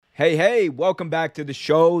Hey, welcome back to the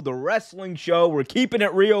show, the wrestling show. We're keeping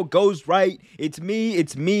it real, goes right. It's me,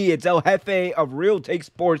 it's El Jefe of Real Take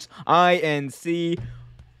Sports, INC,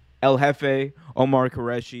 El Jefe, Omar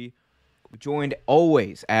Qureshi, joined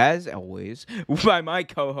as always, by my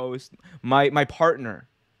co-host, my partner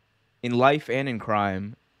in life and in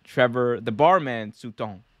crime, Trevor, the barman,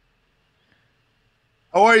 Souton.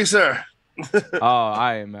 How are you, sir? Oh,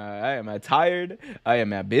 I am tired. I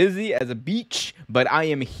am busy as a beach, but I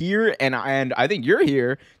am here, and I think you're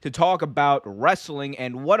here to talk about wrestling.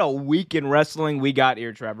 And what a week in wrestling we got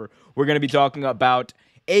here, Trevor. We're gonna be talking about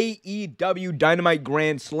AEW Dynamite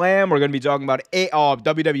Grand Slam. We're gonna be talking about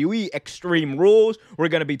WWE Extreme Rules. We're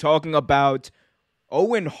gonna be talking about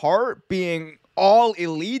Owen Hart being all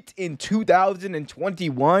elite in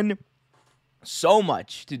 2021. So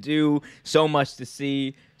much to do, so much to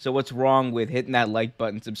see. So what's wrong with hitting that like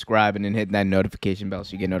button, subscribing, and hitting that notification bell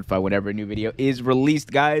so you get notified whenever a new video is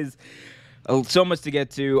released, guys? So much to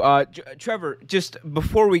get to. Trevor, just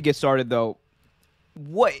before we get started, though,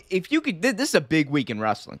 what if you could? This is a big week in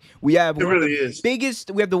wrestling. We have It really is.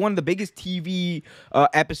 one of the biggest TV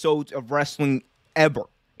episodes of wrestling ever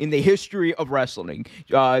in the history of wrestling.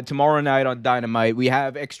 Tomorrow night on Dynamite, we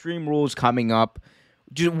have Extreme Rules coming up.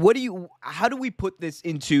 How do we put this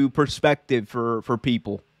into perspective for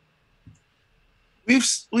people?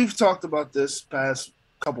 We've talked about this past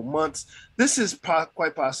couple months. This is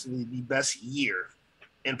quite possibly the best year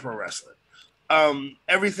in pro wrestling.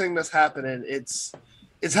 Everything that's happening, it's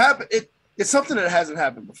something that hasn't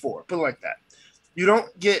happened before. Put it like that. You don't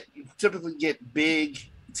typically get big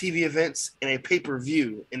TV events and a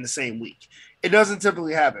pay-per-view in the same week. It doesn't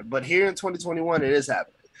typically happen, but here in 2021, it is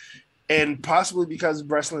happening. And possibly because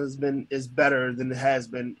wrestling is better than it has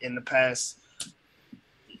been in the past,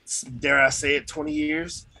 dare I say it, 20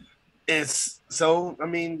 years. You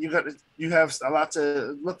have a lot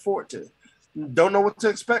to look forward to. Don't know what to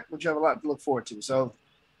expect, but you have a lot to look forward to. So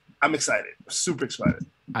I'm excited, super excited.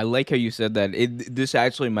 I like how you said that. This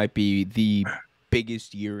actually might be the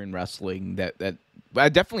biggest year in wrestling that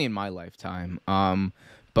definitely in my lifetime.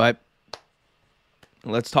 But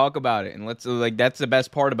let's talk about it, and that's the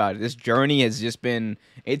best part about it. This journey has been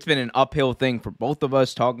an uphill thing for both of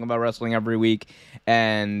us, talking about wrestling every week,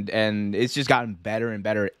 and it's just gotten better and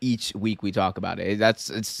better each week we talk about it.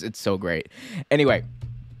 It's so great. Anyway,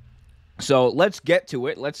 so let's get to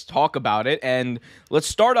it. Let's talk about it, and let's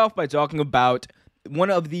start off by talking about one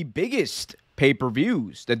of the biggest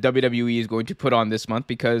pay-per-views that WWE is going to put on this month,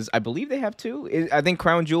 because I believe they have two. I think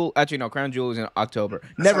Crown Jewel. Actually, no, Crown Jewel is in October.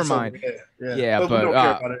 Never mind. Yeah, but we don't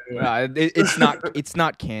care about it anyway. It's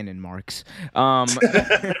not canon, Marks.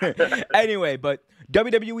 Anyway, but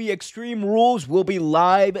WWE Extreme Rules will be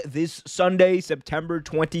live this Sunday, September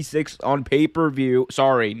 26th on pay-per-view.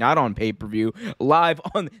 Sorry, not on pay-per-view. Live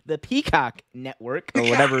on the Peacock Network, or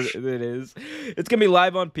whatever it is. It's going to be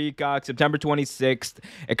live on Peacock, September 26th,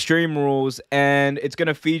 Extreme Rules, and it's going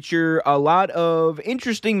to feature a lot of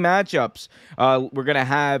interesting matchups. We're going to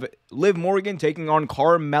have Liv Morgan taking on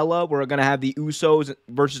Carmella. We're going to have the Usos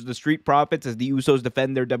versus the Street Profits as the Usos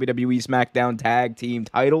defend their WWE SmackDown Tag Team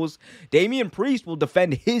titles. Damian Priest will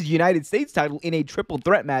defend his United States title in a triple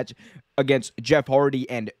threat match against Jeff Hardy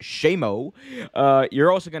and Shamo.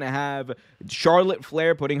 You're also going to have Charlotte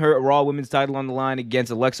Flair putting her Raw Women's title on the line against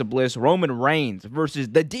Alexa Bliss. Roman Reigns versus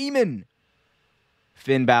the Demon,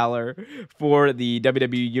 Finn Balor, for the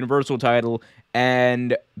WWE Universal title,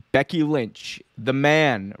 and Becky Lynch, the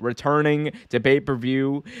man, returning to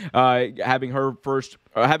pay-per-view, having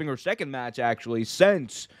her second match actually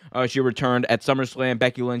since she returned at SummerSlam.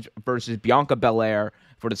 Becky Lynch versus Bianca Belair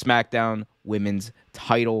for the SmackDown Women's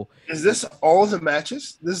title. Is this all the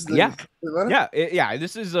matches? This is yeah.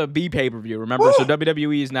 This is a B pay-per-view. Remember, so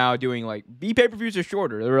WWE is now doing B pay-per-views are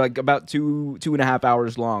shorter. They're about 2.5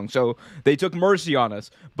 hours long. So they took mercy on us.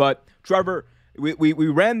 But Trevor, we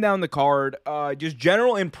ran down the card. Just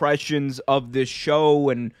general impressions of this show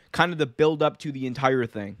and kind of the build up to the entire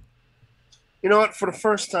thing. You know what? For the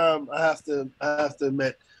first time, I have to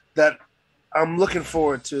admit that I'm looking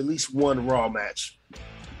forward to at least one Raw match.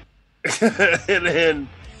 and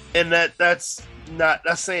that's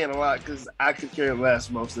saying a lot, because I could care less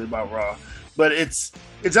mostly about Raw, but it's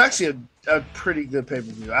actually a pretty good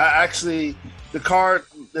pay-per-view. The card,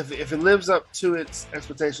 if it lives up to its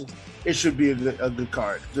expectations, it should be a good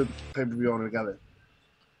card, good pay-per-view altogether.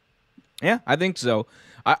 Yeah, I think so.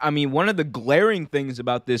 I mean, one of the glaring things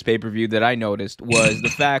about this pay-per-view that I noticed was the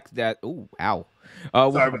fact that sorry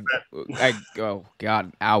about that. Oh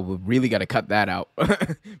God, Al, we really got to cut that out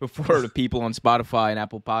before the people on Spotify and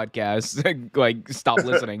Apple Podcasts stop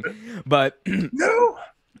listening. But no,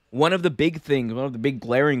 one of the big things, one of the big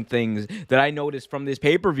glaring things that I noticed from this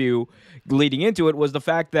pay-per-view leading into it was the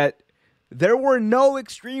fact that there were no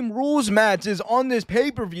Extreme Rules matches on this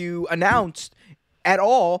pay-per-view announced at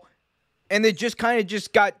all, and it just kind of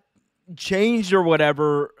just got changed or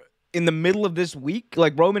whatever in the middle of this week.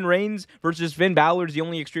 Like Roman Reigns versus Finn Balor is the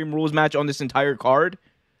only Extreme Rules match on this entire card.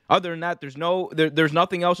 Other than that, there's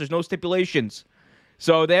nothing else. There's no stipulations.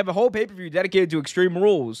 So they have a whole pay-per-view dedicated to Extreme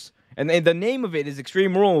Rules, and the name of it is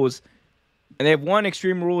Extreme Rules, and they have one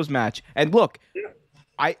Extreme Rules match. And look,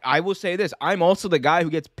 I will say this. I'm also the guy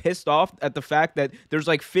who gets pissed off at the fact that there's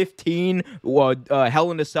like 15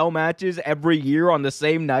 Hell in a Cell matches every year on the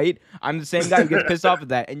same night. I'm the same guy who gets pissed off at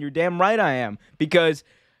that, and you're damn right I am. Because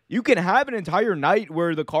you can have an entire night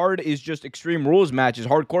where the card is just Extreme Rules matches,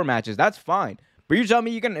 hardcore matches. That's fine. But you're telling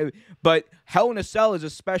me you can... But Hell in a Cell is a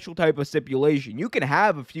special type of stipulation. You can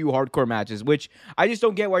have a few hardcore matches, which I just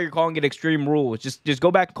don't get why you're calling it Extreme Rules. Just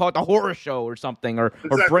go back and call it the Horror Show or something. Or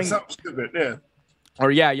bring... something stupid, yeah.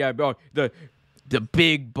 Or bro, the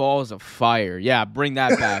big balls of fire. Yeah, bring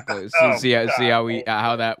that back. See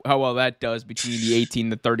how well that does between the 18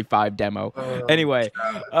 to 35 demo. Anyway,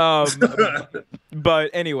 but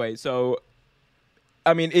anyway, so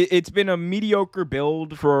I mean, it's been a mediocre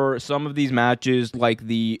build for some of these matches, like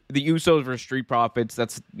the Usos versus Street Profits.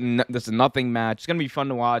 That's a nothing match. It's gonna be fun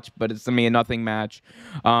to watch, but it's gonna be a nothing match.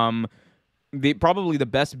 Probably the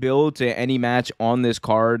best build to any match on this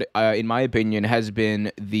card, in my opinion, has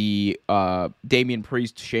been the Damian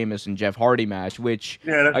Priest, Sheamus, and Jeff Hardy match, which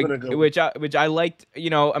I liked. You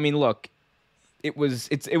know, I mean, look, it was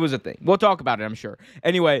a thing. We'll talk about it, I'm sure.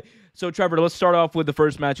 Anyway, so Trevor, let's start off with the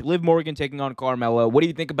first match: Liv Morgan taking on Carmella. What do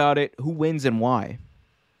you think about it? Who wins and why?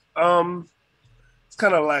 It's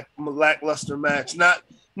kind of like a lackluster match. Not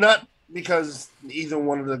because either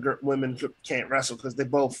one of the women can't wrestle, because they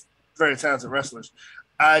both very talented wrestlers.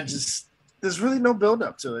 There's really no build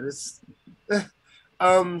up to it.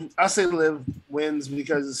 I say Liv wins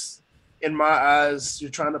because in my eyes, you're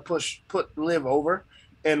trying to put Liv over,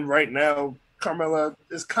 and right now Carmella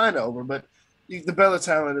is kind of over, but the Bella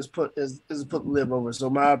talent is put Liv over. So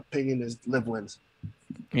my opinion is Liv wins.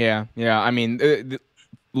 Yeah. I mean,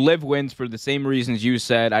 Liv wins for the same reasons you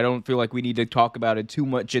said. I don't feel like we need to talk about it too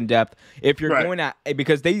much in depth. If you're going to,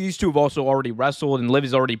 because these two have also already wrestled, and Liv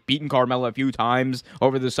has already beaten Carmella a few times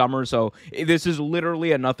over the summer, so this is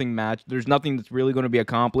literally a nothing match. There's nothing that's really going to be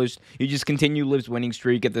accomplished. You just continue Liv's winning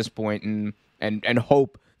streak at this point and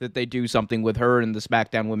hope that they do something with her in the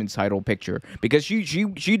SmackDown Women's title picture, because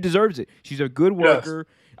she deserves it. She's a good worker.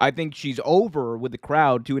 Yes. I think she's over with the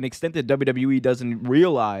crowd to an extent that WWE doesn't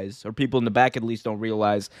realize, or people in the back at least don't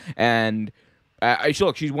realize. And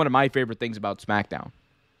she's one of my favorite things about SmackDown.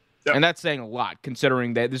 Yep. And that's saying a lot,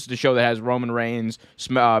 considering that this is the show that has Roman Reigns,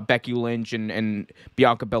 Becky Lynch, and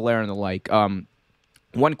Bianca Belair and the like.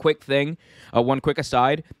 One quick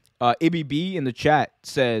aside. Ibby B in the chat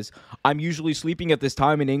says, I'm usually sleeping at this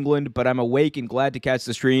time in England, but I'm awake and glad to catch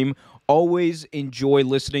the stream. Always enjoy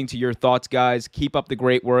listening to your thoughts, guys. Keep up the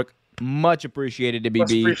great work. Much appreciated, Ibby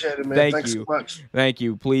B. Much appreciated, man. Thanks so much. Thank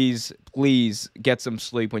you. Please get some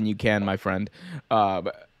sleep when you can, my friend.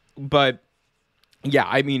 But yeah,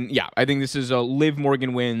 I think this is a Liv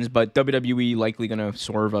Morgan wins, but WWE likely going to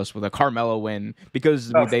serve us with a Carmella win because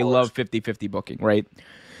they love 50-50 booking, right?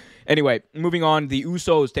 Anyway, moving on, the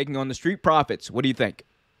Usos taking on the Street Profits. What do you think?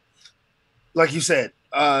 Like you said,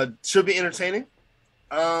 should be entertaining.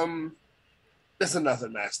 It's another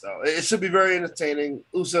match, though. It should be very entertaining.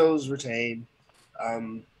 Usos retain.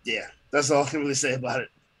 Yeah, that's all I can really say about it.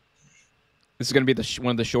 This is going to be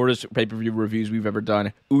one of the shortest pay-per-view reviews we've ever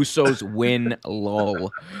done. Usos win,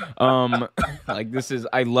 lol.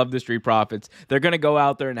 I love the Street Profits. They're going to go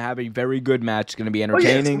out there and have a very good match. It's going to be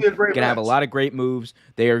entertaining. Going to have a lot of great moves.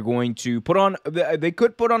 They are going to they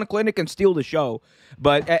could put on a clinic and steal the show,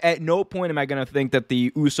 but at no point am I going to think that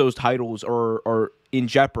the Usos titles are in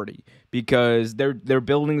jeopardy, because they're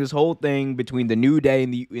building this whole thing between the New Day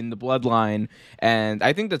and the Bloodline, and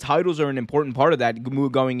I think the titles are an important part of that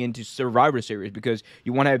going into Survivor Series, because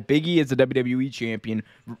you want to have Big E as the WWE champion,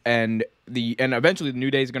 and eventually the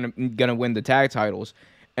New Day is gonna win the tag titles,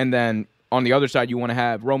 and then on the other side you want to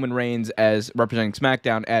have Roman Reigns as representing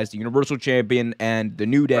SmackDown as the Universal Champion, and the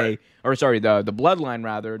New Day, the Bloodline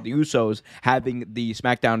rather, the Usos having the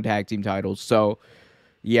SmackDown tag team titles. So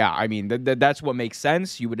yeah, I mean, that's what makes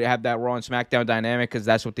sense. You would have that Raw and SmackDown dynamic because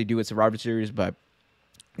that's what they do at Survivor Series. But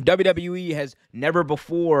WWE has never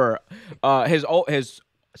before, has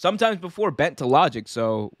sometimes before bent to logic.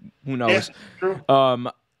 So who knows? Yeah,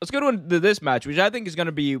 true. let's go to this match, which I think is going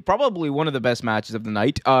to be probably one of the best matches of the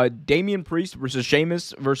night. Damian Priest versus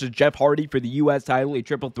Sheamus versus Jeff Hardy for the U.S. title, a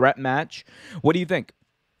triple threat match. What do you think?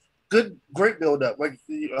 Great build up. Like,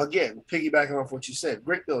 again, piggybacking off what you said,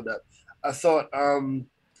 great build up. I thought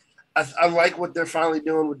I like what they're finally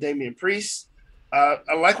doing with Damian Priest. I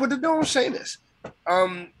like what they're doing with Sheamus.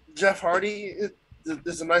 Jeff Hardy,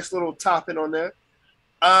 there's a nice little topping on there.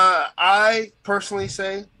 I personally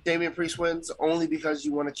say Damian Priest wins only because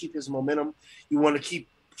you want to keep his momentum. You want to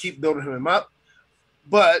keep building him up.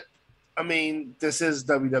 But, I mean, this is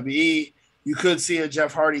WWE. You could see a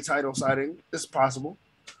Jeff Hardy title sighting. It's possible.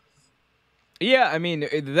 Yeah, I mean,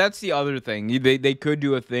 that's the other thing. They could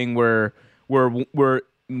do a thing where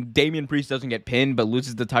Damian Priest doesn't get pinned but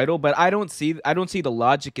loses the title, but I don't see the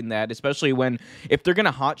logic in that, especially if they're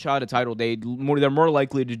gonna hotshot a title, they're more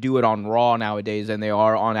likely to do it on Raw nowadays than they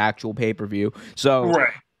are on actual pay-per-view. So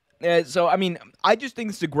right. So I mean, I just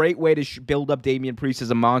think it's a great way to build up Damian Priest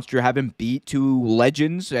as a monster, have him beat two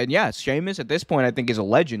legends, and yes, Sheamus at this point I think is a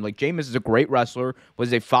legend. Like, Sheamus is a great wrestler,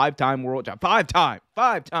 was a five-time world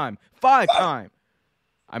five-time.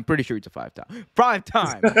 I'm pretty sure he's a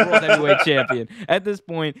five-time world heavyweight champion. At this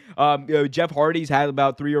point, Jeff Hardy's had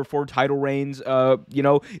about 3 or 4 title reigns.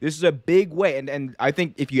 This is a big way, and I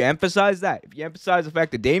think if you emphasize the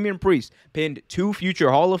fact that Damian Priest pinned 2 future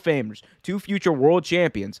Hall of Famers, 2 future world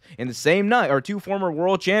champions in the same night, or 2 former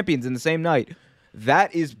world champions in the same night,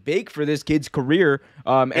 that is big for this kid's career.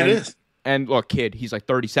 It is. And look, kid, he's like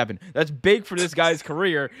 37. That's big for this guy's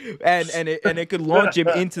career, and it could launch him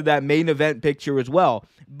into that main event picture as well.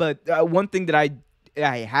 But one thing that I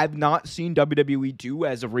have not seen WWE do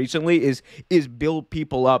as of recently is build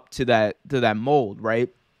people up to that mold, right?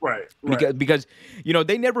 Right. Because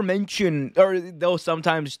they never mention, or they'll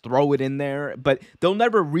sometimes throw it in there, but they'll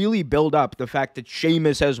never really build up the fact that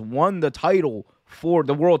Sheamus has won the title, for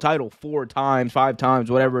the world title 4 times, 5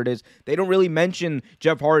 times, whatever it is. They don't really mention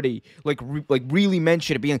Jeff Hardy, really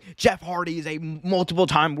mention it being Jeff Hardy is a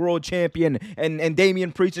multiple-time world champion, and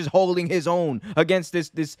Damian Priest is holding his own against this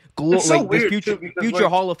future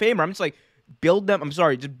Hall of Famer. I'm just like, build them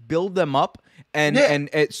up, and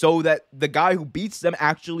so that the guy who beats them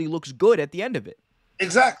actually looks good at the end of it.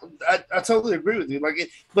 Exactly. I totally agree with you.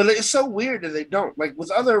 But it's so weird that they don't. Like,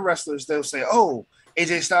 with other wrestlers, they'll say, oh,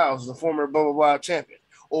 AJ Styles is a former blah blah blah champion,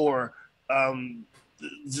 or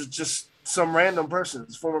just some random person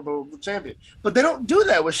is former blah, blah, blah champion. But they don't do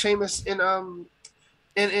that with Sheamus and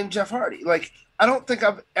Jeff Hardy. Like, I don't think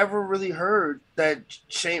I've ever really heard that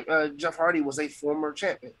Jeff Hardy was a former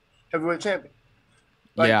champion, heavyweight champion.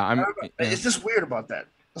 It's just weird about that.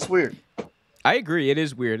 That's weird. I agree. It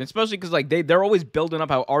is weird, especially because they're always building up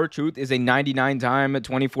how R-Truth is a 99-time,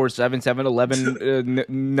 24/7, 7-Eleven,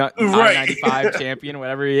 95 champion,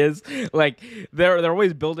 whatever he is. Like, they're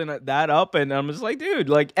always building that up, and I'm just like, dude,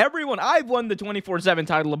 like, I've won the 24/7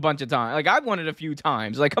 title a bunch of times. Like, I've won it a few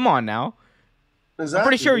times. Like, come on now. Exactly. I'm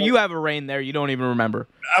pretty sure you have a reign there you don't even remember.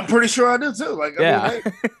 I'm pretty sure I do too. Like, I mean,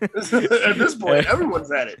 at this point,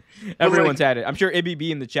 everyone's had it. Everyone's had it. I'm sure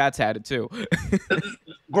IBB in the chats had it too.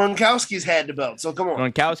 Gronkowski's had the belt, so come on.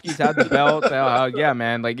 Gronkowski's had the belt. Yeah,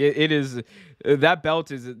 man. Like, it is. That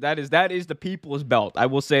belt is the people's belt. I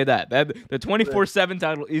will say that the 24/7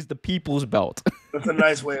 title is the people's belt. That's a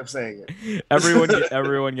nice way of saying it.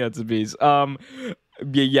 Everyone gets a piece. But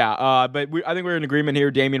I think we're in agreement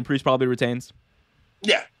here. Damian Priest probably retains.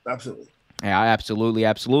 Yeah, absolutely. Yeah,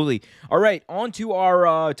 absolutely. All right, on to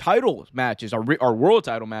our title matches, our world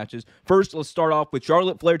title matches. First, let's start off with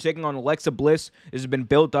Charlotte Flair taking on Alexa Bliss. This has been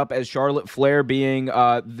built up as Charlotte Flair being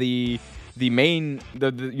the main,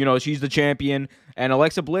 she's the champion, and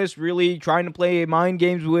Alexa Bliss really trying to play mind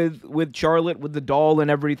games with Charlotte, with the doll and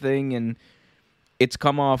everything, and it's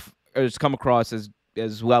come across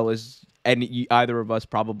as well as either of us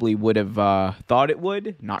probably would have thought it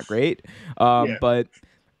would. Not great, but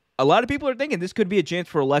a lot of people are thinking this could be a chance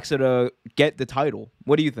for Alexa to get the title.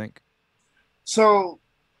 What do you think? So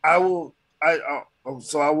I will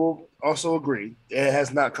also agree. It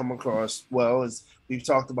has not come across well, as we've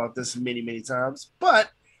talked about this many, many times.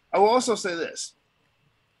 But I will also say this: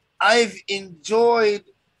 I've enjoyed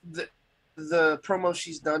the promo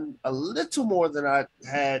she's done a little more than I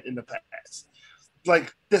had in the past.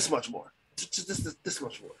 Like, this much more. This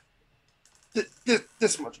much more. This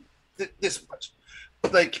much more. This much.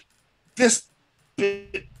 Like, this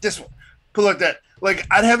one. Put it like that. Like,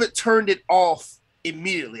 I haven't turned it off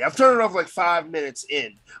immediately. I've turned it off like 5 minutes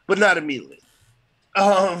in, but not immediately.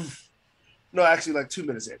 No, actually like 2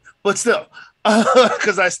 minutes in. But still,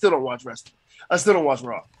 because I still don't watch wrestling. I still don't watch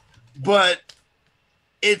Raw. But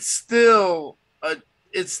it's still a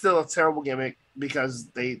terrible gimmick because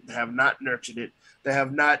they have not nurtured it. They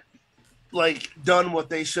have not done what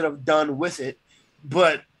they should have done with it.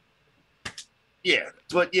 But yeah,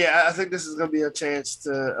 I think this is going to be a chance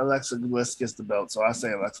to Alexa Bliss gets the belt. So I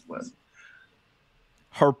say Alexa Bliss.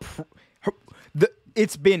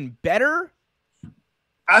 It's been better.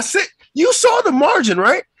 I said you saw the margin,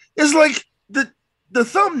 right? It's like the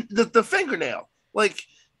fingernail. Like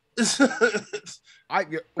that's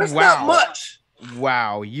not much.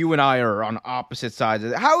 Wow, you and I are on opposite sides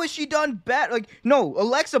of it. How has she done better? Like, no,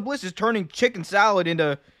 Alexa Bliss is turning chicken salad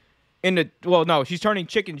into well, no, she's turning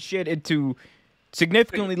chicken shit into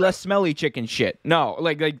significantly less smelly chicken shit. No,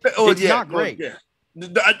 it's not great.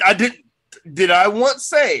 I did I once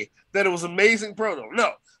say that it was amazing proto?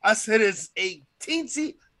 No, I said it's a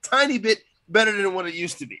teensy tiny bit better than what it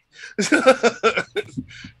used to be.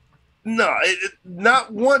 No,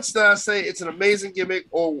 not once did I say it's an amazing gimmick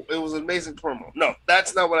or it was an amazing promo. No,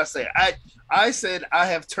 that's not what I said. I said I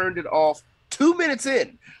have turned it off 2 minutes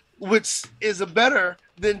in, which is a better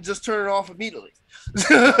than just turn it off immediately.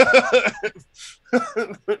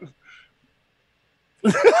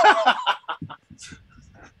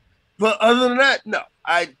 But other than that, no.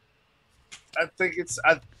 I think it's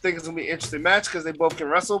gonna be an interesting match because they both can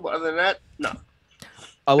wrestle. But other than that, no.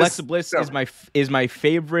 Alexa Bliss is my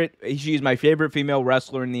favorite. She is my favorite female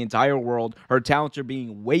wrestler in the entire world. Her talents are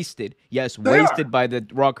being wasted. Yes, wasted by the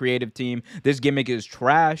Raw creative team. This gimmick is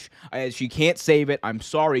trash. She can't save it. I'm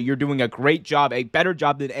sorry. You're doing a great job, a better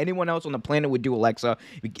job than anyone else on the planet would do, Alexa.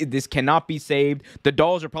 This cannot be saved. The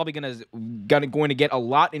dolls are probably going to get a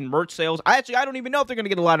lot in merch sales. I don't even know if they're going to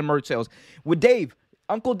get a lot in merch sales. With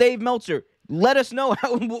Uncle Dave Meltzer, let us know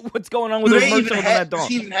what's going on with the merch on that doll. Does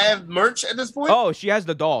she even have merch at this point? Oh, she has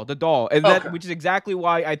the doll, which is exactly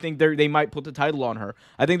why I think they might put the title on her.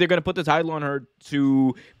 I think they're going to put the title on her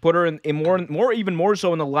to put her in even more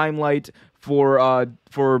so in the limelight for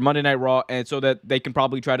Monday Night Raw, and so that they can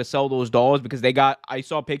probably try to sell those dolls because I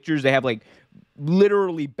saw pictures. They have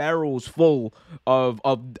literally barrels full of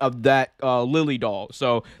that Lily doll.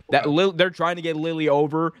 So they're trying to get Lily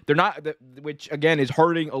over. They're not, which again is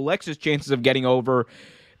hurting Alexa's chances of getting over.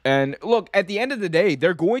 And look, at the end of the day,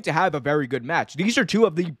 they're going to have a very good match. These are two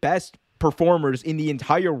of the best performers in the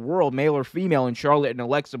entire world, male or female, in Charlotte and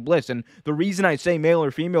Alexa Bliss. And the reason I say male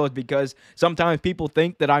or female is because sometimes people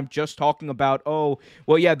think that I'm just talking about,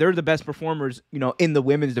 they're the best performers, in the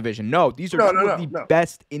women's division. No, these are two of the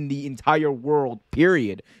best in the entire world,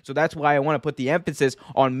 period. So that's why I want to put the emphasis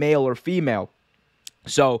on male or female.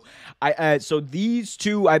 So these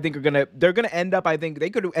two, I think they're gonna end up. I think they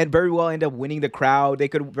could very well end up winning the crowd. They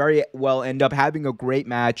could very well end up having a great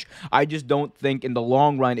match. I just don't think in the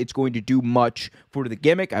long run it's going to do much for the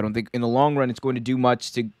gimmick. I don't think in the long run it's going to do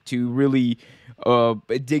much to really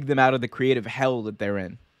dig them out of the creative hell that they're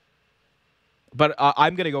in. But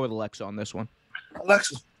I'm gonna go with Alexa on this one.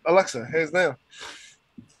 Alexa, hands down.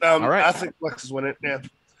 All right, I think Alexa's winning.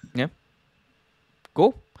 Yeah.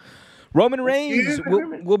 Cool. Roman Reigns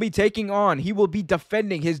will be taking on, he will be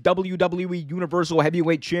defending his WWE Universal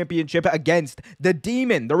Heavyweight Championship against the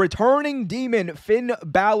Demon, the returning Demon, Finn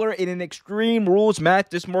Balor, in an Extreme Rules match.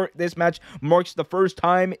 This match marks the first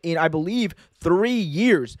time in, I believe, 3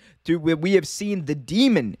 years we have seen the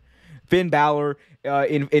Demon, Finn Balor,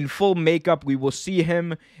 in full makeup. We will see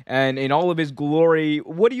him and in all of his glory.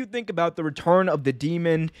 What do you think about the return of the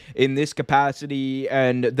Demon in this capacity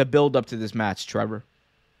and the build-up to this match, Trevor?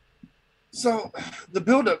 So the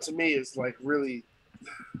build-up to me is really,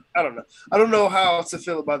 I don't know. I don't know how to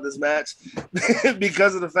feel about this match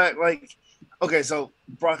because of the fact, okay, so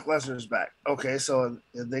Brock Lesnar's back. Okay, so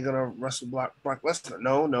are they going to wrestle Brock Lesnar?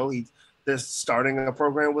 No, they're starting a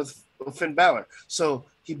program with Finn Balor. So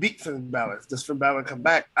he beat Finn Balor. Does Finn Balor come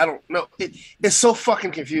back? I don't know. It's so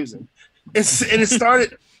fucking confusing. It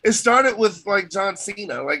started with John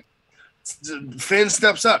Cena. Finn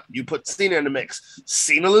steps up. You put Cena in the mix.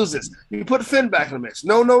 Cena loses. You put Finn back in the mix.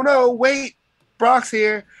 No. Wait. Brock's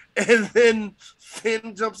here. And then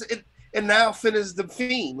Finn jumps in. And now Finn is the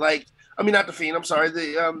Fiend. Not the Fiend. I'm sorry.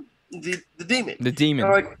 The Demon. The Demon.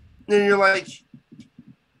 And you're like,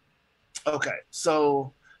 okay.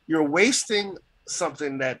 So you're wasting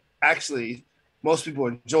something that actually most people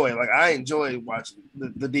enjoy. I enjoy watching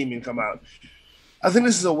the Demon come out. I think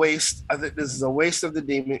this is a waste. I think this is a waste of the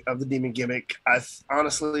demon gimmick. I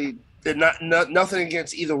honestly did nothing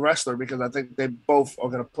against either wrestler because I think they both are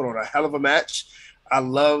going to put on a hell of a match. I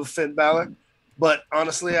love Finn Balor, but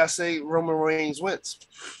honestly, I say Roman Reigns wins.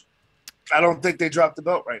 I don't think they dropped the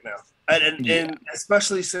belt right now, and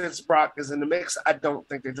especially since Brock is in the mix, I don't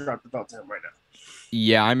think they dropped the belt to him right now.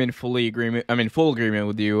 Yeah, I'm in full agreement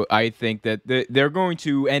with you. I think that they're going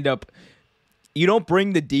to end up you don't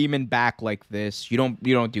bring the demon back like this. You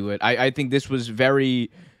don't do it. I think this was very.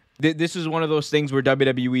 This is one of those things where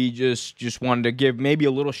WWE just wanted to give maybe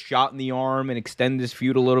a little shot in the arm and extend this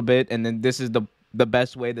feud a little bit, and then this is the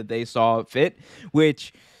best way that they saw fit.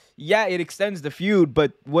 Which, yeah, it extends the feud,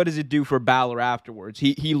 but what does it do for Balor afterwards?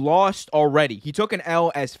 He lost already. He took an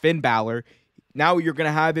L as Finn Balor. Now you're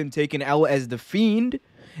gonna have him take an L as the Fiend.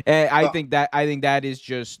 And I think that is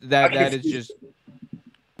just that is just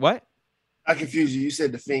what? I confused you. You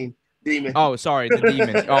said the Fiend. Demon. Oh, sorry, the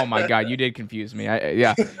demon. Oh my God, you did confuse me.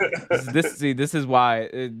 Yeah, this is why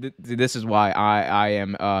I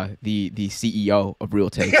am the CEO of Real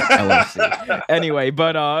Take LLC. Anyway,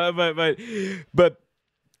 but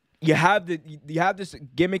you have this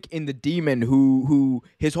gimmick in the demon who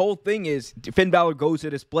his whole thing is Finn Balor goes to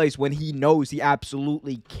this place when he knows he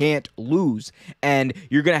absolutely can't lose, and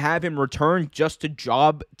you're gonna have him return just to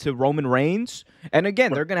job to Roman Reigns, and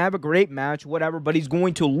again they're gonna have a great match, whatever, but he's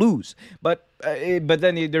going to lose. But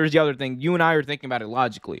then there's the other thing. You and I are thinking about it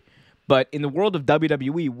logically. But in the world of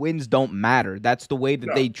WWE, wins don't matter. That's the way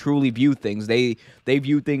that they truly view things. They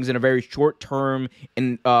view things in a very short term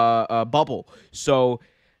bubble. So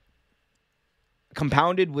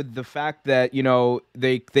compounded with the fact that,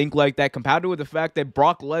 they think like that, compounded with the fact that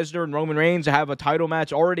Brock Lesnar and Roman Reigns have a title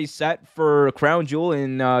match already set for Crown Jewel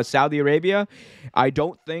in Saudi Arabia, I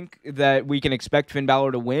don't think that we can expect Finn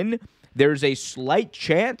Balor to win. There's a slight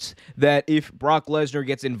chance that if Brock Lesnar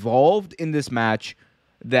gets involved in this match,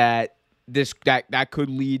 that could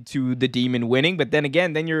lead to the Demon winning. But then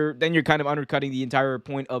again, then you're kind of undercutting the entire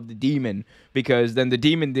point of the Demon, because then the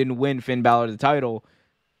Demon didn't win Finn Balor the title,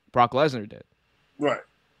 Brock Lesnar did. Right.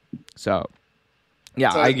 So,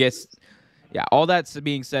 yeah, I guess, yeah, all that's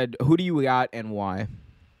being said, who do you got and why?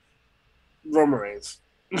 Roman Reigns.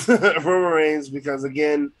 Roman Reigns, because,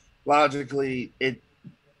 again, logically, it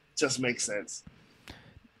just makes sense.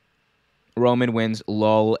 Roman wins,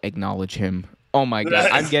 lol, acknowledge him. Oh, my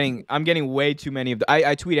God. I'm getting way too many of the...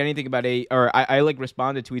 I tweet anything about I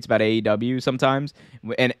respond to tweets about AEW sometimes,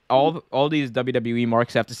 and all these WWE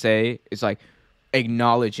marks have to say is like,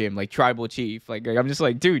 acknowledge him, like Tribal Chief. Like I'm just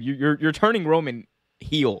like, dude, you're turning Roman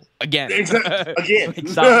heel again. Again. Like,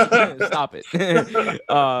 stop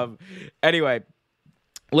it. Anyway,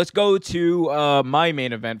 let's go to my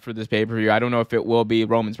main event for this pay-per-view. I don't know if it will be.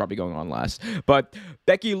 Roman's probably going on last. But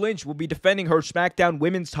Becky Lynch will be defending her SmackDown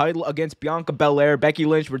Women's title against Bianca Belair. Becky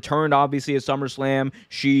Lynch returned, obviously, at SummerSlam.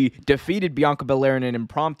 She defeated Bianca Belair in an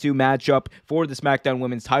impromptu matchup for the SmackDown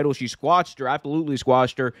Women's title. She squashed her, absolutely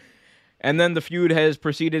squashed her. And then the feud has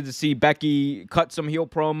proceeded to see Becky cut some heel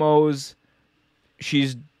promos.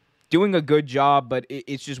 She's doing a good job, but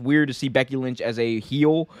it's just weird to see Becky Lynch as a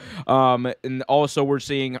heel. And also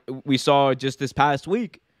we saw just this past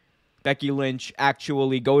week, Becky Lynch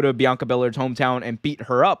actually go to Bianca Belair's hometown and beat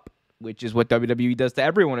her up, which is what WWE does to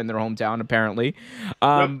everyone in their hometown, apparently.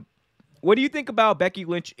 What do you think about Becky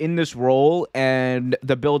Lynch in this role and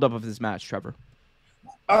the buildup of this match, Trevor?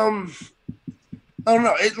 I don't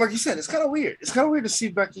know. Like you said, it's kind of weird. It's kind of weird to see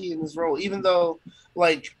Becky in this role, even though,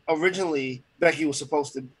 like, originally Becky was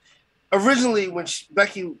supposed to. Originally, when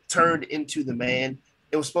Becky turned into the man,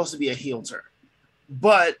 it was supposed to be a heel turn.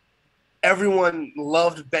 But everyone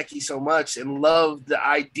loved Becky so much and loved the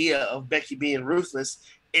idea of Becky being ruthless,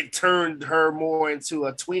 it turned her more into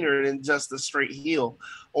a tweener than just a straight heel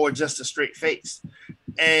or just a straight face.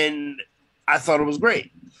 And I thought it was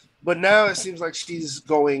great. But now it seems like she's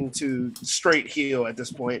going to straight heel at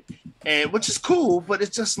this point, and which is cool, but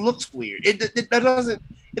it just looks weird.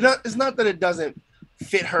 It's not that it doesn't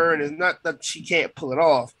fit her, and it's not that she can't pull it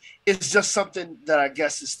off. It's just something that I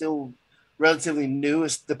guess is still relatively new.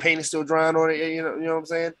 The paint is still drying on it. You know what I'm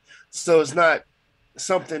saying? So it's not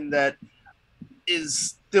something that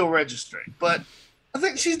is still registering. But I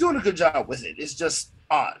think she's doing a good job with it. It's just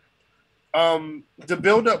odd. The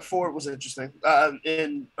build up for it was interesting,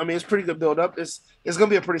 and I mean it's pretty good build up. It's gonna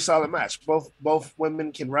be a pretty solid match. Both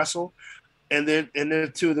women can wrestle, and they're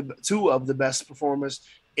two of the best performers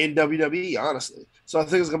in WWE, honestly. So I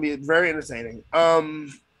think it's gonna be very entertaining.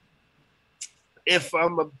 If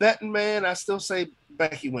I'm a betting man, I still say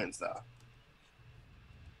Becky wins though.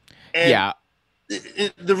 And yeah,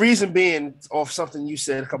 the reason being off something you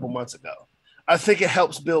said a couple months ago. I think it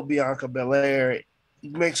helps build Bianca Belair.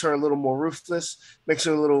 Makes her a little more ruthless, makes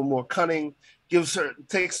her a little more cunning,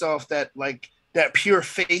 takes off that pure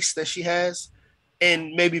face that she has,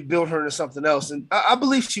 and maybe build her into something else. And I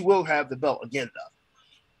believe she will have the belt again,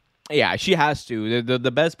 though. Yeah, she has to.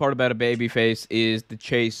 The best part about a babyface is the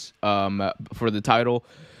chase for the title.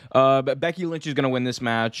 But Becky Lynch is going to win this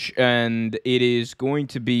match, and it is going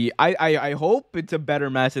to be. I hope it's a better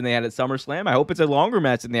match than they had at SummerSlam. I hope it's a longer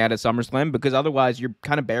match than they had at SummerSlam, because otherwise you're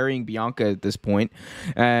kind of burying Bianca at this point.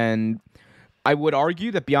 And I would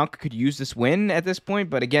argue that Bianca could use this win at this point,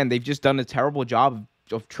 but again, they've just done a terrible job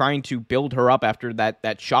of trying to build her up after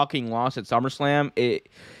that shocking loss at SummerSlam.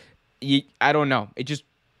 I don't know.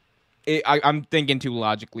 I'm thinking too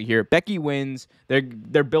logically here. Becky wins.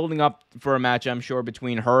 They're building up for a match, I'm sure,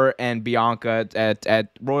 between her and Bianca at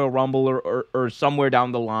Royal Rumble or somewhere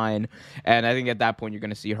down the line. And I think at that point you're going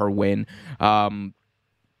to see her win.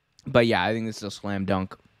 But yeah, I think this is a slam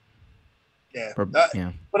dunk. Yeah.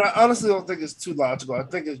 Yeah. But I honestly don't think it's too logical. I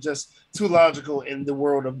think it's just too logical in the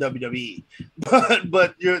world of WWE.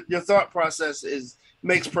 But your thought process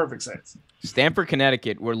makes perfect sense. Stamford,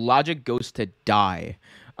 Connecticut, where logic goes to die.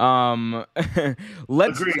 Let's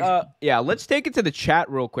take it to the chat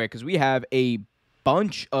real quick, because we have a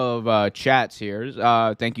bunch of chats here.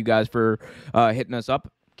 Thank you guys for hitting us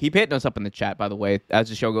up. Keep hitting us up in the chat, by the way, as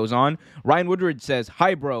the show goes on. Ryan Woodward says,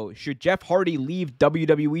 "Hi, bro. Should Jeff Hardy leave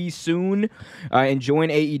WWE soon and join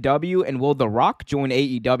AEW? And will The Rock join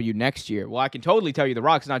AEW next year?" Well, I can totally tell you The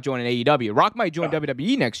Rock's not joining AEW. Rock might join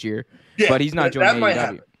WWE next year, but he's not joining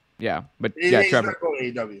AEW. Yeah, but yeah, he's Trevor. not going to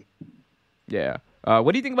AEW. Yeah.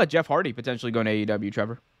 What do you think about Jeff Hardy potentially going to AEW,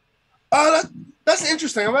 Trevor? That's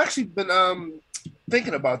interesting. I've actually been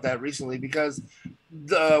thinking about that recently, because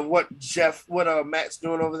what Matt's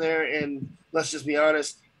doing over there, and let's just be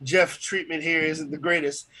honest, Jeff's treatment here isn't the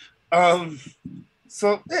greatest. So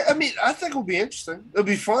I mean, I think it'll be interesting. It'll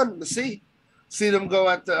be fun to see them go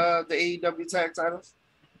at the AEW tag titles.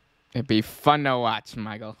 It'd be fun to watch,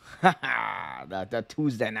 Michael. the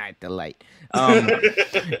Tuesday night delight.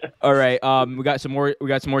 All right. We got some more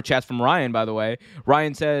chats from Ryan, by the way.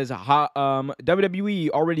 Ryan says,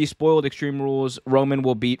 WWE already spoiled Extreme Rules. Roman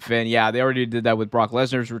will beat Finn. Yeah, they already did that with Brock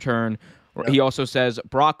Lesnar's return. Yep. He also says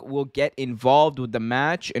Brock will get involved with the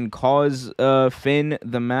match and cause Finn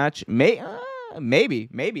the match. Maybe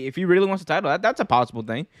if he really wants the title, that's a possible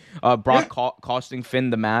thing. Brock costing Finn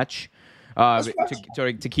the match.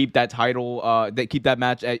 To keep that title, keep that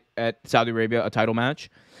match at Saudi Arabia, a title match.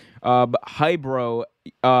 Hi, bro.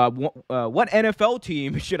 What NFL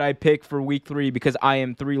team should I pick for week 3, because I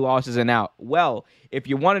am 3 losses and out? Well, if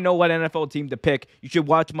you want to know what NFL team to pick, you should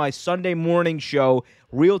watch my Sunday morning show,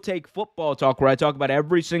 Real Take Football Talk, where I talk about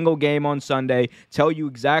every single game on Sunday, tell you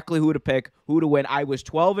exactly who to pick, who to win. I was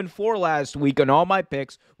 12-4 last week on all my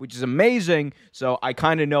picks, which is amazing. So I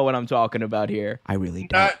kind of know what I'm talking about here. I really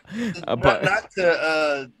don't. Not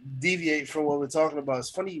to deviate from what we're talking about. It's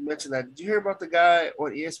funny you mentioned that. Did you hear about the guy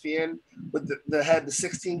on ESPN that had the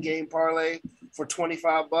 16-game parlay for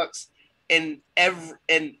 $25, and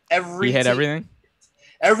every he had everything.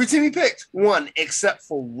 Every team he picked won except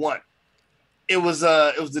for one. It was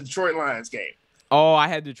the Detroit Lions game. Oh, I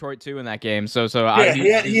had Detroit too in that game. So he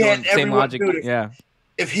had same logic. Dude, yeah.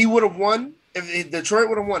 If he would have won, if Detroit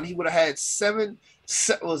would have won, he would have had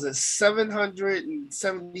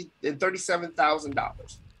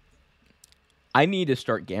 $737,000. I need to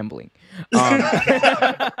start gambling. No,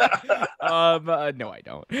 I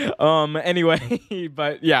don't. Anyway,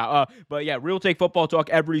 but yeah, Real Take Football Talk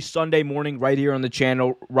every Sunday morning right here on the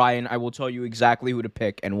channel. Ryan, I will tell you exactly who to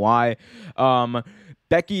pick and why.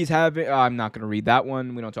 Becky's having. I'm not going to read that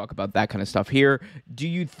one. We don't talk about that kind of stuff here. Do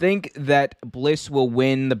you think that Bliss will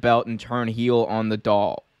win the belt and turn heel on the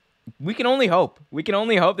doll? We can only hope. We can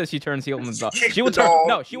only hope that she turns heel on the doll. She will turn.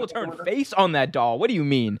 No, she will turn face on that doll. What do you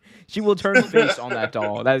mean? She will turn face on that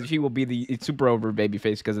doll. That she will be the super over baby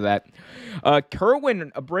face because of that.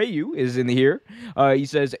 Kerwin Abreu is in here. He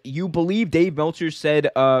says, "You believe Dave Meltzer said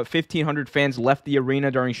 1,500 fans left the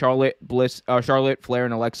arena during Charlotte Flair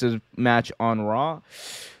and Alexa's match on Raw?"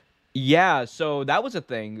 Yeah, so that was a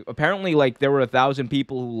thing. Apparently, like there were 1,000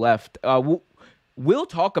 people who left. We'll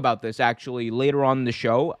talk about this actually later on in the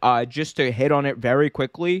show. Just to hit on it very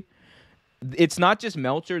quickly, it's not just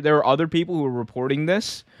Meltzer. There are other people who are reporting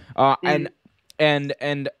this, and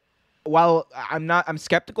while I'm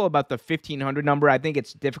skeptical about the 1,500 number. I think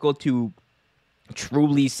it's difficult to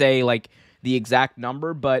truly say like the exact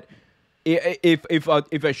number, but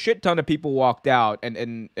if a shit ton of people walked out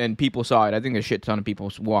and people saw it, I think a shit ton of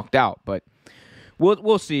people walked out, but.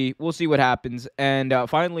 We'll see. We'll see what happens. And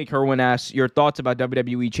finally, Kerwin asks, your thoughts about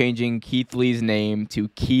WWE changing Keith Lee's name to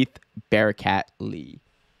Keith Bearcat Lee?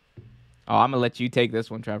 Oh, I'm going to let you take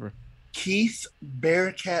this one, Trevor. Keith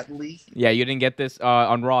Bearcat Lee? Yeah, you didn't get this?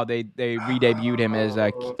 On Raw, they re-debuted him as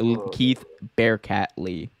Keith Bearcat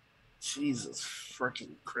Lee. Jesus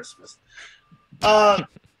freaking Christmas. What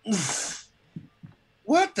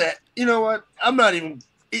the? You know what? I'm not even...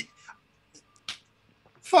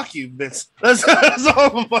 fuck you, Vince. That's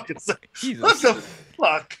all I'm fucking saying. Jesus. What the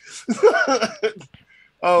fuck?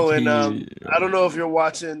 Oh, and I don't know if you're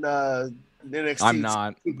watching NXT. I'm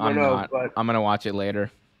not. But I'm gonna watch it later.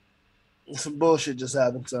 Some bullshit just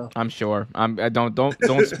happened, so I'm sure.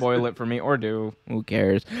 Don't spoil it for me, or do. Who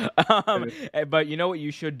cares? But you know what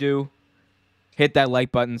you should do? Hit that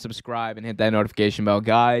like button, subscribe, and hit that notification bell.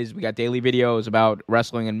 Guys, we got daily videos about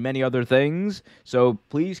wrestling and many other things, so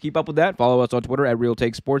please keep up with that. Follow us on Twitter at Real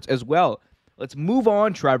Take Sports as well. Let's move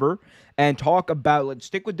on, Trevor, and let's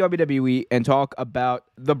stick with WWE and talk about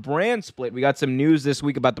the brand split. We got some news this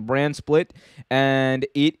week about the brand split, and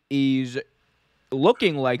it is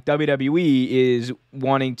looking like WWE is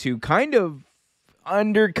wanting to kind of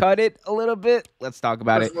undercut it a little bit. Let's talk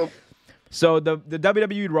about it. So the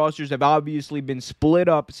WWE rosters have obviously been split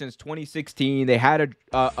up since 2016. They had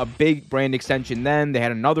a big brand extension then. They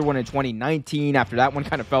had another one in 2019 after that one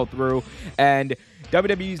kind of fell through. And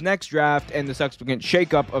WWE's next draft and the subsequent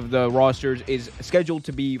shakeup of the rosters is scheduled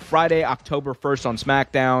to be Friday, October 1st on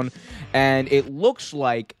SmackDown. And it looks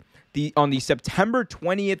like on the September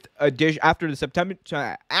 20th edition, after the September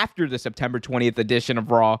 20th edition of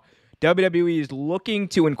Raw, WWE is looking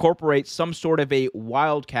to incorporate some sort of a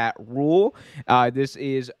wildcat rule. This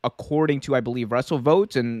is according to, I believe,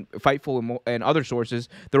 WrestleVotes and Fightful and other sources.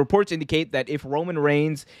 The reports indicate that if Roman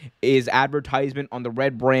Reigns' advertisement on the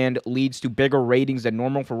red brand leads to bigger ratings than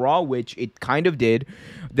normal for Raw, which it kind of did,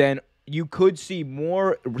 then you could see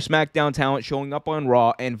more SmackDown talent showing up on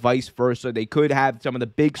Raw and vice versa. They could have some of the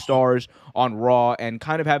big stars on Raw and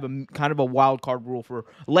kind of have a wild card rule for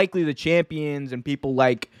likely the champions and people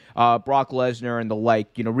like Brock Lesnar and the like,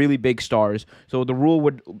 really big stars. So the rule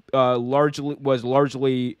would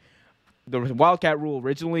largely the Wildcat rule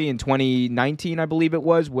originally in 2019, I believe it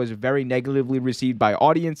was very negatively received by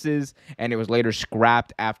audiences, and it was later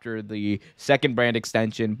scrapped after the second brand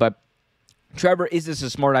extension. But Trevor, is this a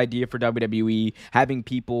smart idea for WWE, having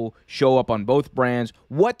people show up on both brands?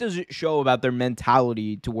 What does it show about their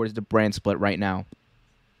mentality towards the brand split right now?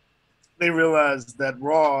 They realize that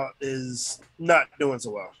Raw is not doing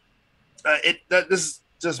so well. This is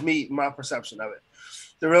just my perception of it.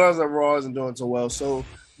 They realize that Raw isn't doing so well, so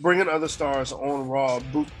bringing other stars on Raw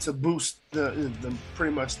to boost the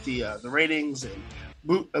pretty much the ratings and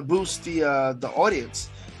boost the audience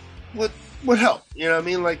would help. You know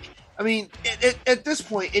what I mean? At this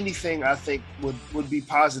point, anything I think would be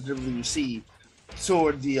positively received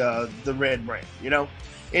toward the red brand.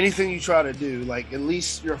 Anything you try to do, at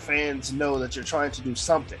least your fans know that you're trying to do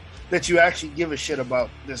something, that you actually give a shit about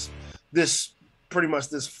this pretty much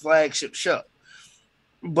this flagship show.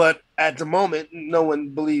 But at the moment, no one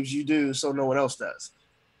believes you do, so no one else does.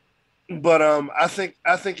 But I think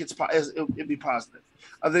it'd be positive.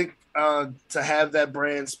 I think to have that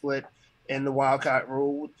brand split and the wildcat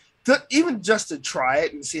rule, even just to try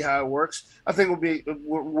it and see how it works, I think would be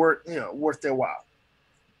worth their while.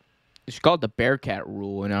 It's called the Bearcat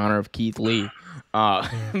rule in honor of Keith Lee.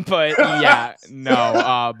 But yeah,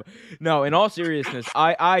 no. In all seriousness,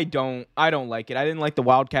 I don't like it. I didn't like the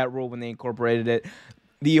Wildcat rule when they incorporated it.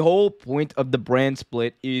 The whole point of the brand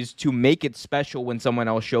split is to make it special when someone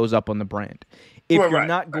else shows up on the brand. If you're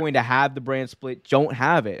not going to have the brand split, don't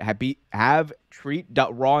have it. Treat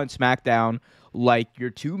Raw and SmackDown like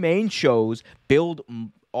your two main shows. Build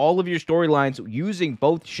all of your storylines using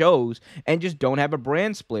both shows, and just don't have a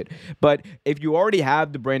brand split. But if you already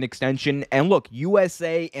have the brand extension, and look,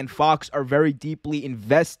 USA and Fox are very deeply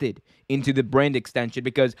invested into the brand extension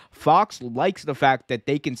because Fox likes the fact that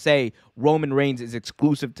they can say Roman Reigns is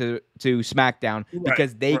exclusive to SmackDown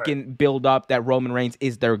because they can build up that Roman Reigns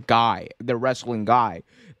is their guy, their wrestling guy.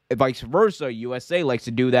 Vice versa, USA likes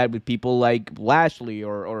to do that with people like Lashley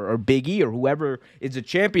or Big E or whoever is a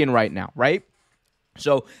champion right now, right?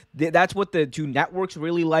 So that's what the two networks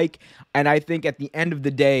really like, and I think at the end of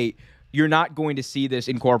the day, you're not going to see this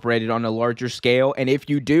incorporated on a larger scale, and if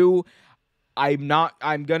you do, I'm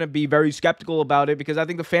gonna be very skeptical about it because I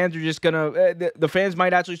think the fans are just gonna the fans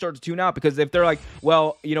might actually start to tune out because if they're like,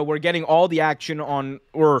 well, we're getting all the action on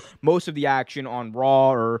or most of the action on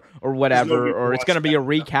Raw or whatever, or it's gonna be a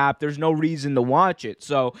recap. There's no reason to watch it.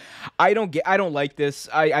 So I don't like this.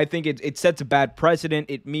 I think it sets a bad precedent.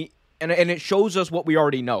 And it shows us what we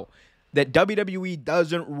already know, that WWE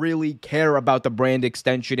doesn't really care about the brand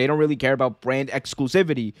extension. They don't really care about brand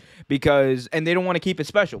exclusivity and they don't want to keep it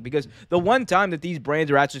special because the one time that these brands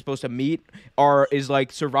are actually supposed to meet is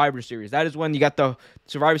like Survivor Series. That is when you got the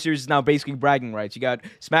Survivor Series is now basically bragging rights. You got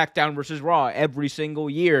SmackDown versus Raw every single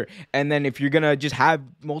year. And then if you're going to just have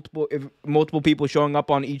multiple people showing up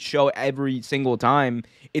on each show every single time,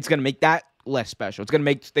 it's going to make that less special. It's going to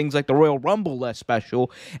make things like the Royal Rumble less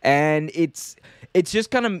special. And it's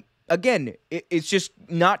just kind of, again, it's just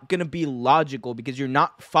not going to be logical because you're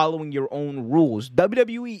not following your own rules.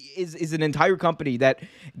 WWE is an entire company that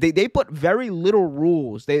they put very little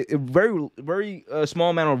rules. They very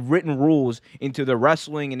small amount of written rules into their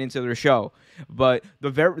wrestling and into their show. But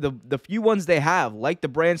the few ones they have, like the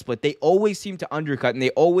brand split, they always seem to undercut and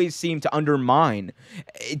they always seem to undermine.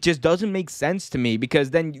 It just doesn't make sense to me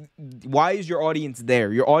because then why is your audience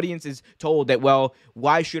there? Your audience is told that, well,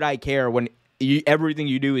 why should I care when everything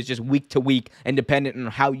you do is just week to week and dependent on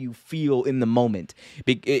how you feel in the moment.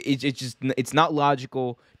 It's not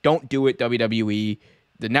logical. Don't do it, WWE.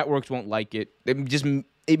 The networks won't like it.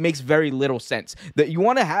 It makes very little sense. That you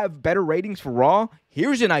want to have better ratings for Raw?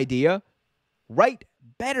 Here's an idea. Write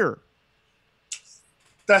better.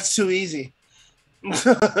 That's too easy.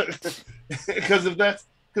 Because if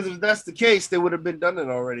that's the case, they would have been done it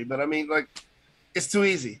already. But I mean, like, it's too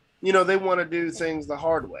easy. You know, they want to do things the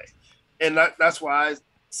hard way. And that's why I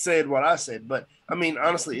said what I said. But, I mean,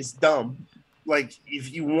 honestly, it's dumb. Like,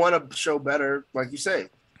 if you want to show better, like you say,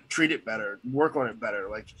 treat it better, work on it better,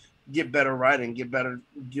 like, get better writing, get better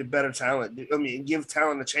talent. I mean, give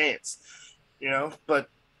talent a chance, you know? But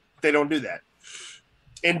they don't do that.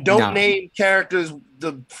 And don't name characters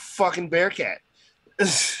the fucking Bearcat.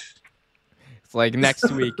 It's like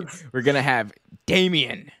next week, we're going to have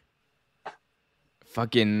Damien.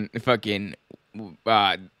 Fucking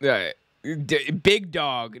Big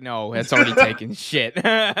Dog. No, that's already taken. Shit.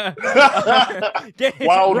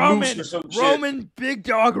 Wild Roman Big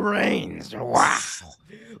Dog Reigns. Wow.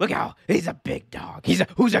 Look how he's a big dog.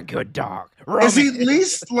 Who's a good dog? Roman. Is he at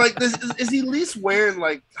least like this? Is he at least wearing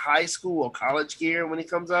like high school or college gear when he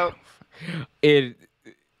comes out?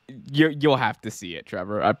 You'll have to see it,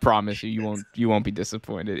 Trevor. I promise you won't be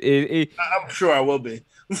disappointed. I'm sure I will be.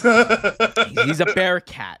 He's a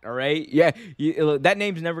Bearcat, all right? Yeah, that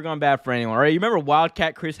name's never gone bad for anyone, all right? You remember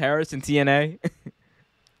Wildcat Chris Harris in TNA?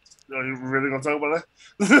 Are you really gonna talk about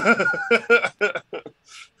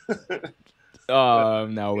that?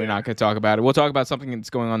 No, we're not gonna talk about it. We'll talk about something that's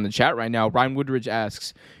going on in the chat right now. Ryan Woodridge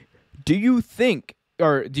asks, do you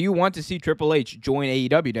want to see Triple H join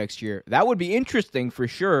AEW next year? That would be interesting for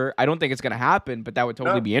sure. I don't think it's going to happen, but that would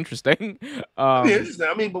totally be interesting. It'd be interesting.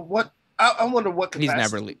 I mean, but what? I wonder what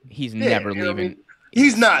capacity. He's never leaving. I mean?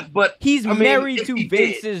 He's not, but he's married to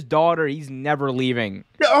Vince's daughter. He's never leaving.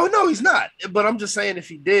 Oh no, he's not. But I'm just saying, if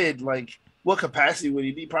he did, like, what capacity would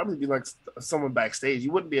he be? Probably be like someone backstage. He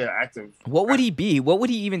wouldn't be an active. What would he be? What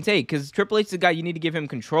would he even take? Because Triple H is the guy you need to give him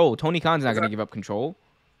control. Tony Khan's not going to give up control.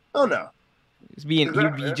 Oh no.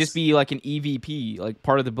 He'd just be like an EVP, like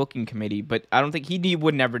part of the booking committee. But I don't think he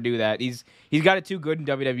would never do that. He's got it too good in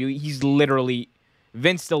WWE. He's literally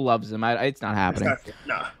Vince still loves him. It's not happening.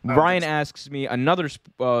 Brian asks me another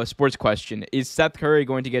sports question: is Seth Curry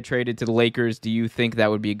going to get traded to the Lakers? Do you think that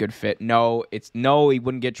would be a good fit? No, he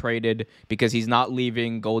wouldn't get traded because he's not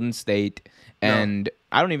leaving Golden State, and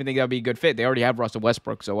I don't even think that would be a good fit. They already have Russell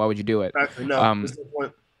Westbrook, so why would you do it? Exactly. No, that's the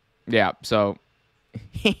point. Yeah, so.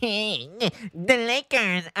 The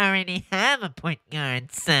Lakers already have a point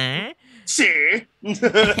guard, sir. Sure. Yes.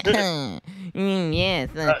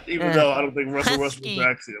 Even though I don't think Russell Westbrook's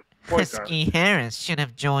actually a point guard. Husky Harris should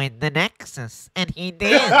have joined the Nexus, and he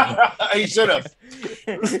did. He should have.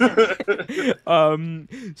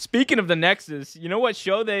 Speaking of the Nexus, you know what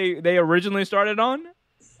show they originally started on?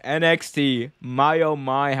 NXT. My oh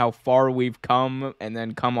my, how far we've come, and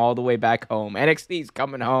then come all the way back home. NXT's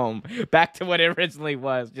coming home, back to what it originally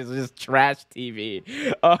was, just trash TV.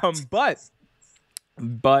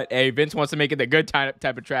 But hey, Vince wants to make it the good type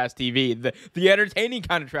of trash TV, the entertaining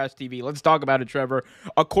kind of trash TV. Let's talk about it, Trevor.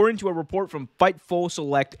 According to a report from Fightful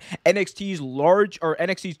Select,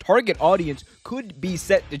 NXT's target audience could be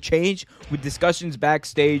set to change, with discussions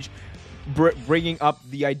backstage bringing up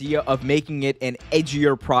the idea of making it an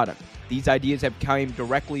edgier product. These ideas have come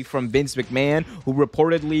directly from Vince McMahon, who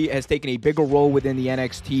reportedly has taken a bigger role within the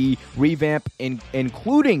NXT revamp,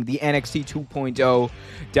 including the NXT 2.0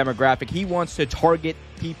 demographic. He wants to target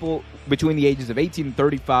people between the ages of 18 and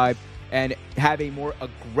 35 and have a more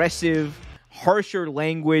aggressive, harsher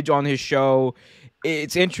language on his show.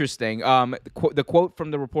 It's interesting. The quote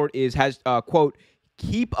from the report is, quote,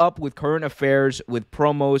 keep up with current affairs with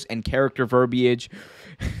promos and character verbiage.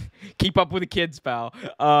 Keep up with the kids, pal.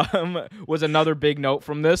 Was another big note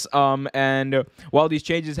from this. And while these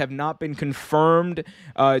changes have not been confirmed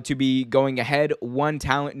to be going ahead, one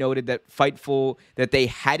talent noted that Fightful that they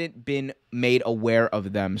hadn't been made aware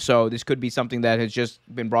of them. So this could be something that has just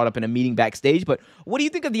been brought up in a meeting backstage. But what do you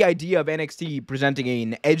think of the idea of NXT presenting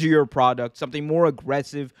an edgier product, something more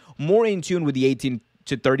aggressive, more in tune with the 18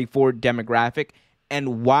 to 34 demographic?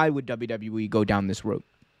 And why would WWE go down this road?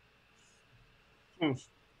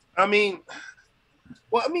 I mean,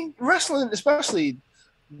 wrestling, especially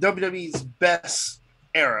WWE's best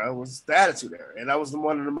era, was the Attitude Era, and that was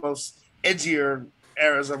one of the most edgier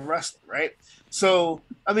eras of wrestling, right? So,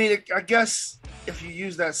 I mean, I guess if you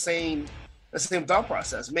use that same thought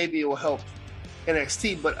process, maybe it will help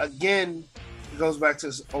NXT. But again, it goes back to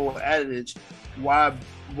this old adage: why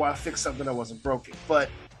fix something that wasn't broken? But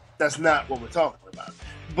that's not what we're talking about.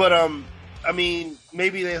 But I mean,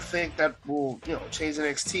 maybe they think that will, change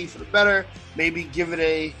NXT for the better. Maybe give it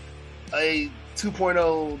a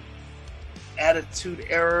 2.0 Attitude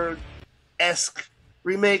Era-esque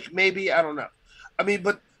remake. Maybe, I don't know. I mean,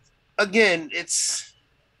 but again, it's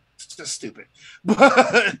just stupid.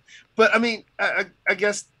 But I mean, I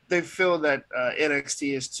guess they feel that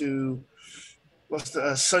NXT is too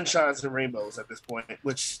sunshines and rainbows at this point,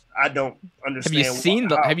 which I don't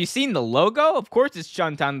understand. Have you seen the logo? Of course, it's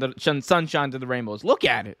sunshine to the rainbows. Look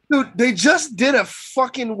at it, dude. They just did a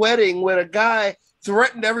fucking wedding where a guy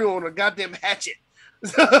threatened everyone with a goddamn hatchet.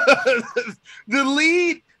 The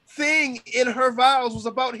lead thing in her vows was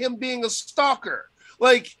about him being a stalker.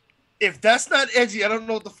 Like, if that's not edgy, I don't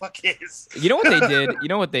know what the fuck is. You know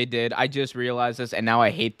what they did? I just realized this, and now I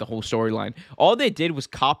hate the whole storyline. All they did was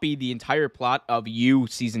copy the entire plot of You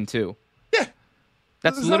Season 2. Yeah.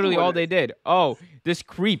 That's literally all they did. Oh, this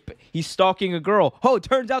creep, he's stalking a girl. Oh, it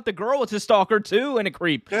turns out the girl was a stalker too and a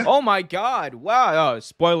creep. Yeah. Oh my God. Wow. Oh,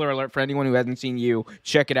 spoiler alert for anyone who hasn't seen You.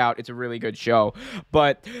 Check it out. It's a really good show.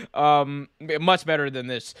 But much better than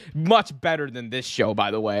this. Much better than this show, by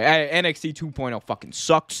the way. NXT 2.0 fucking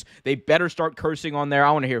sucks. They better start cursing on there. I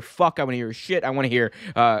want to hear fuck. I want to hear shit. I want to hear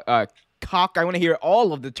cock. I want to hear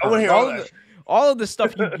all of the terms. I want to hear all that. All of the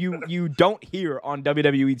stuff you don't hear on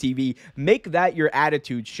WWE TV, make that your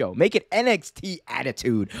Attitude show. Make it NXT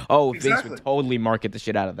Attitude. Oh, exactly. Vince would totally market the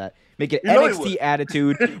shit out of that. Make it NXT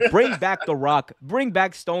Attitude. Bring back The Rock. Bring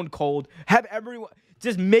back Stone Cold. Have everyone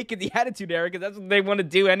just make it the Attitude Era because that's what they want to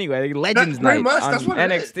do anyway. Legends Night on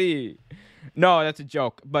NXT. No, that's a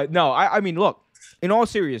joke. But no, I mean, look, in all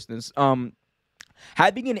seriousness,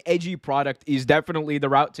 having an edgy product is definitely the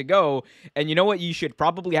route to go. And you know what you should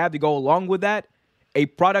probably have to go along with that? A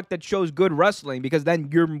product that shows good wrestling, because then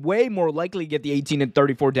you're way more likely to get the 18 and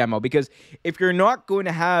 34 demo. Because if you're not going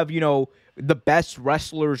to have, the best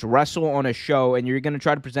wrestlers wrestle on a show and you're going to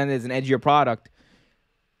try to present it as an edgier product,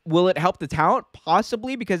 will it help the talent?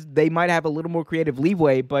 Possibly, because they might have a little more creative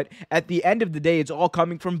leeway, but at the end of the day, it's all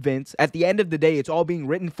coming from Vince. At the end of the day, it's all being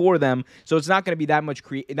written for them, so it's not going to be that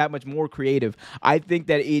much more creative. I think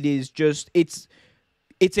that it is just it's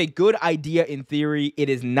a good idea in theory. It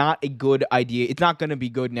is not a good idea. It's not going to be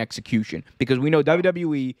good in execution, because we know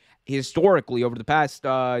WWE historically over the past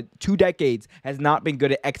 2 decades has not been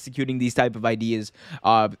good at executing these type of ideas.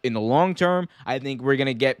 In the long term, I think we're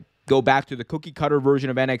going to go back to the cookie cutter version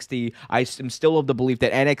of NXT. I am still of the belief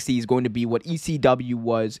that NXT is going to be what ECW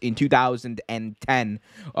was in 2010,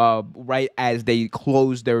 right as they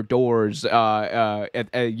closed their doors, with the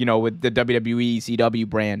WWE ECW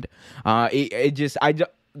brand.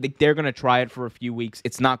 They're going to try it for a few weeks.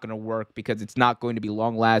 It's not going to work because it's not going to be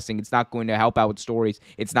long lasting. It's not going to help out with stories.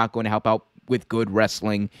 It's not going to help out with good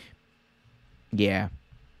wrestling. Yeah.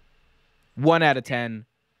 1 out of 10.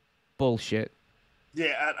 Bullshit.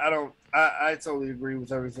 Yeah, I totally agree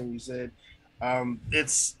with everything you said.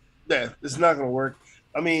 It's not going to work.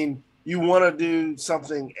 I mean, you want to do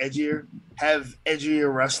something edgier, have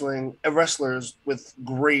edgier wrestlers with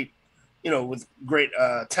great,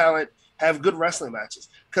 talent, have good wrestling matches.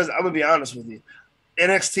 Because I'm going to be honest with you,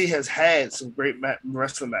 NXT has had some great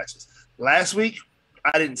wrestling matches. Last week,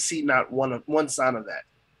 I didn't see not one sign of that.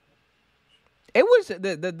 It was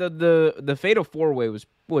the Fatal 4-Way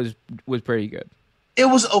was pretty good. It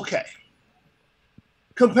was okay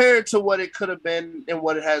compared to what it could have been and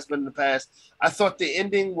what it has been in the past. I thought the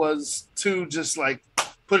ending was too just like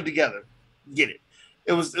put it together, get it.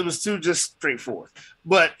 It was too just straightforward.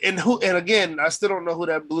 But and again, I still don't know who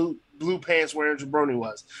that blue pants wearing jabroni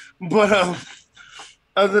was. But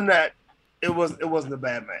other than that, it wasn't a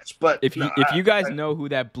bad match. But if you guys know who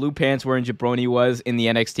that blue pants wearing jabroni was in the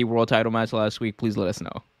NXT World Title match last week, please let us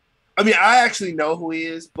know. I mean, I actually know who he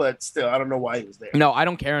is, but still, I don't know why he was there. No, I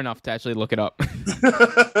don't care enough to actually look it up. Because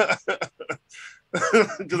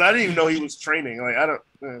I didn't even know he was training. Like I don't.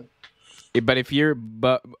 But if you're,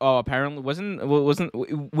 apparently was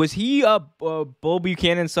he Bull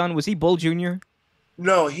Buchanan's son? Was he Bull Jr.?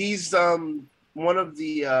 No, he's one of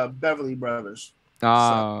the Beverly brothers.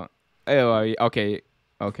 Okay.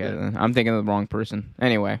 Then. I'm thinking of the wrong person.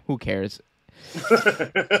 Anyway, who cares?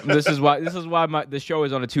 This is why the show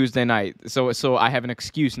is on a Tuesday night, so I have an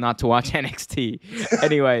excuse not to watch NXT.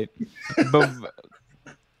 Anyway,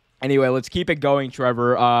 let's keep it going,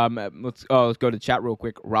 Trevor. Let's go to chat real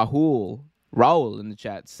quick. Raul in the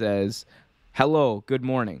chat says, "Hello, good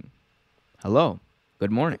morning." Hello,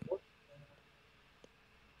 good morning.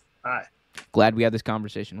 Hi. Glad we had this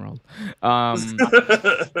conversation, Raul.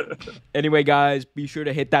 Anyway, guys, be sure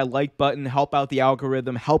to hit that like button, help out the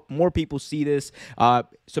algorithm, help more people see this.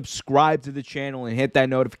 Subscribe to the channel and hit that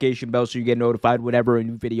notification bell so you get notified whenever a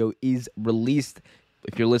new video is released.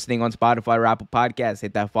 If you're listening on Spotify or Apple Podcasts,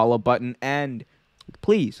 hit that follow button and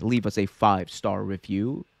please leave us a 5-star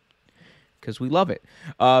review because we love it.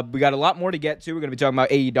 We got a lot more to get to. We're going to be talking about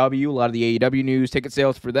AEW, a lot of the AEW news, ticket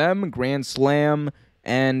sales for them, Grand Slam,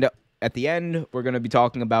 and at the end, we're going to be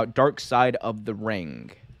talking about Dark Side of the Ring.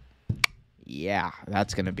 Yeah,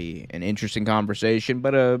 that's going to be an interesting conversation,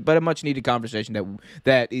 but a much needed conversation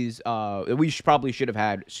that we probably should have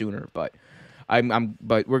had sooner, but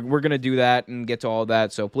but we're gonna do that and get to all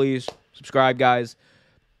that. So please subscribe, guys.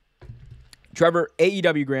 Trevor,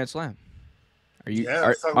 AEW Grand Slam. Are you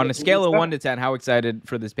on a scale of 1 to 10? How excited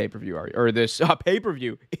for this pay-per-view are you? Or this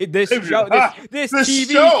pay-per-view? This show, this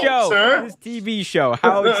TV show, sir. This TV show.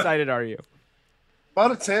 How excited are you?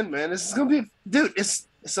 About a 10, man. This is gonna be, dude. It's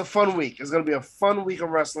a fun week. It's gonna be a fun week of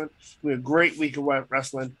wrestling. It's gonna be a great week of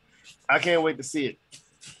wrestling. I can't wait to see it.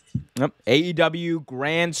 Yep. AEW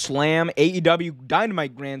Grand Slam, AEW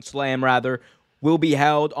Dynamite Grand Slam, rather, will be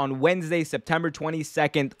held on Wednesday, September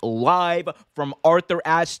 22nd, live from Arthur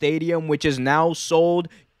Ashe Stadium, which is now sold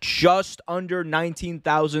just under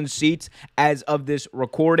 19,000 seats as of this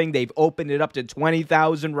recording. They've opened it up to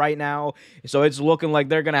 20,000 right now, so it's looking like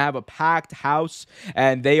they're going to have a packed house,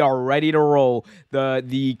 and they are ready to roll.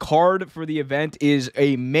 The card for the event is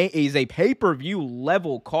a pay-per-view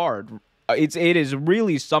level card. It is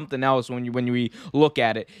really something else when we look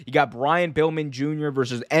at it. You got Brian Pillman Jr.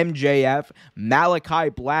 versus MJF, Malachi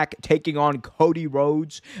Black taking on Cody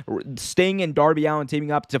Rhodes, Sting and Darby Allin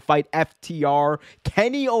teaming up to fight FTR,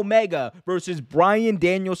 Kenny Omega versus Bryan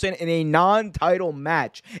Danielson in a non-title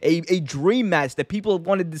match, a dream match that people have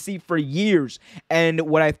wanted to see for years, and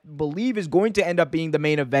what I believe is going to end up being the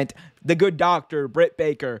main event, the Good Doctor, Britt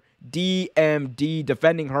Baker, DMD,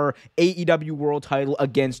 defending her AEW World title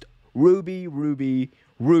against Ruby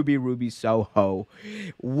Soho.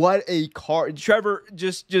 What a card. Trevor,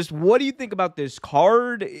 just what do you think about this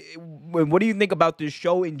card? What do you think about this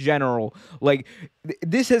show in general? Like,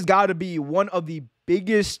 this has got to be one of the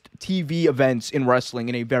biggest TV events in wrestling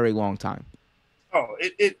in a very long time. Oh,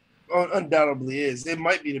 it undoubtedly is. It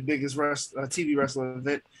might be the biggest TV wrestling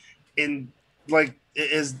event in, like,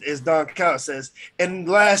 as Don Callis says, in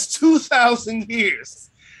the last 2,000 years.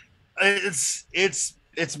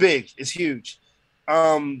 It's big. It's huge.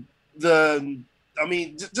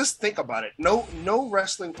 Just think about it. No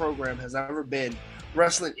wrestling program has ever been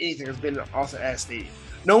wrestling anything has been in Arthur Ashe Stadium.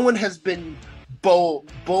 No one has been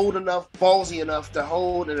bold enough, ballsy enough to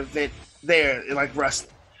hold an event there like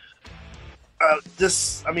wrestling.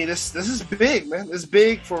 This is big, man. It's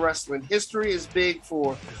big for wrestling history. It's big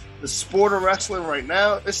for the sport of wrestling right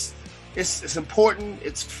now. It's important.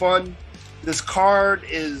 It's fun. This card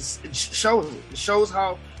shows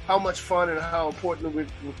how much fun and how important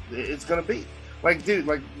it's gonna be. Like, dude,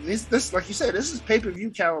 like this, like you said, this is pay-per-view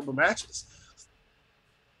caliber matches.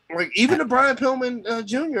 Like, even the Brian Pillman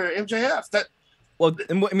Jr. MJF.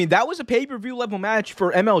 That was a pay-per-view level match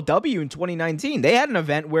for MLW in 2019. They had an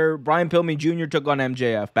event where Brian Pillman Jr. took on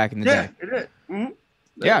MJF back in the day. Yeah, it did. Mm-hmm.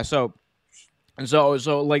 Yeah, so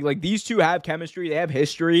like these two have chemistry, they have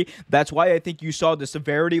history. That's why I think you saw the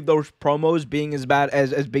severity of those promos being as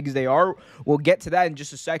big as they are. We'll get to that in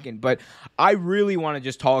just a second, but I really want to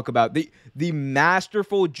just talk about the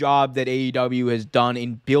masterful job that AEW has done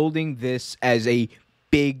in building this as a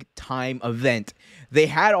big time event. They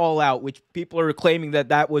had All Out, which people are claiming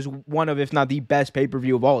that was one of, if not the best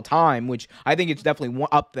pay-per-view of all time, which I think it's definitely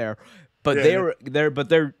up there. But they're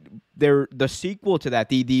the sequel to that.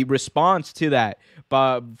 The response to that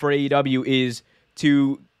for AEW is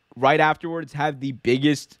to right afterwards have the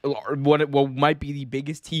biggest, or what might be the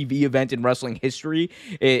biggest TV event in wrestling history,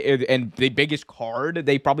 and the biggest card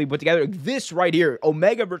they probably put together. This right here,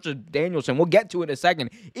 Omega versus Danielson. We'll get to it in a second.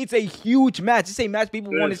 It's a huge match. It's a match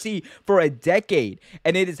people want to see for a decade,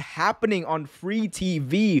 and it is happening on free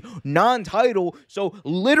TV, non-title. So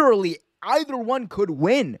literally, either one could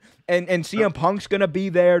win. And CM Punk's going to be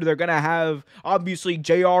there. They're going to have, obviously,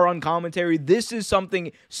 JR on commentary. This is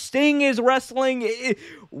something. Sting is wrestling.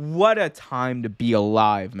 What a time to be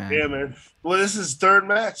alive, man. Yeah, man. Well, this is third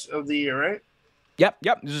match of the year, right?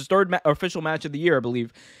 Yep. This is third official match of the year, I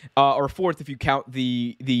believe, or fourth if you count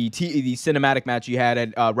the cinematic match you had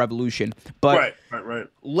at Revolution. But right.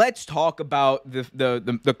 Let's talk about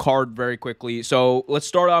the card very quickly. So let's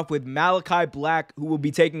start off with Malachi Black, who will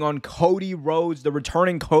be taking on Cody Rhodes, the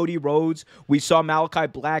returning Cody Rhodes. We saw Malachi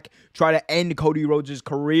Black try to end Cody Rhodes'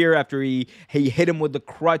 career after he hit him with the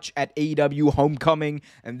crutch at AEW Homecoming,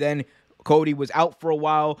 and then Cody was out for a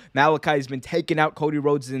while. Malachi's been taking out Cody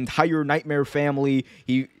Rhodes' entire Nightmare family.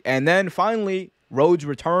 And then finally Rhodes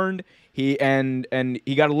returned. He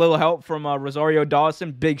got a little help from Rosario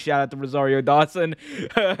Dawson. Big shout out to Rosario Dawson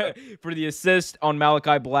for the assist on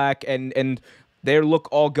Malachi Black. And they look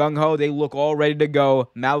all gung ho. They look all ready to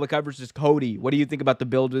go. Malachi versus Cody. What do you think about the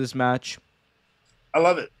build of this match? I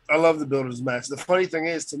love it. I love the build of this match. The funny thing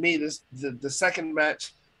is, to me, the second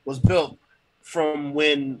match was built from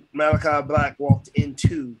when Malachi Black walked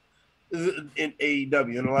into in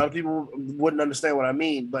AEW, and a lot of people wouldn't understand what I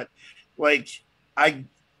mean, but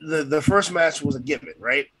the first match was a given,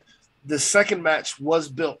 right? The second match was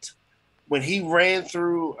built. When he ran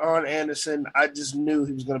through Arn Anderson, I just knew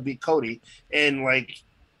he was going to beat Cody, and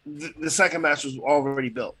the second match was already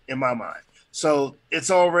built in my mind. So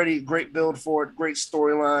it's already a great build for it, great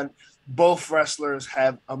storyline. Both wrestlers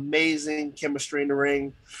have amazing chemistry in the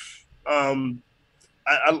ring.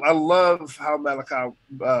 I love how Malachi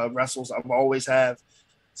wrestles. I've always have.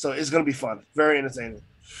 So it's going to be fun. Very entertaining.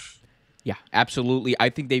 Yeah, absolutely. I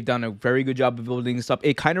think they've done a very good job of building this up.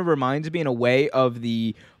 It kind of reminds me in a way of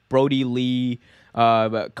the Brody Lee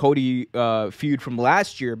Cody feud from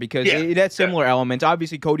last year, because it had similar elements.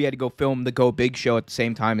 Obviously, Cody had to go film the Go Big show at the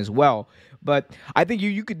same time as well. But I think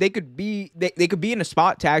they could be in a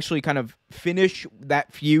spot to actually kind of finish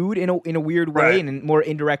that feud in a weird way, in a more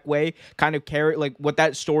indirect way, kind of carry like what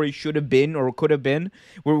that story should have been or could have been,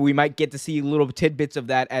 where we might get to see little tidbits of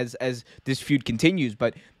that as this feud continues.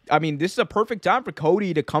 But I mean, this is a perfect time for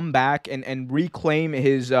Cody to come back and reclaim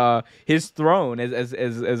his throne,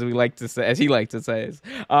 as we like to say, as he likes to say.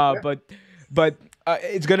 But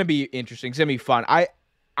it's gonna be interesting. It's gonna be fun.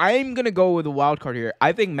 I'm going to go with a wild card here.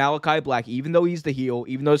 I think Malachi Black, even though he's the heel,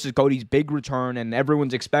 even though this is Cody's big return and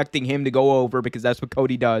everyone's expecting him to go over because that's what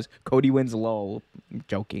Cody does. Cody wins, lol. I'm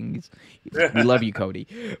joking. We love you, Cody.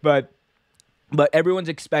 But everyone's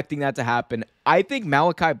expecting that to happen. I think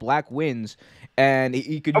Malachi Black wins, and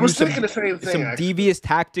he could use some devious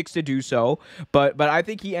tactics to do so. But I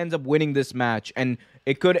think he ends up winning this match, and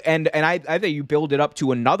it could end. And I think you build it up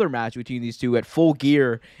to another match between these two at Full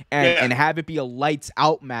Gear, and have it be a lights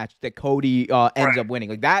out match that Cody ends up winning.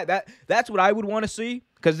 Like that's what I would want to see,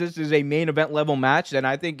 because this is a main event level match, and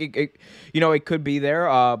I think it could be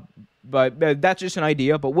there. But that's just an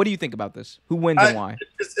idea. But what do you think about this? Who wins and why?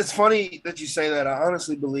 It's funny that you say that. I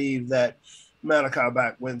honestly believe that Malachi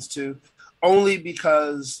Black wins too, only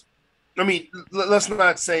because, I mean, let's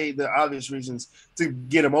not say the obvious reasons to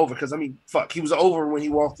get him over, because, I mean, fuck, he was over when he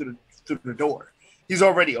walked through the door. He's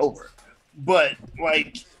already over. But,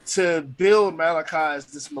 to build Malachi as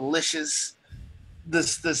this malicious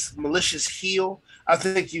heel, I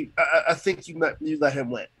think you let him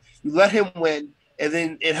win. You let him win. And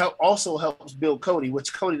then it also helps build Cody,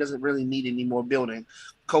 which Cody doesn't really need any more building.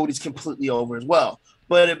 Cody's completely over as well.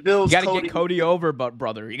 But it builds Cody. You got to get Cody over,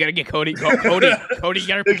 brother. You got to get Cody. Cody, you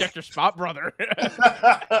got to protect your spot, brother.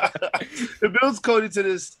 It builds Cody to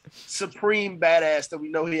this supreme badass that we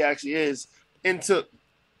know he actually is. And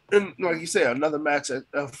like you said, another match at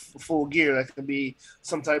Full Gear that could be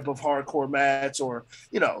some type of hardcore match or,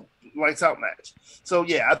 lights out match. So,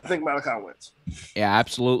 yeah, I think Malachi wins. Yeah,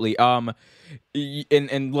 absolutely.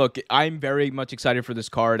 And look, I'm very much excited for this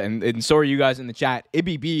card, and so are you guys in the chat.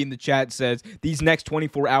 IBB in the chat says these next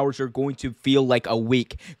 24 hours are going to feel like a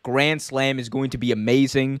week. Grand Slam is going to be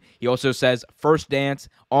amazing. He also says First Dance,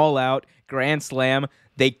 All Out, Grand Slam.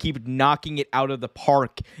 They keep knocking it out of the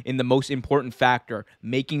park in the most important factor,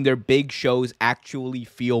 making their big shows actually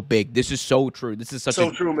feel big. This is so true. This is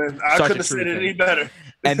so true, man. I couldn't have said it any better.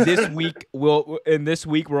 And this week,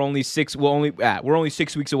 we're only 6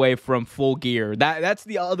 weeks away from Full Gear. That's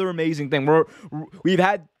the other amazing thing. We've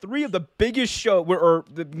had three of the biggest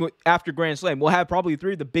after Grand Slam, we'll have probably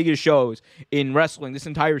three of the biggest shows in wrestling this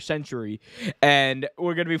entire century. And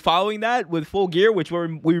we're going to be following that with Full Gear, which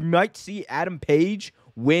we might see Adam Page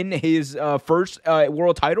win his first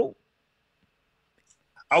world title.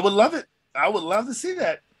 I would love it. I would love to see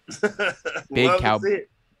that.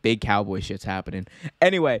 Big cowboy shit's happening.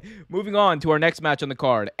 Anyway, moving on to our next match on the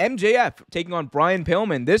card. MJF taking on Brian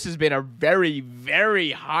Pillman. This has been a very,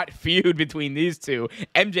 very hot feud between these two.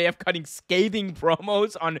 MJF cutting scathing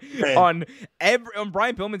promos on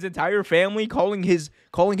Brian Pillman's entire family, calling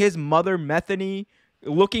his mother Methany,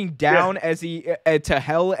 looking down as he to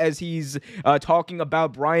hell as he's talking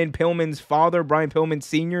about Brian Pillman's father, Brian Pillman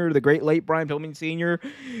Sr., the great late Brian Pillman Sr.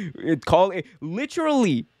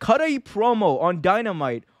 Literally cut a promo on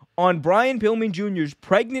Dynamite on Brian Pillman Jr.'s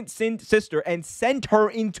pregnant sister and sent her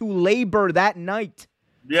into labor that night.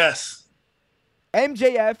 Yes.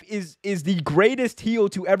 MJF is the greatest heel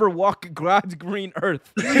to ever walk God's green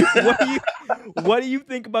earth. What do you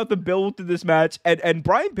think about the build to this match and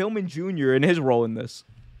Brian Pillman Jr. and his role in this?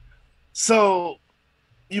 So,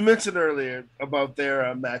 you mentioned earlier about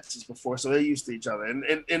their matches before, so they're used to each other,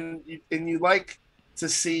 and you like to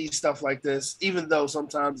see stuff like this, even though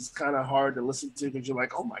sometimes it's kind of hard to listen to because you're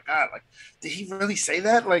like, oh my god, like, did he really say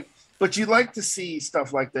that? Like, but you like to see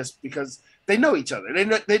stuff like this because they know each other.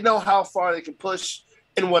 They know how far they can push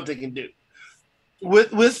and what they can do.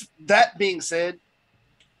 With that being said,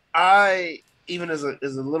 I, even as a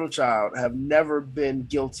little child, have never been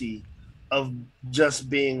guilty of just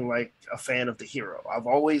being like a fan of the hero. I've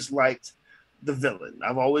always liked the villain.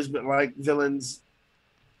 I've always been like villains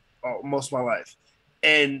most of my life.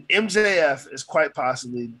 And MJF is quite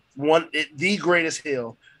possibly the greatest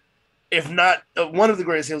heel, if not one of the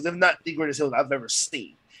greatest heels, if not the greatest heel I've ever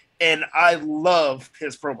seen. And I love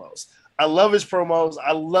his promos. I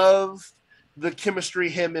love the chemistry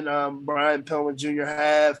him and Brian Pillman Jr.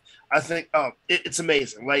 have. I think it's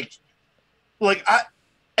amazing.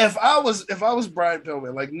 If I was Brian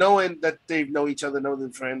Pillman, like knowing that they know each other, know they're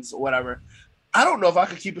friends or whatever, I don't know if I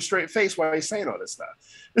could keep a straight face while he's saying all this stuff.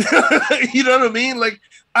 You know what I mean? Like,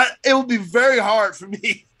 it would be very hard for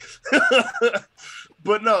me.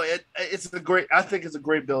 But no, it's a great. I think it's a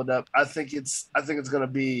great build up. I think it's going to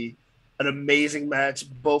be an amazing match.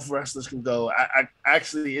 Both wrestlers can go.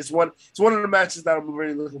 It's one of the matches that I'm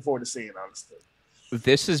really looking forward to seeing, honestly.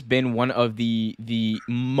 This has been one of the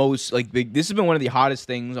most this has been one of the hottest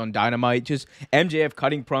things on Dynamite. Just MJF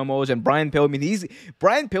cutting promos and Brian Pillman.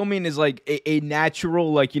 Brian Pillman is like a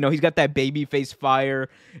natural, like, you know, he's got that baby face fire.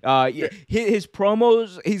 His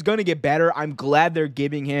promos, he's gonna get better. I'm glad they're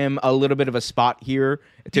giving him a little bit of a spot here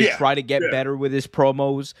to try to get better with his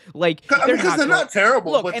promos. Like, they're not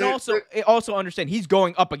terrible. Look, but and also understand he's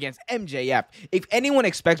going up against MJF. If anyone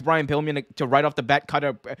expects Brian Pillman to right off the bat cut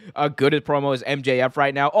a good promo as MJF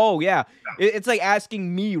right now, it's like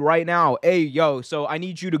asking me right now, hey, yo, so I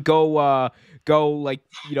need you to go like,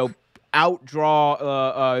 you know,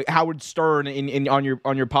 outdraw Howard Stern on your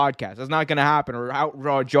podcast. That's not gonna happen. Or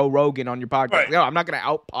outdraw Joe Rogan on your podcast. Right. No, I'm not gonna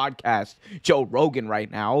out podcast Joe Rogan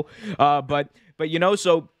right now. But you know,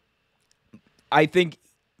 so I think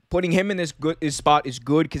putting him in this spot is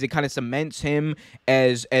good because it kind of cements him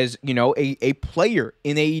as you know, a player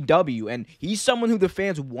in AEW, and he's someone who the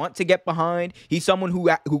fans want to get behind. He's someone who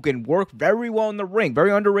can work very well in the ring,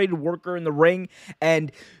 very underrated worker in the ring,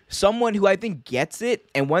 and someone who I think gets it.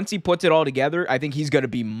 And once he puts it all together, I think he's going to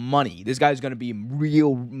be money. This guy's going to be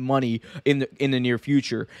real money in the near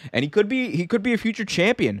future, and he could be a future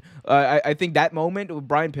champion. I think that moment with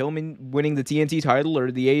Brian Pillman winning the TNT title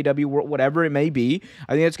or the AEW World, whatever it may be,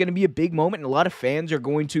 I think that's going to be a big moment, and a lot of fans are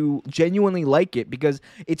going to genuinely like it because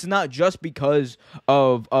it's not just because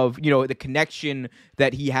of you know, the connection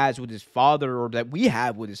that he has with his father, or that we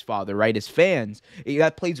have with his father, right? As fans,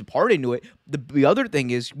 that plays a part into it. The other thing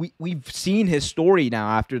is we've seen his story now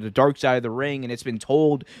after the Dark Side of the Ring, and it's been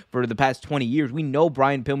told for the past 20 years. We know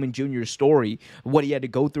Brian Pillman Jr.'s story, what he had to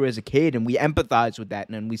go through as a kid, and we empathize with that,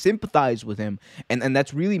 and we sympathize with him, and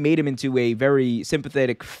that's really made him into a very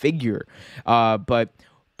sympathetic figure. But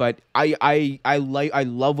I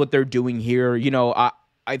love what they're doing here. You know,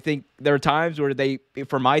 I think there are times where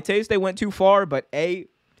for my taste, they went too far, but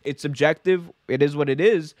it's subjective. It is what it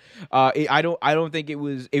is. I don't think it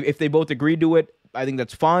was. If they both agreed to it, I think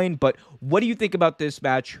that's fine. But what do you think about this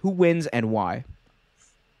match? Who wins and why?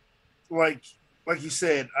 Like you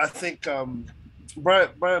said, I think Brian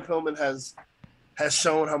Pillman has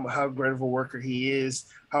shown how great of a worker he is,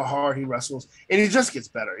 how hard he wrestles, and he just gets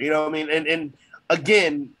better. You know what I mean? And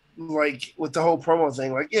again, like with the whole promo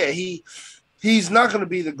thing, like, yeah, he's not going to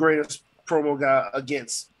be the greatest promo guy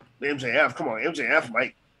against MJF. Come on, MJF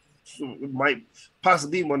might might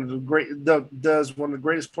possibly be one of the does one of the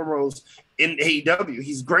greatest promos in AEW.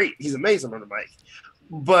 He's great. He's amazing on the mic.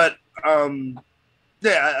 But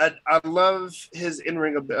yeah, I love his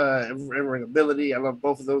in-ring ability. I love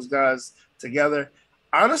both of those guys together.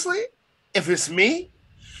 Honestly, if it's me,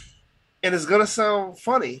 and it's gonna sound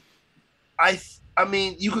funny, I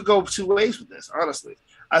mean, you could go two ways with this. Honestly,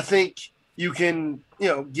 I think you can,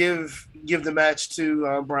 give the match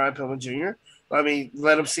to Brian Pillman Jr. I mean,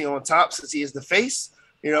 let him see on top since he is the face,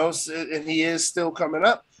 and he is still coming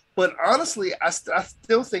up. But honestly, I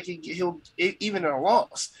still think he'll even in a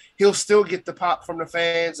loss, he'll still get the pop from the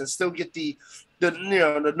fans and still get the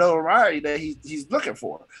notoriety that he's looking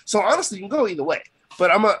for. So honestly, you can go either way.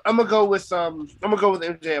 But I'm gonna go with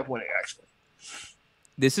MJF winning actually.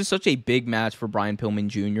 This is such a big match for Brian Pillman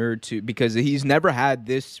Jr. because he's never had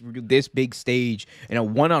this big stage in a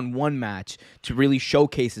one-on-one match to really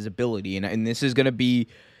showcase his ability, and this is gonna be.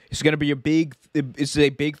 It's going to be a big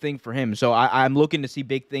thing for him. So I'm looking to see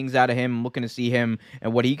big things out of him. I'm looking to see him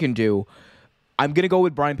and what he can do. I'm going to go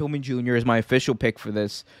with Brian Pillman Jr. as my official pick for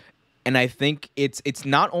this. And I think it's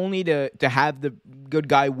not only to have the good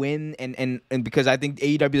guy win and because I think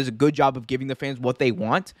AEW does a good job of giving the fans what they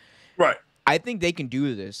want. Right. I think they can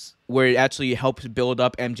do this where it actually helps build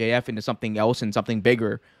up MJF into something else and something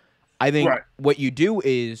bigger. I think what you do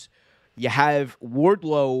is you have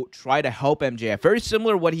Wardlow try to help MJF, very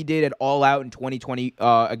similar to what he did at All Out in 2020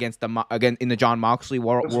 again in the John Moxley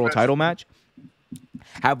world title match.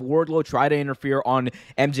 Have Wardlow try to interfere on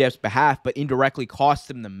MJF's behalf, but indirectly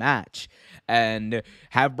cost him the match, and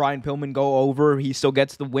have Brian Pillman go over. He still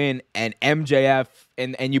gets the win, and MJF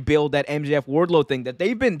and you build that MJF Wardlow thing that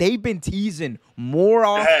they've been teasing more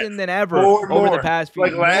often than ever over the past few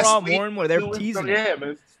more and more. They're teasing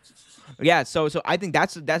it. Yeah, so I think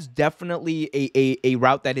that's definitely a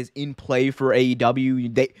route that is in play for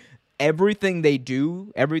AEW. Everything that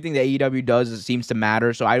AEW does, it seems to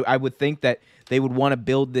matter. So I would think that they would want to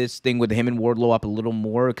build this thing with him and Wardlow up a little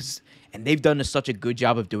more, and they've done such a good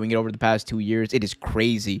job of doing it over the past 2 years. It is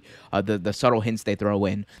crazy the subtle hints they throw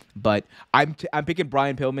in. But I'm picking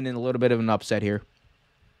Brian Pillman in a little bit of an upset here.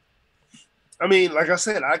 I mean, like I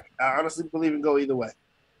said, I honestly believe in go either way.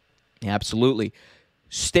 Yeah, absolutely.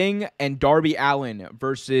 Sting and Darby Allin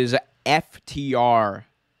versus FTR,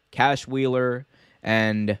 Cash Wheeler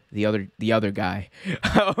and the other guy.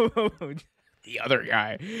 The other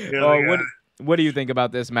guy. What do you think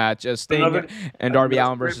about this match? Sting and Darby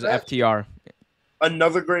Allin versus FTR.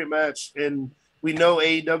 Another great match, and we know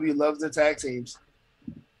AEW loves their tag teams,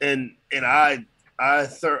 and I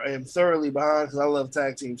am thoroughly behind because I love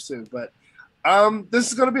tag teams too. But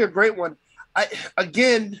this is going to be a great one.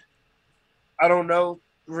 I don't know,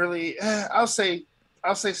 really. I'll say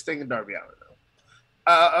Sting and Darby Allin.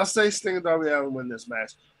 I'll say Sting and Darby Allin win this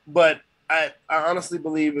match. But I honestly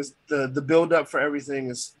believe is the build up for everything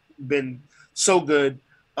has been so good.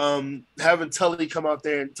 Having Tully come out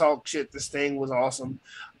there and talk shit to Sting was awesome.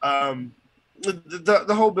 The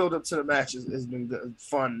whole build up to the match has been good,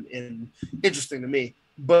 fun and interesting to me.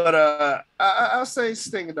 But I'll say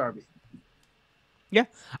Sting and Darby. Yeah,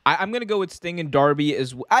 I'm gonna go with Sting and Darby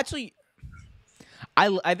as well. Actually,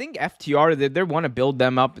 I think FTR they want to build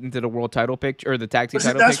them up into the world title picture or the tag team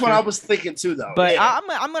title. That's picture. what I was thinking too, though. But yeah.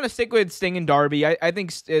 I'm gonna stick with Sting and Darby. I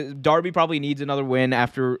think Darby probably needs another win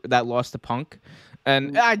after that loss to Punk,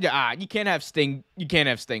 and you can't have Sting. You can't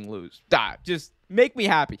have Sting lose. Just make me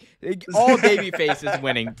happy. All baby faces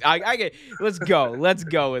winning. Let's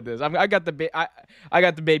go with this. I got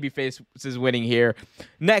the baby faces winning here.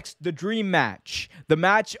 Next, the dream match. The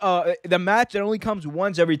match that only comes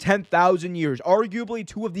once every 10,000 years. Arguably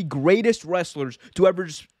two of the greatest wrestlers to ever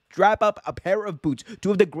strap up a pair of boots.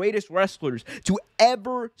 Two of the greatest wrestlers to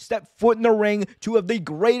ever step foot in the ring. Two of the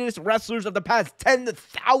greatest wrestlers of the past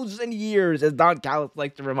 10,000 years, as Don Callis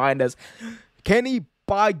likes to remind us. Kenny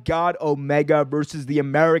by God Omega versus the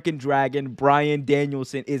American Dragon, Bryan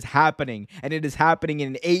Danielson, is happening. And it is happening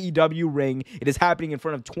in an AEW ring. It is happening in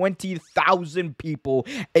front of 20,000 people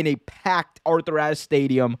in a packed Arthur Ashe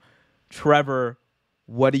Stadium. Trevor,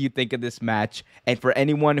 what do you think of this match? And for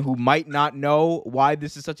anyone who might not know why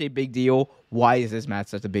this is such a big deal, why is this match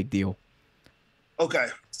such a big deal? Okay,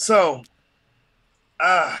 so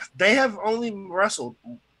they have only wrestled.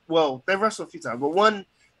 Well, they've wrestled a few times, but one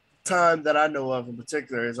time that I know of in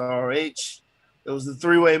particular is ROH. It was the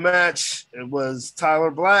three-way match. It was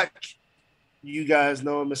Tyler Black. You guys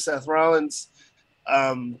know him as Seth Rollins,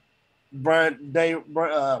 Bryan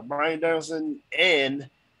Danielson, and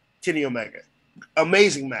Kenny Omega.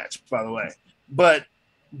 Amazing match, by the way. But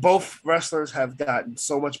both wrestlers have gotten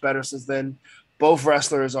so much better since then. Both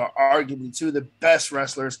wrestlers are arguably two of the best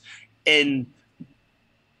wrestlers in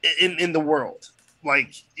the world.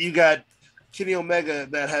 Like, you got Kenny Omega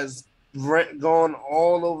that has gone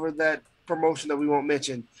all over that promotion that we won't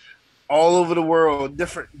mention, all over the world,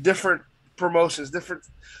 different promotions, different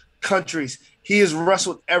countries. He has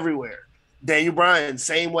wrestled everywhere. Daniel Bryan,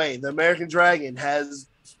 same way. The American Dragon has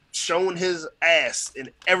shown his ass in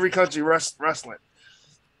every country wrestling.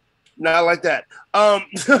 Not like that.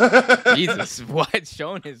 Jesus, what?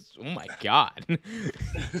 Showing his, oh my God.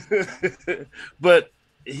 But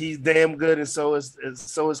he's damn good, and so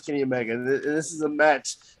is Kenny Omega. And this is a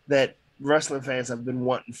match that wrestling fans have been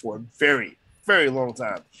wanting for a very, very long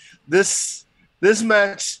time. This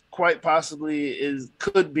match quite possibly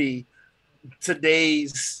could be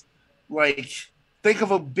today's, like, think of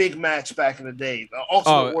a big match back in the day. The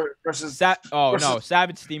Ultimate Warrior versus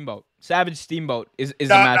Savage Steamboat. Savage Steamboat is the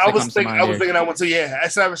match that comes to mind. I was thinking that one too. Yeah,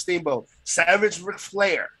 Savage Steamboat, Savage Ric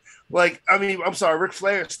Flair. Like, I mean, I'm sorry, Ric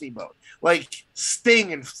Flair Steamboat. Like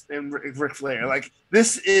Sting and Ric Flair. Like,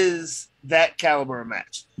 this is that caliber of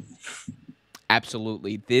match.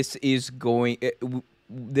 Absolutely, this is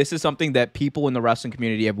something that people in the wrestling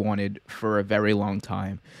community have wanted for a very long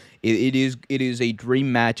time. It is a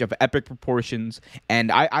dream match of epic proportions,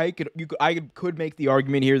 and I could make the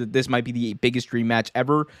argument here that this might be the biggest dream match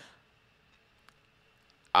ever.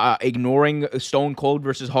 Ignoring Stone Cold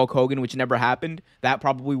versus Hulk Hogan, which never happened, that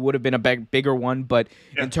probably would have been a bigger one. But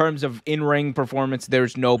in terms of in-ring performance,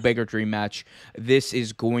 there's no bigger dream match. This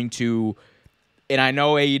is going to, and I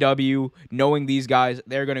know AEW, knowing these guys,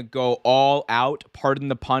 they're going to go all out, pardon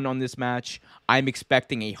the pun, on this match. I'm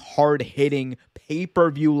expecting a hard-hitting,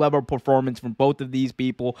 pay-per-view level performance from both of these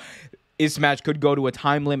people. This match could go to a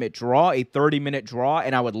time limit draw, a 30-minute draw,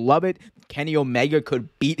 and I would love it. Kenny Omega could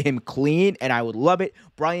beat him clean, and I would love it.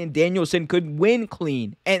 Bryan Danielson could win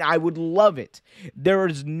clean, and I would love it. There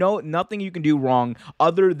is nothing you can do wrong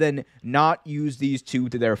other than not use these two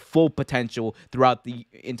to their full potential throughout the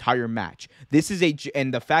entire match.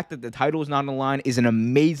 And the fact that the title is not on the line is an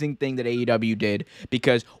amazing thing that AEW did,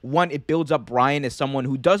 because one, it builds up Bryan as someone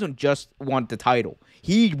who doesn't just want the title.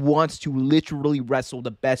 He wants to literally wrestle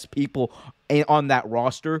the best people on that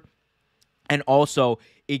roster. And also,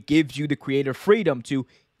 it gives you the creative freedom to,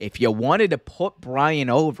 if you wanted to put Bryan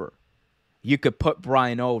over, you could put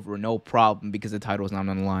Bryan over, no problem, because the title is not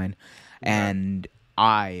on the line. And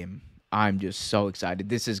I'm just so excited.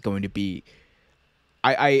 This is going to be.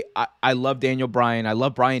 I love Daniel Bryan. I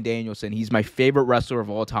love Bryan Danielson. He's my favorite wrestler of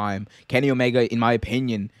all time. Kenny Omega, in my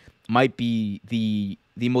opinion, might be the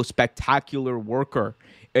most spectacular worker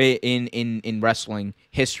in wrestling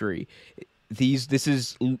history.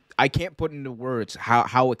 I can't put into words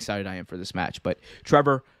how excited I am for this match. But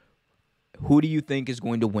Trevor, who do you think is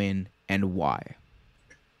going to win and why?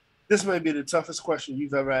 This might be the toughest question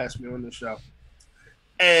you've ever asked me on the show.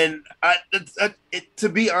 And to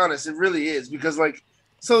be honest, it really is, because, like,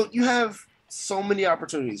 so you have so many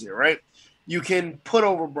opportunities here, right? You can put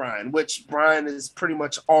over Bryan, which Bryan is pretty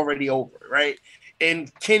much already over, right?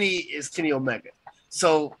 And Kenny is Kenny Omega.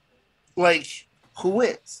 So, like, who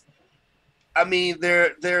wins? I mean,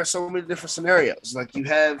 there are so many different scenarios. Like, you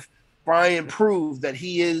have Bryan prove that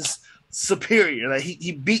he is superior, that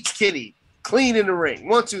he beats Kenny clean in the ring,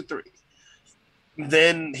 1, 2, 3.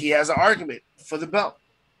 Then he has an argument for the belt.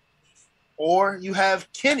 Or you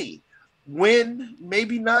have Kenny win,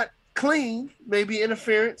 maybe not clean, maybe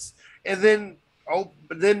interference, and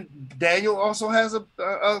then Daniel also has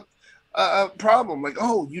a problem. Like,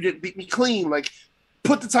 oh, you didn't beat me clean. Like,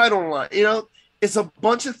 put the title on the line. You know, it's a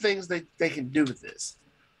bunch of things they can do with this.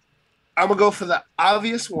 I'm going to go for the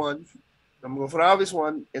obvious one.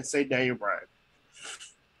 And say Daniel Bryan.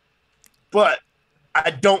 But I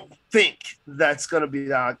don't think that's going to be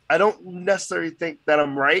that. I don't necessarily think that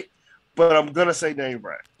I'm right, but I'm going to say Daniel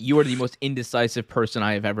Bryan. You are the most indecisive person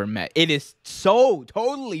I have ever met. It is so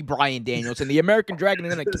totally Bryan Danielson. The American Dragon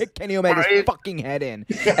is going to kick Kenny Omega's fucking head in.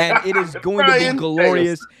 And it is going to be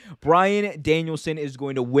glorious. Bryan Danielson is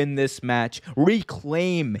going to win this match,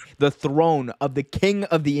 reclaim the throne of the King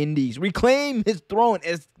of the Indies, reclaim his throne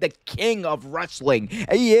as the King of Wrestling.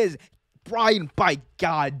 He is Bryan, by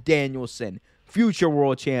God, Danielson, future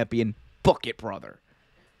world champion. Book it, brother.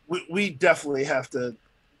 We definitely have to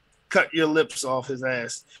cut your lips off his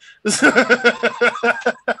ass.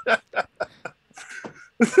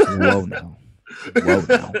 Whoa, no.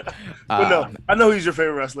 But no, I know he's your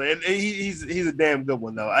favorite wrestler, and he's a damn good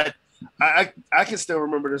one, though. I can still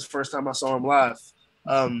remember this first time I saw him live.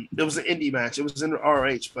 It was an indie match. It was in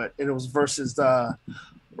RH, and it was versus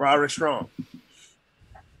Roderick Strong.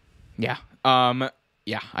 Yeah.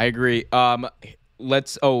 Yeah, I agree.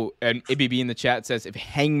 let's. Oh, and ABB in the chat says if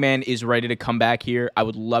Hangman is ready to come back here, I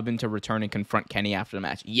would love him to return and confront Kenny after the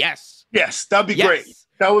match. Yes. Yes, that'd be great.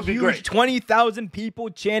 That would be great. 20,000 people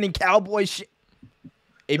chanting cowboy shit.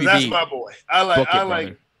 ABB. That's my boy. I like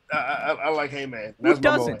Hangman. That's Who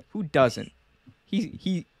doesn't? my boy. Who doesn't?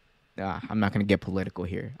 He. I'm not gonna get political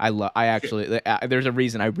here. I actually. There's a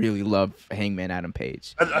reason I really love Hangman Adam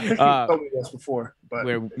Page. I think you told me this before, but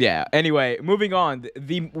yeah. Anyway, moving on.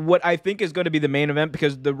 What I think is going to be the main event,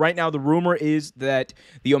 because right now the rumor is that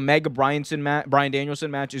the Omega Bryan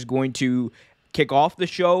Danielson match is going to kick off the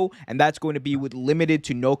show, and that's going to be with limited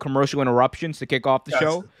to no commercial interruptions to kick off the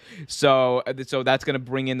show. So that's going to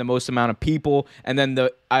bring in the most amount of people, and then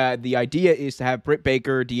the idea is to have Britt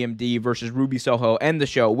Baker, DMD versus Ruby Soho end the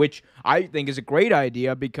show, which I think is a great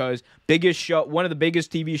idea because one of the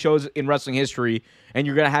biggest TV shows in wrestling history, and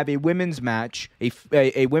you're going to have a women's match,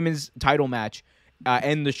 a women's title match.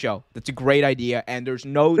 End the show. That's a great idea, and there's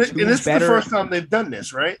no two better. And this is the first time they've done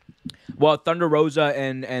this, right? Well, Thunder Rosa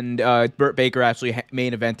and Britt Baker actually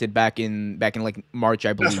main evented back in like March,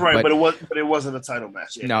 I believe. That's right, but it wasn't a title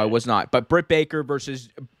match. Yeah, no, it was not. But Britt Baker versus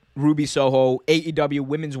Ruby Soho, AEW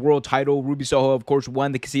Women's World Title. Ruby Soho, of course,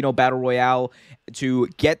 won the Casino Battle Royale to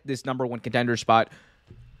get this #1 contender spot.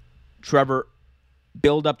 Trevor,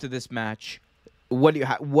 build up to this match. What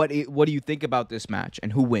do you think about this match,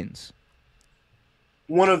 and who wins?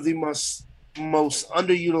 One of the most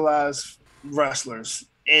underutilized wrestlers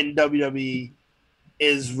in WWE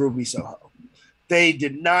is Ruby Soho. They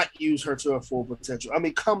did not use her to her full potential. I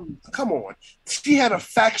mean, come on. She had a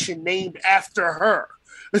faction named after her.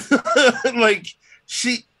 Like,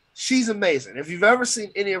 she's amazing. If you've ever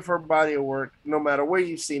seen any of her body of work, no matter where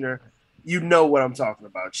you've seen her, you know what I'm talking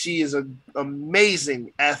about. She is an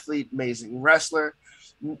amazing athlete, amazing wrestler.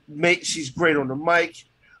 She's great on the mic.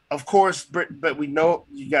 Of course, but we know,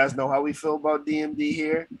 you guys know how we feel about DMD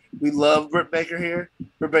here. We love Britt Baker here.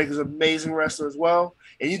 Britt Baker's an amazing wrestler as well.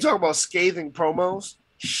 And you talk about scathing promos.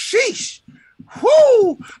 Sheesh.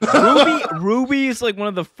 Whoo! Ruby is like one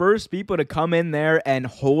of the first people to come in there and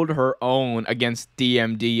hold her own against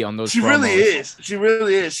DMD on those promos. She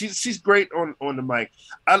really is. She's great on the mic.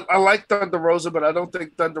 I like Thunder Rosa, but I don't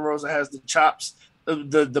think Thunder Rosa has the chops,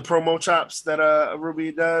 the promo chops that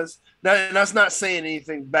Ruby does. Now, and that's not saying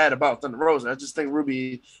anything bad about Thunder Rosa. I just think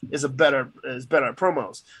Ruby is better at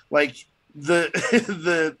promos. Like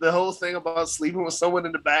the whole thing about sleeping with someone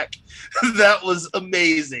in the back, that was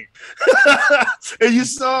amazing. And you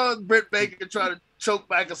saw Britt Baker try to choke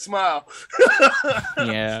back a smile.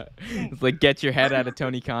 Yeah, it's like, get your head out of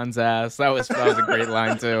Tony Khan's ass. That was a great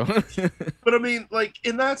line too. But I mean, like,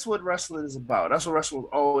 and that's what wrestling is about. That's what wrestling is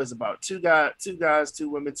always about. Two guys, two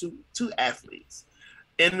women, two athletes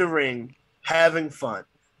in the ring having fun.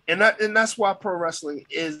 And that's why pro wrestling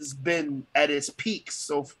has been at its peak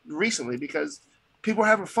so recently, because people are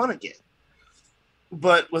having fun again.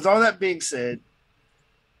 But with all that being said,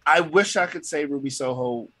 I wish I could say Ruby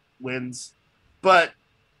Soho wins, but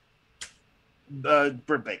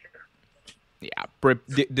Britt Baker. Yeah,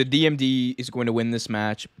 the DMD is going to win this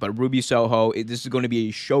match, but Ruby Soho, this is going to be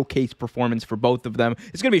a showcase performance for both of them.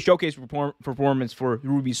 It's going to be a showcase performance for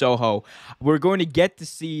Ruby Soho. We're going to get to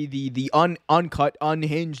see the uncut,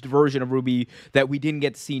 unhinged version of Ruby that we didn't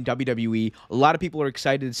get to see in WWE. A lot of people are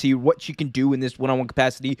excited to see what she can do in this one-on-one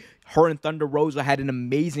capacity. Her and Thunder Rosa had an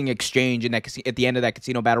amazing exchange in that at the end of that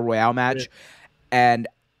Casino Battle Royale match, and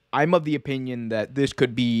I'm of the opinion that this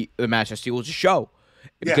could be the match that steals the show.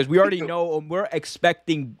 Because we already know, we're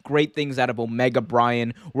expecting great things out of Omega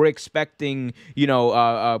Bryan. We're expecting,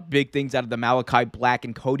 big things out of the Malachi Black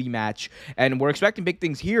and Cody match. And we're expecting big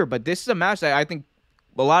things here. But this is a match that I think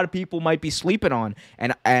a lot of people might be sleeping on.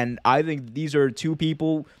 And I think these are two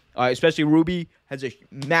people, especially Ruby, has a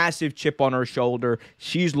massive chip on her shoulder.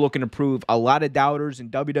 She's looking to prove a lot of doubters in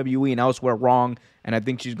WWE and elsewhere wrong. And I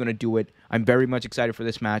think she's going to do it. I'm very much excited for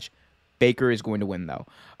this match. Baker is going to win, though.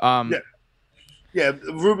 Yeah,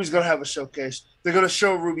 Ruby's going to have a showcase. They're going to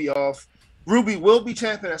show Ruby off. Ruby will be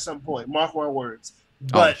champion at some point, mark my words.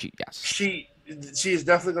 But she is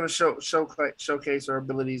definitely going to showcase her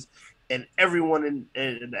abilities, and everyone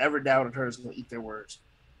in ever doubted her is going to eat their words.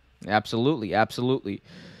 Absolutely, absolutely.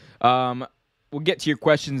 We'll get to your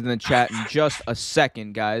questions in the chat in just a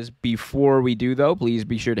second, guys. Before we do, though, please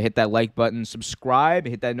be sure to hit that like button, subscribe,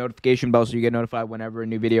 hit that notification bell so you get notified whenever a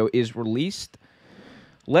new video is released.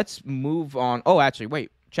 Let's move on. Oh, actually,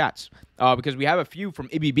 wait, chats. Because we have a few from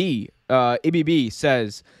IBB. IBB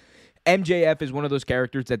says, MJF is one of those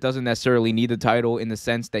characters that doesn't necessarily need the title in the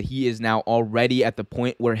sense that he is now already at the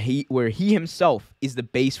point where he himself is the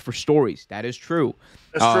base for stories. That is true.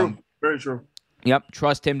 That's true. Very true. Yep,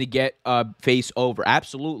 trust him to get face over.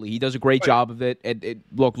 Absolutely, he does a great job of it.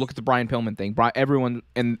 Look at the Brian Pillman thing. Everyone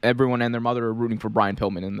and their mother are rooting for Brian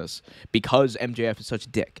Pillman in this because MJF is such a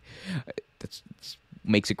dick. That's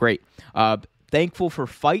makes it great. Thankful for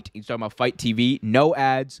Fight. He's talking about Fight TV. No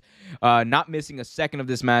ads. Not missing a second of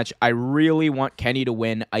this match. I really want Kenny to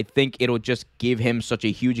win. I think it'll just give him such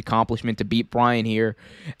a huge accomplishment to beat Brian here.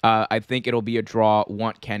 I think it'll be a draw.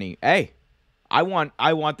 Want Kenny. Hey. I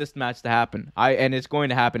want this match to happen. And it's going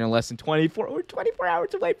to happen in less than 24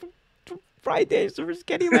 hours away from Friday versus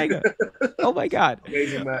Kenny Omega. Oh my God.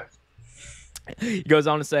 Amazing match. He goes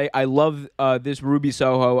on to say, I love this Ruby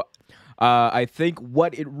Soho. I think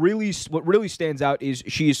what really stands out is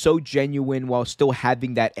she is so genuine while still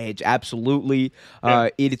having that edge. Absolutely.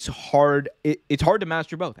 It's hard. It's hard to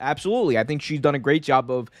master both. Absolutely. I think she's done a great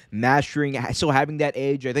job of mastering, still having that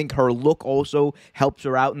edge. I think her look also helps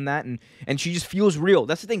her out in that. And she just feels real.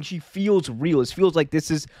 That's the thing. She feels real. It feels like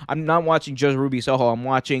I'm not watching just Ruby Soho. I'm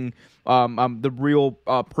watching the real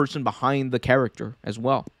person behind the character as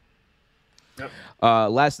well. Yep.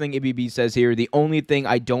 Last thing ABB says here, the only thing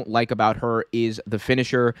I don't like about her is the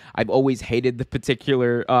finisher. I've always hated the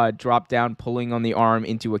particular drop down pulling on the arm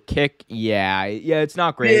into a kick. Yeah, it's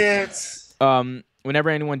not great. Yeah, whenever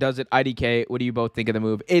anyone does it, IDK, what do you both think of the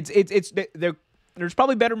move? There's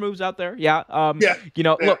probably better moves out there. Yeah.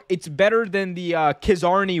 Look, it's better than the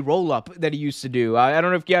Kizarny roll-up that he used to do. I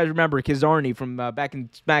don't know if you guys remember Kizarny from back in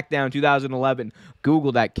SmackDown 2011.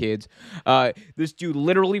 Google that, kids. This dude,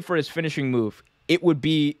 literally for his finishing move, it would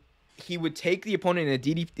be he would take the opponent in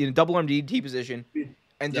a double arm DDT position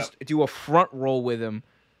and just do a front roll with him.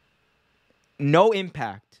 No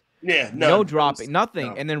impact. Yeah. No dropping.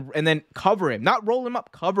 Nothing. No. And then cover him. Not roll him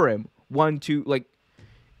up. Cover him. 1, 2. Like,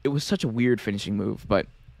 it was such a weird finishing move, but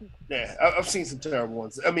yeah, I've seen some terrible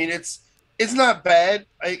ones. I mean, it's not bad.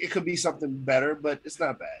 It could be something better, but it's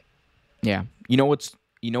not bad. Yeah, you know what's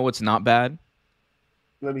not bad?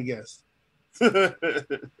 Let me guess.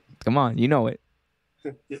 Come on, you know it.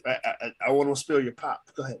 I want to spill your pop.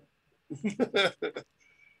 Go ahead.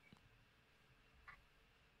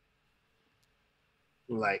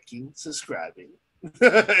 Liking, subscribing.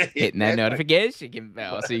 Hitting that notification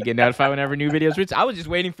bell so you get notified whenever new videos release. I was just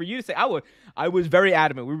waiting for you to say. I was very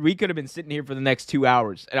adamant. We could have been sitting here for the next 2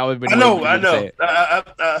 hours, and I would have been. I know.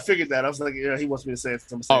 I figured that. I was like, he wants me to say it.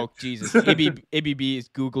 So oh Jesus! ABB is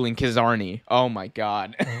googling Kizarny. Oh my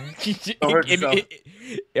God! It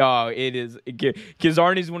is.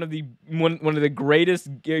 Kizarny is one of the greatest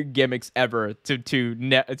gimmicks ever to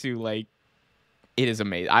like. It is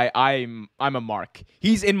amazing. I'm a mark.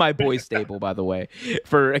 He's in my boys stable, by the way,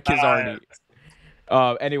 for Kizarny.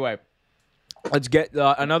 Anyway, let's get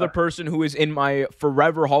another person who is in my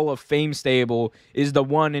forever Hall of Fame stable is the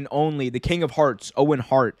one and only, the King of Hearts, Owen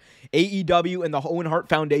Hart. AEW and the Owen Hart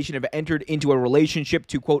Foundation have entered into a relationship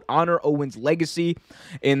to, quote, honor Owen's legacy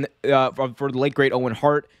for the late, great Owen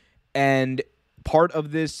Hart. And part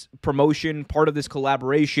of this promotion, part of this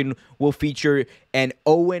collaboration will feature an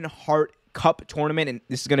Owen Hart Cup tournament, and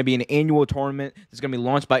this is going to be an annual tournament. This is going to be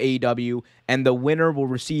launched by AEW, and the winner will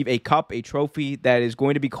receive a cup, a trophy that is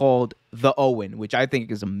going to be called the Owen, which I think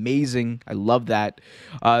is amazing. I love that.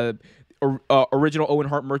 Original Owen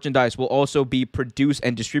Hart merchandise will also be produced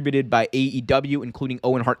and distributed by AEW, including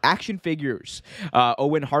Owen Hart action figures.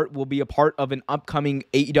 Owen Hart will be a part of an upcoming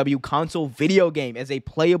AEW console video game as a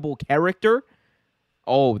playable character.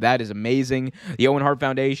 Oh, that is amazing. The Owen Hart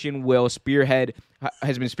Foundation has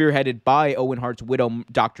been spearheaded by Owen Hart's widow,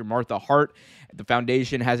 Dr. Martha Hart. The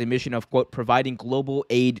foundation has a mission of, quote, providing global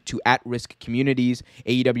aid to at-risk communities.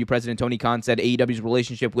 AEW President Tony Khan said AEW's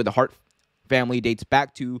relationship with the Hart family dates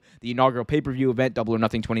back to the inaugural pay-per-view event, Double or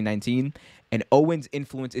Nothing 2019, and Owen's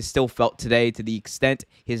influence is still felt today to the extent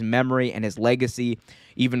his memory and his legacy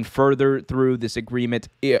even further through this agreement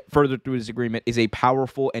is a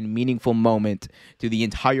powerful and meaningful moment to the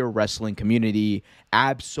entire wrestling community.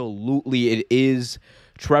 Absolutely it is.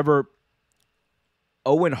 Trevor,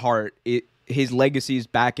 Owen Hart, his legacy is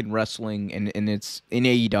back in wrestling, and it's in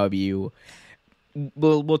AEW.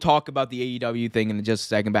 We'll talk about the AEW thing in just a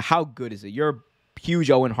second, but how good is it? You're a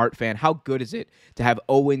huge Owen Hart fan. How good is it to have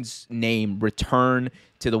Owen's name return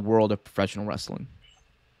to the world of professional wrestling?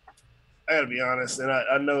 I gotta be honest, and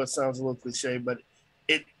I know it sounds a little cliche, but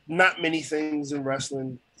not many things in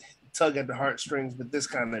wrestling tug at the heartstrings, but this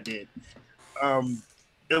kind of did. As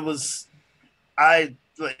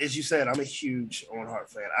you said, I'm a huge Owen Hart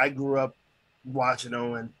fan. I grew up watching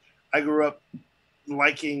Owen. I grew up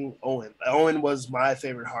liking Owen. Owen was my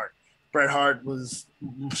favorite Hart. Bret Hart was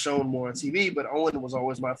shown more on TV, but Owen was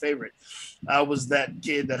always my favorite. I was that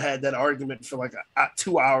kid that had that argument for like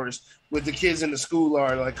 2 hours with the kids in the school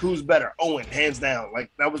are like, who's better? Owen, hands down.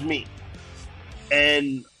 Like that was me.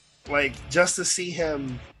 And like just to see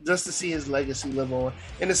his legacy live on,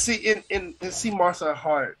 and to see and see Martha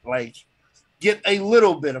Hart like get a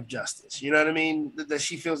little bit of justice, you know what I mean, that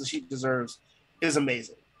she feels that she deserves, is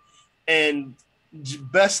amazing. And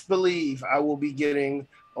best believe I will be getting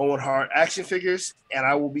Owen Hart action figures, and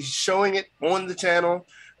I will be showing it on the channel.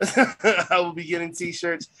 I will be getting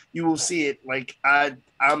T-shirts. You will see it. Like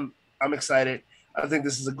I'm excited. I think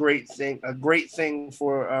this is a great thing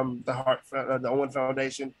for the Owen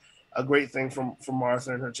Foundation, a great thing from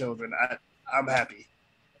Martha and her children. I'm happy.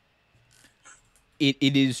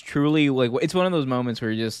 It is truly like, it's one of those moments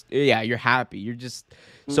where you're happy. You're just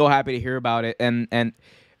so happy to hear about it, and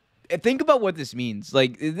think about what this means.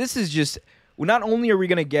 Like, this is just, not only are we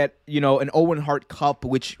gonna get, an Owen Hart Cup,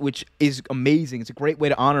 which is amazing. It's a great way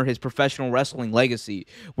to honor his professional wrestling legacy.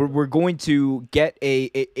 We're going to get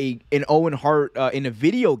an Owen Hart in a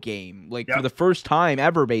video game, like for the first time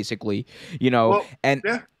ever, basically. Well,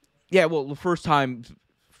 the first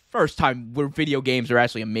time where video games are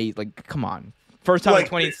actually amazing. Like, come on. First time in the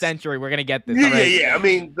 20th century, we're going to get this. Yeah. I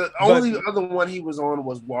mean, the only other one he was on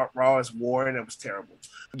was Raw's War, and it was terrible.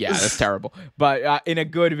 Yeah, that's terrible. But in a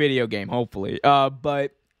good video game, hopefully.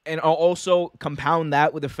 And I'll also compound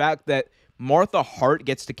that with the fact that Martha Hart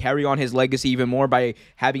gets to carry on his legacy even more by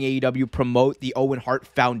having AEW promote the Owen Hart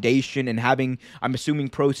Foundation, and I'm assuming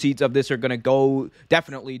proceeds of this are going to go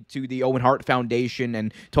definitely to the Owen Hart Foundation.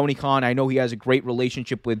 And Tony Khan, I know he has a great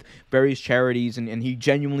relationship with various charities, and he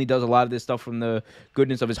genuinely does a lot of this stuff from the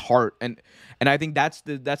goodness of his heart. And I think that's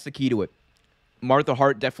the key to it. Martha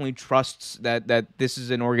Hart definitely trusts that this is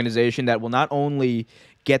an organization that will not only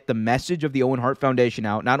get the message of the Owen Hart Foundation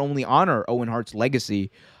out, not only honor Owen Hart's legacy,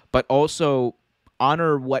 but also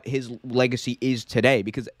honor what his legacy is today.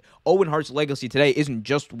 Because Owen Hart's legacy today isn't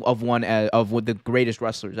just of one of the greatest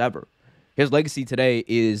wrestlers ever. His legacy today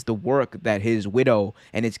is the work that his widow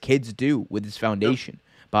and his kids do with his foundation,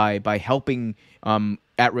 by helping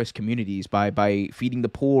at-risk communities, by feeding the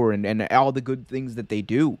poor, and all the good things that they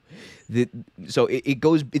do. So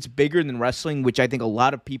it's bigger than wrestling, which I think a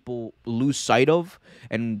lot of people lose sight of,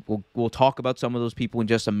 and we'll talk about some of those people in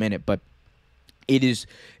just a minute. But this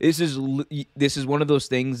is one of those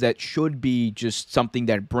things that should be just something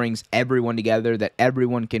that brings everyone together, that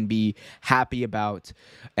everyone can be happy about.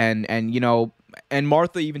 And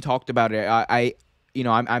Martha even talked about it.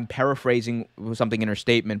 I'm paraphrasing something in her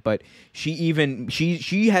statement, but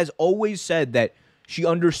she has always said that she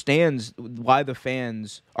understands why the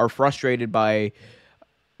fans are frustrated by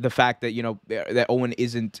the fact that that Owen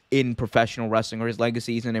isn't in professional wrestling, or his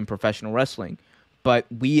legacy isn't in professional wrestling. But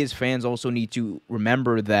we as fans also need to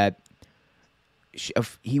remember that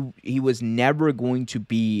he was never going to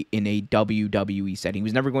be in a WWE setting.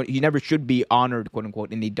 He never should be honored, quote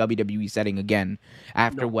unquote, in a WWE setting again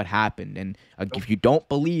after what happened. And if you don't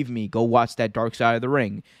believe me, go watch that Dark Side of the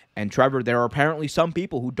Ring. And Trevor, there are apparently some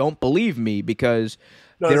people who don't believe me, because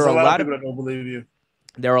there are a lot of people that don't believe you.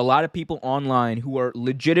 There are a lot of people online who are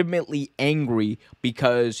legitimately angry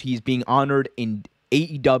because he's being honored in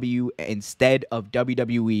AEW instead of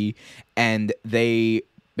WWE, and they're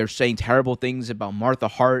saying terrible things about Martha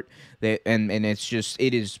Hart. And it's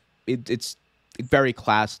very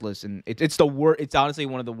classless, and it's honestly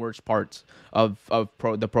one of the worst parts of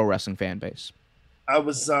the pro wrestling fan base. I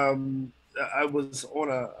was on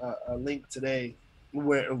a link today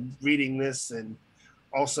where reading this, and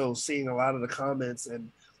also seeing a lot of the comments, and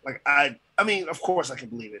like I mean, of course I can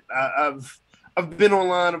believe it. I've been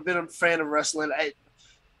online. I've been a fan of wrestling.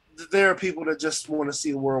 There are people that just want to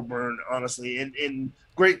see the world burn, honestly, and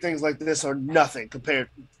great things like this are nothing compared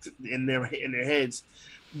to in their heads.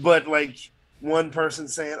 But like one person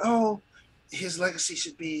saying, "Oh, his legacy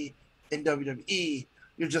should be in WWE,"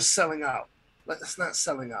 you're just selling out. Like, that's not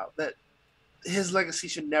selling out. That his legacy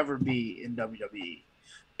should never be in WWE,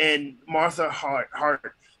 and Martha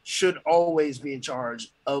Hart should always be in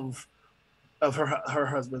charge of her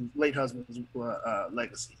late husband's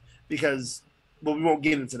legacy, because, well, we won't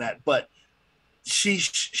get into that, but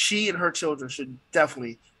she and her children should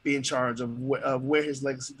definitely be in charge of where his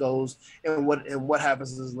legacy goes, and what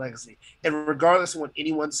happens to his legacy. And regardless of what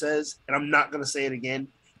anyone says, and I'm not going to say it again,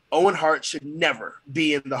 Owen Hart should never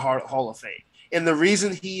be in the Hall of Fame. And the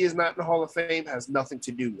reason he is not in the Hall of Fame has nothing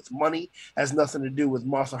to do with money, has nothing to do with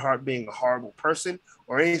Martha Hart being a horrible person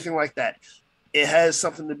or anything like that. It has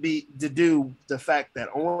something to do with the fact that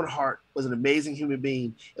Owen Hart was an amazing human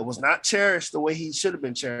being and was not cherished the way he should have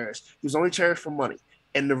been cherished. He was only cherished for money.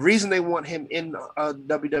 And the reason they want him in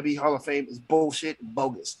WWE Hall of Fame is bullshit and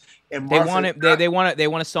bogus. And They Martha, want it. They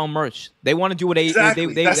want to sell merch. They want to do what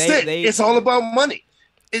exactly. That's it. It's all about money.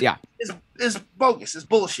 Yeah. It's bogus. It's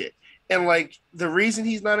bullshit. And like the reason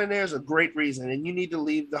he's not in there is a great reason. And you need to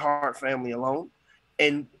leave the Hart family alone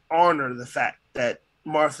and honor the fact that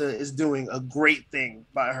Martha is doing a great thing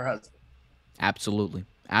by her husband. Absolutely.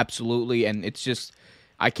 Absolutely. And it's just,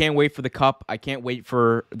 I can't wait for the cup. I can't wait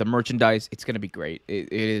for the merchandise. It's going to be great.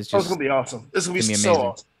 It is just. It's going to be awesome. It's going to be so amazing.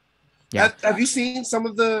 awesome. Yeah. Have you seen some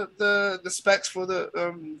of the specs for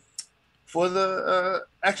the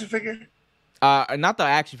action figure? Not the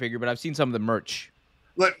action figure, but I've seen some of the merch.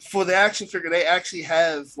 Like for the action figure, they actually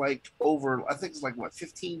have like over, I think it's like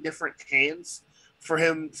 15 different hands for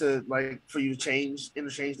him to for you to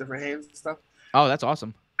interchange different hands and stuff. Oh, that's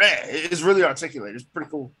awesome. Yeah, it's really articulated. It's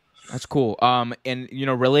pretty cool. That's cool. And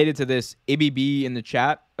related to this, IBB in the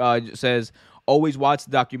chat says, always watch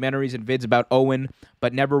the documentaries and vids about Owen,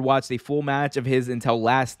 but never watched a full match of his until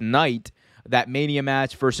last night. That Mania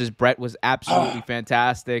match versus Brett was absolutely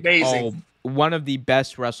fantastic. Amazing. Oh, one of the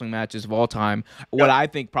best wrestling matches of all time. What I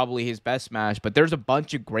think probably his best match, but there's a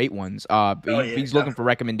bunch of great ones. He's looking for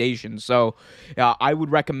recommendations. So I would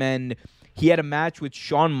recommend, he had a match with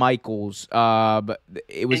Shawn Michaels.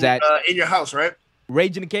 It was in your house, right?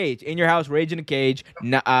 Rage in a Cage. In your house, Rage in a Cage.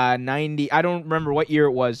 90, I don't remember what year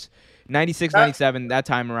it was. 96, 97, that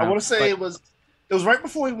time around. I want to say it was right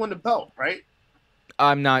before he won the belt, right?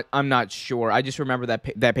 I'm not sure. I just remember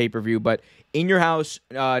that pay-per-view. But In Your House,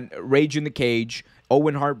 Rage in the Cage,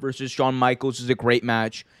 Owen Hart versus Shawn Michaels is a great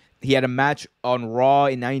match. He had a match on Raw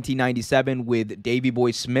in 1997 with Davey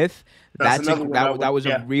Boy Smith. That was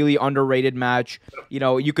a really underrated match.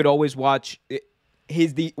 You could always watch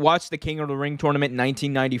the King of the Ring tournament in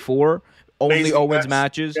 1994. Only Amazing Owens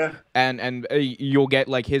matches, and you'll get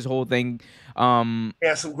his whole thing. Some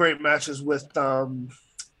great matches with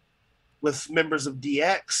members of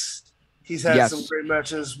DX. He's had some great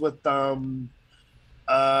matches with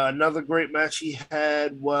another great match he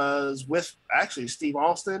had was with actually Steve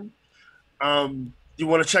Austin. You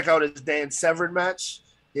want to check out his Dan Severn match?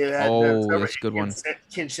 That's a good one.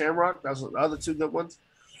 Ken Shamrock. Those were the other two good ones.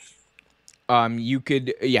 You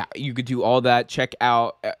could do all that. Check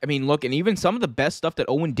out. I mean, look, and even some of the best stuff that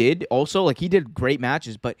Owen did. Also, he did great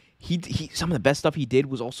matches, but he some of the best stuff he did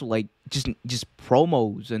was also just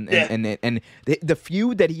promos and the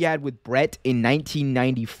feud that he had with Brett in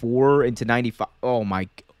 1994 into 95. Oh my,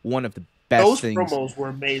 one of the best Those things. promos were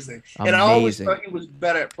amazing. And I always thought he was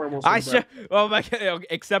better at promos. Oh my God!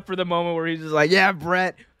 Except for the moment where he's just like, "Yeah,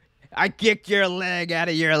 Brett, I kicked your leg out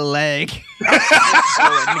of your leg."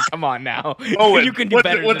 Owen, come on now. Owen, you can do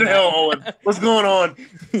better. What the hell, Owen? What's going on?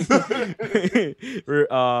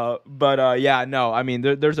 No. I mean,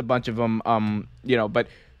 there's a bunch of them. But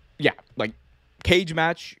yeah, cage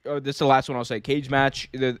match. This is the last one I'll say. Cage match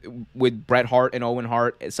with Bret Hart and Owen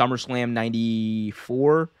Hart at SummerSlam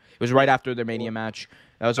 '94. It was right after their Mania match.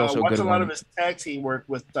 That was also a good one. Watch a lot of his tag team work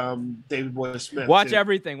with David Boy Smith. Watch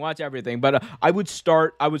everything. But I would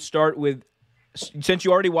start with, since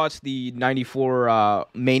you already watched the 94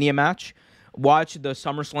 Mania match, watch the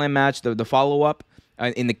SummerSlam match, the follow-up.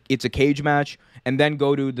 It's a cage match, and then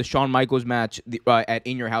go to the Shawn Michaels match at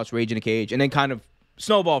In Your House, Rage in a Cage, and then kind of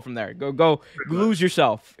snowball from there. Go lose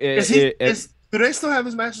yourself. Do they still have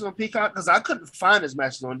his matches on Peacock? Because I couldn't find his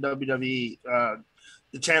matches on WWE,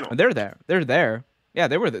 the channel. They're there. Yeah,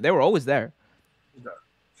 they were always there.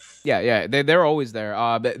 Yeah, they're always there.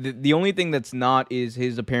 The only thing that's not is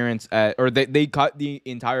his appearance they cut the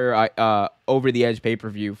entire Over the Edge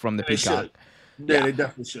pay-per-view from the Peacock. Yeah, they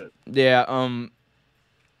definitely should. Yeah, and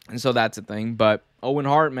so that's a thing. But Owen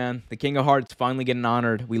Hart, man, the King of Hearts, finally getting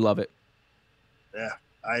honored. We love it. Yeah,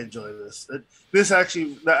 I enjoy this. This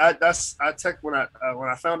actually, I text when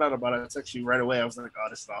I found out about it. I texted you right away. I was like, "Oh,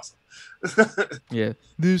 this is awesome." Yeah,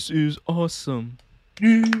 this is awesome.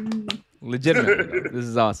 Legitimately, though. This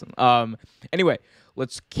is awesome. Anyway,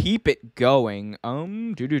 let's keep it going.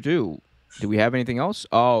 Do we have anything else?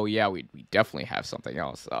 Oh yeah, we definitely have something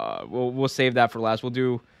else. We'll save that for last. We'll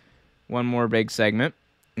do one more big segment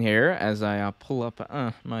here as I pull up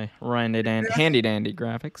my handy dandy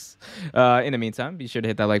graphics. In the meantime, be sure to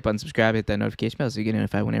hit that like button, subscribe, hit that notification bell so you get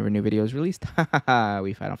notified whenever a new video is released.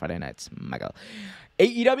 We fight on Friday nights. Michael.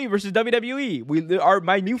 AEW versus WWE.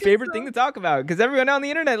 My new favorite thing to talk about because everyone on the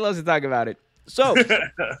internet loves to talk about it. So,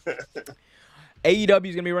 AEW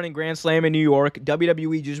is going to be running Grand Slam in New York.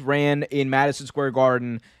 WWE just ran in Madison Square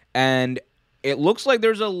Garden, and it looks like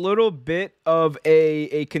there's a little bit of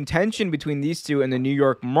a contention between these two in the New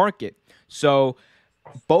York market. So,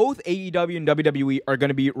 both AEW and WWE are going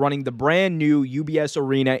to be running the brand new UBS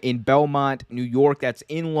Arena in Belmont, New York. That's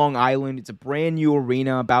in Long Island. It's a brand new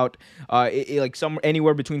arena, about like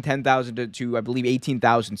anywhere between 10,000 to I believe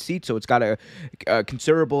 18,000 seats. So it's got a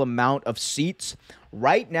considerable amount of seats.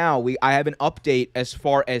 Right now, I have an update as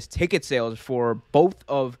far as ticket sales for both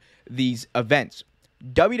of these events.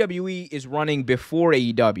 WWE is running before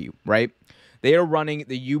AEW, right? They are running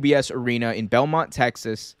the UBS Arena in Belmont,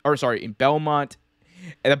 Texas, in Belmont,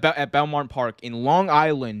 at Belmont Park in Long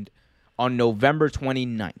Island on November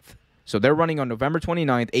 29th. So they're running on November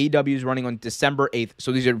 29th. AEW is running on December 8th.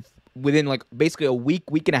 So these are within like basically a week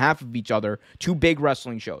and a half of each other. Two big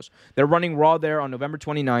wrestling shows. They're running Raw there on November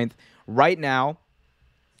 29th. Right now,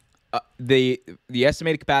 the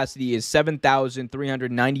estimated capacity is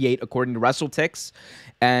 7,398 according to WrestleTix,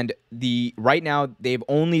 and right now they've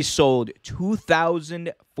only sold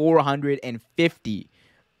 2,450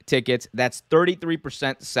 tickets. That's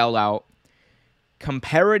 33% sellout.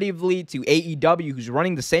 Comparatively to AEW, who's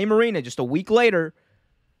running the same arena just a week later,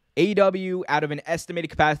 AEW, out of an estimated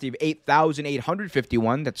capacity of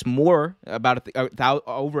 8,851, that's more, about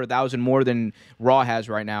over 1,000 more than Raw has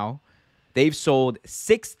right now. They've sold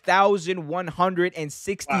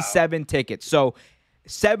 6,167 tickets. So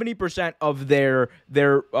 70% of their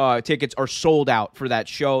tickets are sold out for that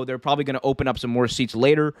show. They're probably going to open up some more seats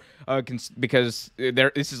later because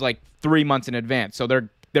this is like 3 months in advance. So they're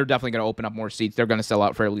definitely going to open up more seats. They're going to sell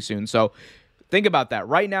out fairly soon. So think about that.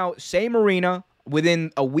 Right now, same arena,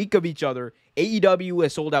 within a week of each other, AEW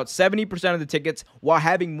has sold out 70% of the tickets while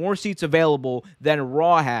having more seats available than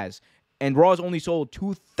Raw has. And Raw's only sold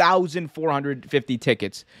 2,450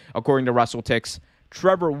 tickets, according to WrestleTix.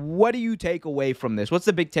 Trevor, what do you take away from this? What's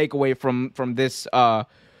the big takeaway from this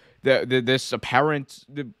this apparent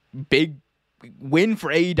big win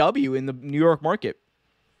for AEW in the New York market?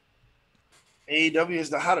 AEW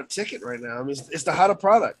is the hotter ticket right now. I mean, it's the hotter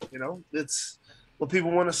product. You know, it's what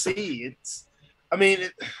people want to see.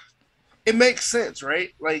 It makes sense,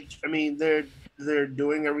 right? Like, I mean, they're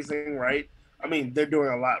doing everything right. I mean, they're doing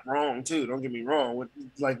a lot wrong too. Don't get me wrong.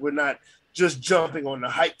 We're not just jumping on the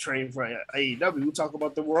hype train for AEW. We talk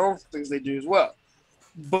about the wrong things they do as well.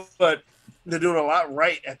 But they're doing a lot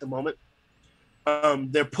right at the moment.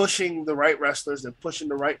 They're pushing the right wrestlers. They're pushing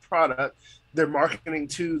the right product. They're marketing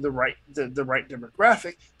to the right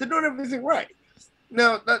demographic. They're doing everything right.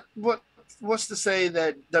 Now, what's to say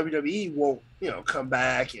that WWE won't, come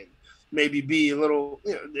back and maybe be a little,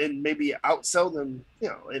 and maybe outsell them,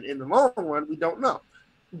 in the long run? We don't know.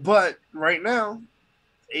 But right now,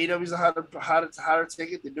 AEW is a hotter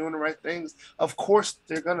ticket. They're doing the right things. Of course,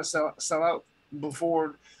 they're gonna sell out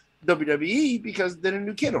before WWE because they're the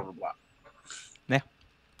new kid on the block.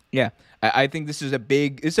 Yeah. I think this is a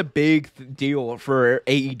big deal for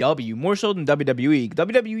AEW, more so than WWE.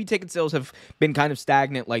 WWE ticket sales have been kind of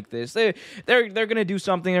stagnant like this. They're gonna do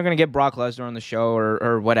something. They're gonna get Brock Lesnar on the show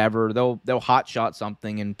or whatever. They'll hot shot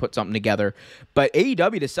something and put something together. But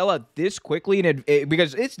AEW to sell out this quickly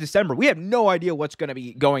because it's December, we have no idea what's gonna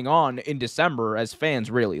be going on in December as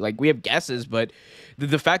fans. Really, like we have guesses, but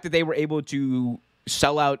the fact that they were able to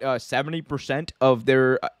sell out 70% of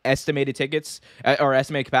their estimated tickets or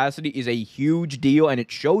estimated capacity is a huge deal, and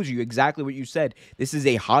it shows you exactly what you said. This is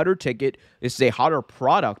a hotter ticket. This is a hotter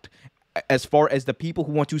product as far as the people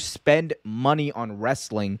who want to spend money on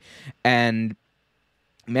wrestling. And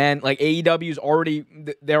man, like AEW is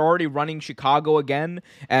they're already running Chicago again,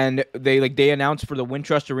 and they announced for the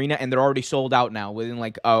Wintrust Arena, and they're already sold out now within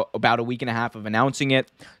like about a week and a half of announcing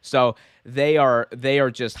it. So they are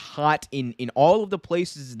just hot in all of the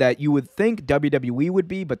places that you would think WWE would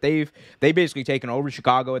be, but they basically taken over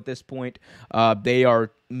Chicago at this point. They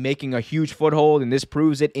are making a huge foothold, and this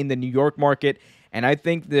proves it in the New York market. And I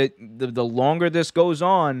think that the longer this goes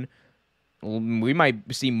on, we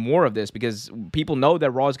might see more of this because people know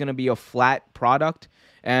that Raw is going to be a flat product,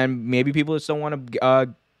 and maybe people just don't want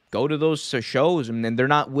to go to those shows, and they're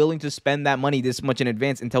not willing to spend that money this much in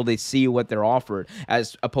advance until they see what they're offered,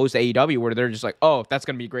 as opposed to AEW where they're just like, oh, that's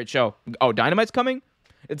going to be a great show. Oh, Dynamite's coming?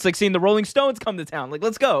 It's like seeing the Rolling Stones come to town. Like,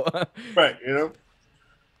 let's go. Right,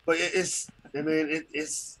 But it's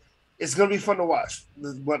going to be fun to watch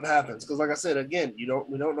what happens. Because like I said, again, we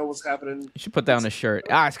don't know what's happening. You should put that on a shirt.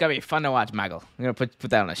 It's going to be fun to watch, Michael. I'm going to put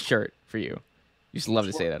that on a shirt for you. You just love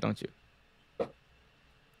to say that, don't you?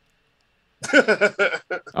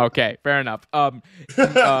 Okay, fair enough.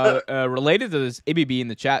 Related to this, ABB in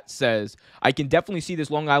the chat says, I can definitely see this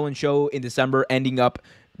Long Island show in December ending up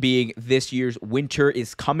being this year's Winter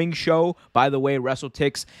is Coming show. By the way,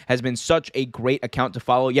 WrestleTix has been such a great account to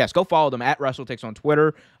follow. Yes, go follow them at WrestleTix on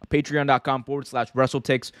Twitter,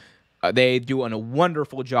 patreon.com/WrestleTix. They do a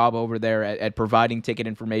wonderful job over there at providing ticket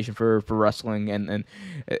information for wrestling, and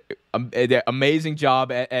amazing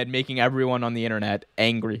job at making everyone on the internet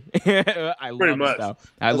angry. I Pretty love it much. though.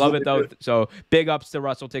 I That's love what it they though. do. So big ups to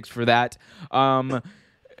WrestleTix for that.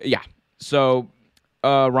 Yeah. So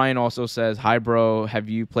Ryan also says, "Hi, bro. Have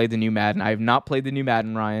you played the new Madden? I have not played the new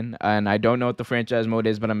Madden, Ryan, and I don't know what the franchise mode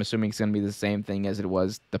is, but I'm assuming it's going to be the same thing as it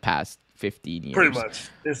was the past 15 years. Pretty much.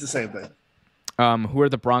 It's the same thing. Who are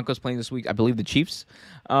the Broncos playing this week? I believe the Chiefs.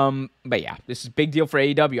 But yeah, this is a big deal for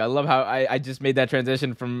AEW. I love how I just made that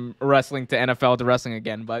transition from wrestling to NFL to wrestling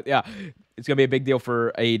again. But yeah, it's going to be a big deal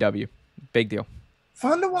for AEW. Big deal.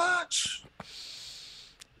 Fun to watch.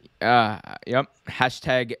 Yep.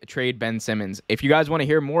 Hashtag trade Ben Simmons. If you guys want to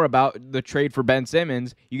hear more about the trade for Ben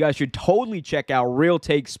Simmons, you guys should totally check out Real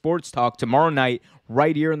Take Sports Talk tomorrow night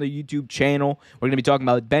right here on the YouTube channel. We're going to be talking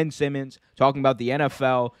about Ben Simmons, talking about the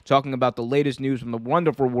NFL, talking about the latest news from the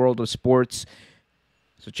wonderful world of sports.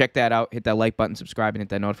 So check that out. Hit that like button, subscribe, and hit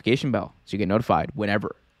that notification bell so you get notified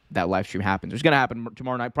whenever that live stream happens. It's going to happen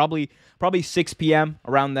tomorrow night, probably 6 p.m.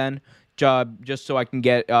 around then. Just so I can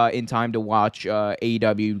get in time to watch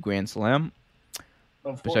AEW Grand Slam.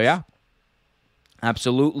 Of course. So yeah,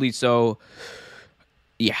 absolutely. So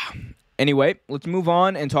yeah. Anyway, let's move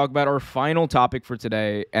on and talk about our final topic for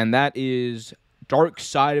today, and that is Dark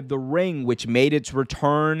Side of the Ring, which made its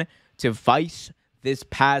return to Vice this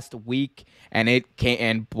past week,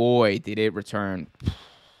 and boy, did it return.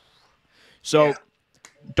 So. Yeah.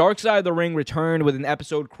 Dark Side of the Ring returned with an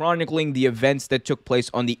episode chronicling the events that took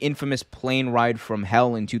place on the infamous plane ride from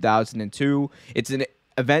hell in 2002. It's an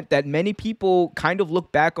event that many people kind of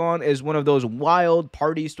look back on as one of those wild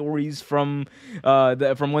party stories from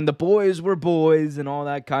when the boys were boys and all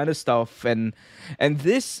that kind of stuff. And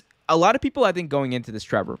this, a lot of people, I think, going into this,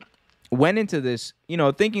 Trevor, went into this,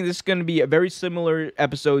 thinking this is going to be a very similar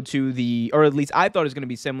episode to or at least I thought it was going to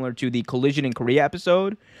be similar to the Collision in Korea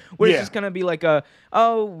episode, where it's just going to be like a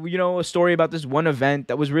story about this one event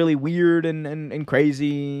that was really weird and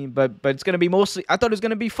crazy, but it's going to be mostly, I thought it was going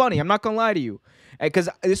to be funny. I'm not going to lie to you. Because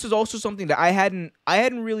this is also something that I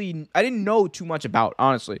didn't know too much about,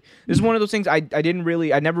 honestly. This is one of those things I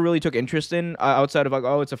never really took interest in outside of like,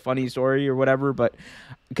 oh, it's a funny story or whatever, but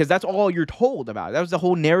because that's all you're told about. That was the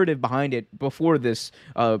whole narrative behind it before this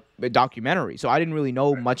documentary. So I didn't really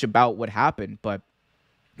know much about what happened, but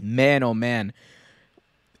man, oh man.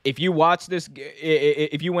 If you watch this,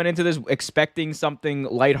 if you went into this expecting something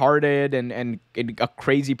lighthearted and a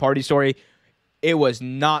crazy party story, it was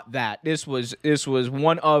not that. This was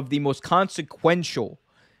one of the most consequential,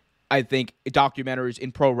 I think, documentaries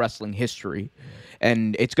in pro wrestling history,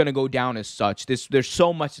 and it's going to go down as such. There's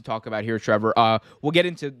so much to talk about here, Trevor. We'll get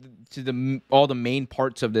into all the main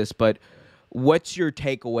parts of this, but what's your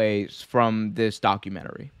takeaways from this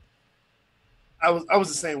documentary? I was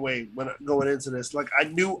the same way when going into this. Like, I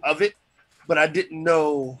knew of it, but I didn't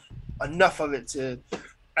know enough of it to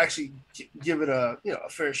actually give it a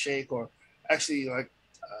fair shake or actually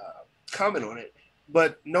comment on it.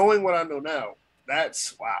 But knowing what I know now,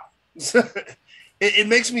 that's wow. it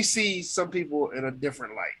makes me see some people in a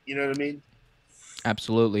different light. You know what I mean?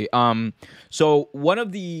 Absolutely. So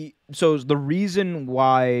the reason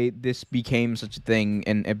why this became such a thing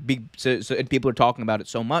and people are talking about it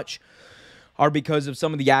so much are because of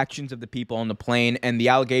some of the actions of the people on the plane and the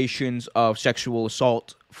allegations of sexual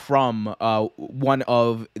assault from one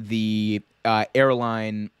of the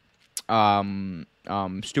airline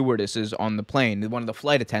stewardesses on the plane, one of the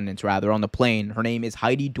flight attendants rather on the plane. Her name is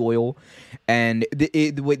Heidi Doyle, and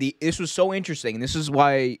this was so interesting. And this is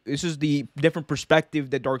the different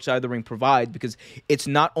perspective that Dark Side of the Ring provides, because it's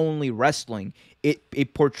not only wrestling.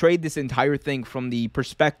 It portrayed this entire thing from the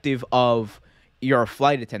perspective of you're a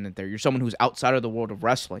flight attendant there. You're someone who's outside of the world of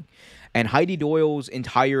wrestling, and Heidi Doyle's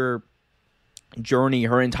entire journey,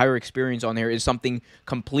 her entire experience on there is something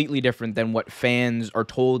completely different than what fans are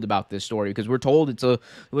told about this story, because we're told it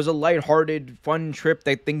was a lighthearted, fun trip,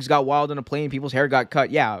 that things got wild on a plane, people's hair got cut.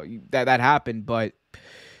 Yeah, that happened, but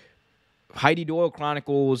Heidi Doyle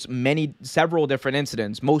chronicles several different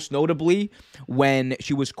incidents, most notably when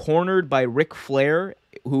she was cornered by Ric Flair,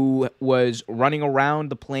 who was running around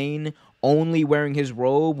the plane only wearing his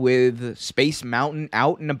robe with Space Mountain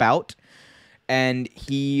out and about, and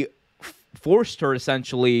he forced her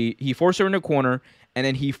in a corner, and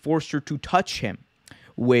then he forced her to touch him,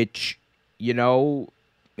 which,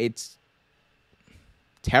 it's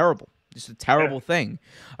terrible. Just a terrible thing.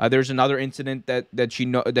 There's another incident that she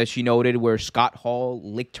noted where Scott Hall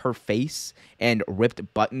licked her face and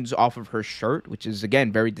ripped buttons off of her shirt, which is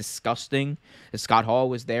again very disgusting. Scott Hall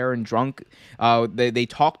was there and drunk. They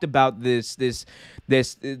talked about this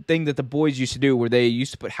thing that the boys used to do, where they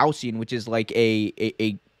used to put Halcyon, which is like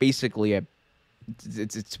a basically a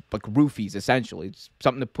it's like roofies essentially. It's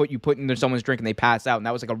something to you put in someone's drink and they pass out, and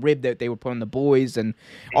that was like a rib that they were putting on the boys. And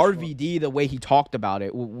RVD, the way he talked about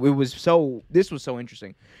it was so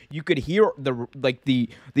interesting. You could hear the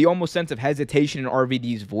almost sense of hesitation in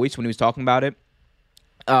RVD's voice when he was talking about it.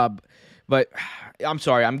 But I'm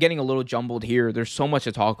sorry, I'm getting a little jumbled here. There's so much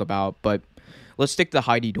to talk about, but let's stick to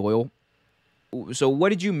Heidi Doyle. So what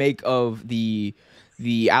did you make of the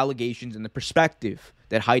allegations and the perspective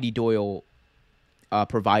that Heidi Doyle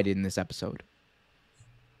provided in this episode?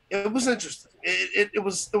 It was interesting. It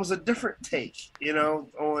was a different take,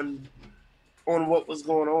 on what was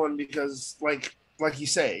going on, because like you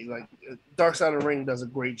say, like Dark Side of the Ring does a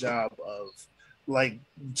great job of like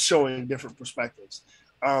showing different perspectives.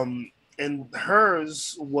 And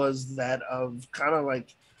hers was that of kind of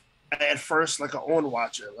like at first like an on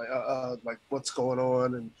watcher, like what's going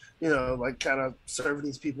on, and like kind of serving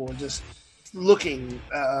these people and just looking, being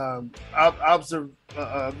an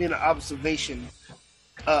observation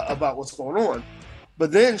about what's going on.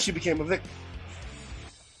 But then she became a victim,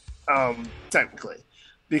 technically,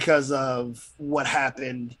 because of what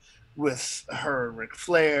happened with her and Ric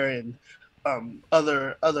Flair and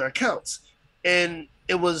other accounts. And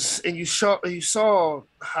you saw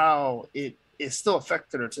how it still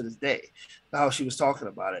affected her to this day, how she was talking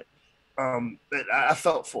about it. I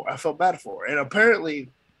felt bad for her. And apparently,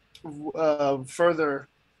 further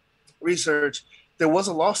research, there was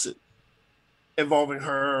a lawsuit involving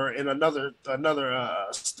her and another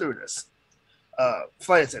stewardess,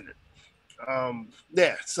 flight attendant.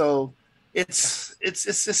 So it's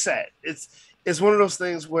just sad. It's one of those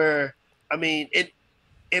things where, I mean, it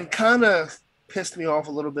kind of pissed me off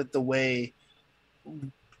a little bit the way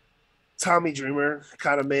Tommy Dreamer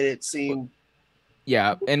kind of made it seem.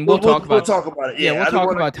 Yeah, and we'll talk about it. Yeah, we'll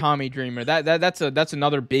talk about Tommy Dreamer. That's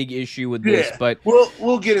another big issue with this. But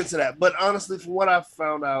we'll get into that. But honestly, from what I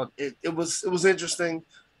found out, it was interesting,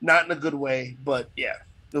 not in a good way, but yeah,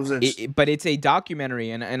 it was interesting. But it's a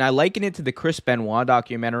documentary, and I liken it to the Chris Benoit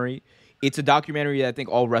documentary. It's a documentary that I think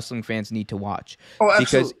all wrestling fans need to watch. Oh,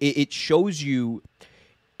 absolutely. Because it shows you.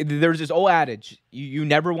 There's this old adage, you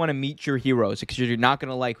never want to meet your heroes because you're not going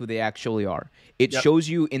to like who they actually are. It shows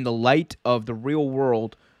you in the light of the real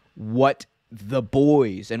world what the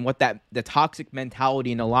boys and what the toxic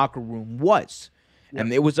mentality in the locker room was. Yep.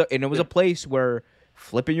 And it was a place where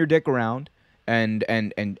flipping your dick around and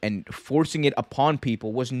forcing it upon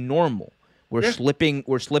people was normal. We're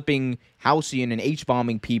slipping Halcyon and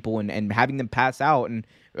H-bombing people and having them pass out and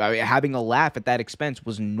having a laugh at that expense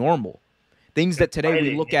was normal. Things that today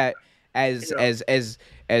we look at as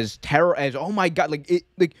terror, as oh my god, like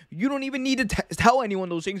you don't even need to tell anyone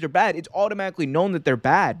those things are bad. It's automatically known that they're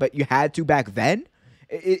bad, but you had to back then.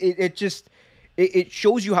 It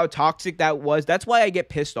shows you how toxic that was. That's why I get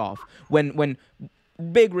pissed off when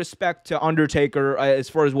big respect to Undertaker as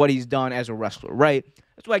far as what he's done as a wrestler, right?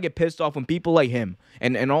 That's why I get pissed off when people like him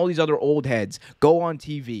and all these other old heads go on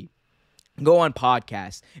TV. Go on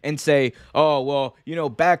podcasts and say, oh, well,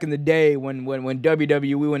 back in the day when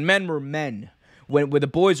WWE, when men were men, when the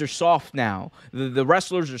boys are soft now, the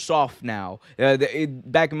wrestlers are soft now.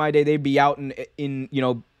 Back in my day, they'd be out in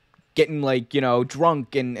getting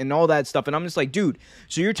drunk and all that stuff. And I'm just like, dude,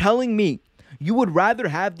 so you're telling me you would rather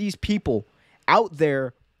have these people out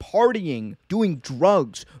there partying, doing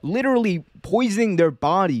drugs, literally poisoning their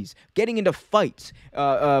bodies, getting into fights,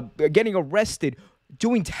 getting arrested,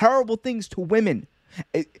 doing terrible things to women,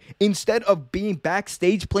 instead of being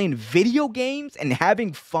backstage playing video games and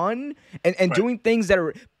having fun and doing things that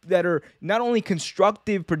are not only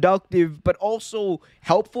constructive, productive, but also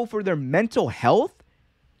helpful for their mental health?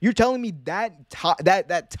 You're telling me that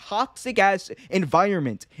toxic ass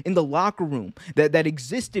environment in the locker room that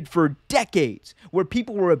existed for decades, where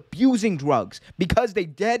people were abusing drugs because they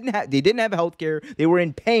didn't have health care, they were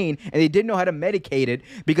in pain, and they didn't know how to medicate it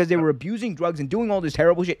because they were abusing drugs and doing all this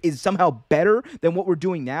terrible shit, is somehow better than what we're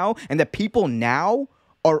doing now, and that people now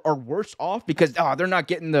are worse off because they're not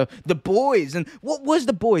getting the boys. And what was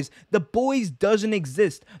the boys? The boys doesn't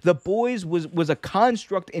exist. The boys was a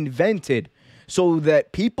construct invented so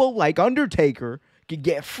that people like Undertaker could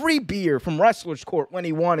get free beer from Wrestler's Court when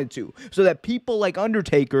he wanted to. So that people like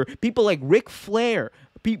Undertaker, people like Ric Flair,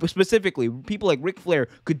 people like Ric Flair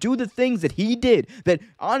could do the things that he did. That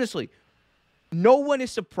honestly, no one is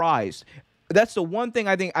surprised. that's the one thing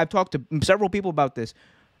I think I've talked to several people about this.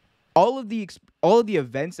 All of the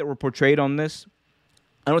events that were portrayed on this,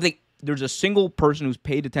 I don't think there's a single person who's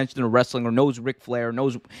paid attention to wrestling or knows Ric Flair,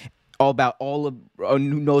 knows all about who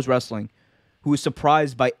knows wrestling, who was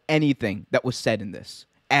surprised by anything that was said in this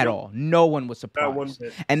at all. No one was surprised,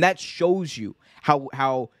 and that shows you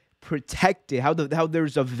how protected, how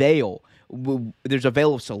there's a veil. There's a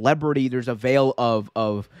veil of celebrity. There's a veil of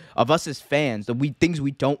us as fans, things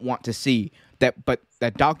we don't want to see. But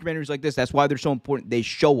documentaries like this, that's why they're so important. They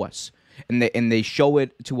show us, and they show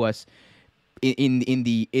it to us in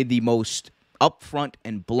the most upfront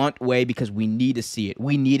and blunt way, because we need to see it.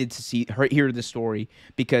 We needed to hear the story,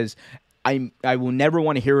 because I will never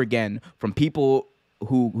want to hear again from people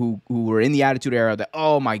who were in the Attitude Era that,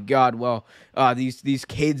 oh my God, well, these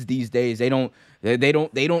kids these days, they don't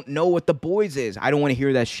know what the boys is. I don't want to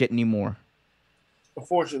hear that shit anymore.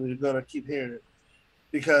 Unfortunately, you're gonna keep hearing it,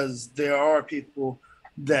 because there are people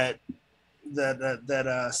that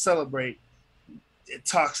celebrate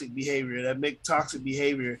toxic behavior, that make toxic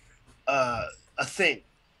behavior a thing.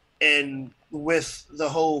 And with the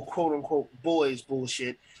whole quote unquote boys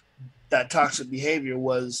bullshit, that toxic behavior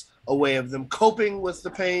was a way of them coping with the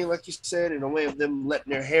pain, like you said, and a way of them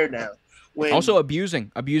letting their hair down. Also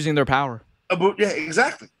abusing their power. Yeah,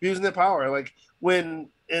 exactly. Abusing their power. Like, when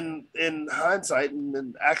in hindsight and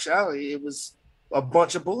in actuality, it was a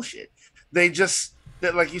bunch of bullshit.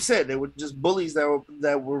 That, like you said, they were just bullies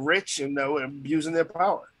that were rich and that were abusing their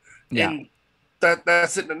power. Yeah. And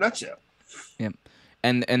that's it in a nutshell. Yeah.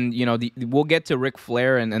 And you know, we'll get to Ric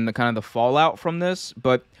Flair and the kind of the fallout from this,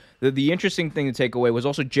 but the interesting thing to take away was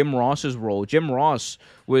also Jim Ross's role. Jim Ross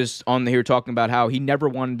was on here talking about how he never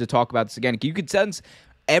wanted to talk about this again. You could sense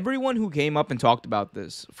everyone who came up and talked about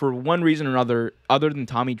this, for one reason or another, other than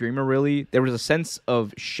Tommy Dreamer, really, there was a sense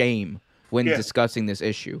of shame when discussing this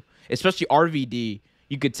issue. Especially RVD,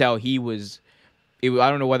 you could tell he was. I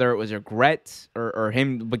don't know whether it was regret or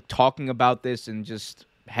him like talking about this and just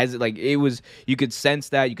it was. You could sense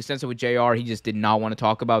that. You could sense it with JR. He just did not want to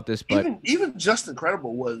talk about this. But even Justin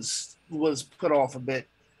Credible was put off a bit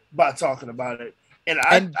by talking about it. And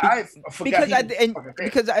I forgot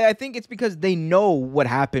because I think it's because they know what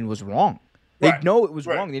happened was wrong. They know it was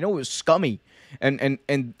wrong. They know it was scummy, and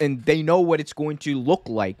they know what it's going to look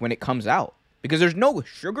like when it comes out. Because there's no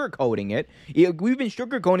sugarcoating it. We've been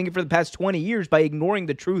sugarcoating it for the past 20 years by ignoring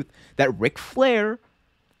the truth that Ric Flair,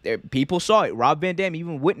 people saw it. Rob Van Dam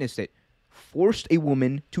even witnessed it. Forced a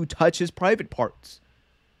woman to touch his private parts,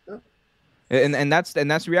 and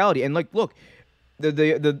that's reality. And like, look.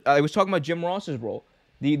 I was talking about Jim Ross's role.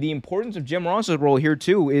 The importance of Jim Ross's role here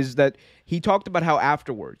too is that he talked about how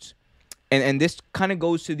afterwards, and this kind of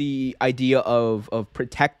goes to the idea of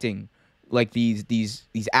protecting like these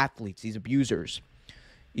athletes, these abusers.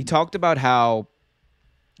 He talked about how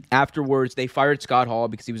afterwards they fired Scott Hall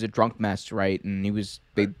because he was a drunk mess, right? And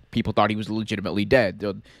people thought he was legitimately dead.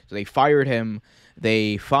 So they fired him.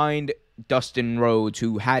 They fined Dustin Rhodes,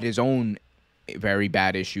 who had his own very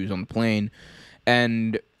bad issues on the plane.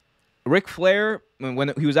 And Ric Flair,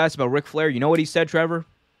 when he was asked about Ric Flair, you know what he said, Trevor?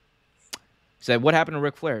 He said, "What happened to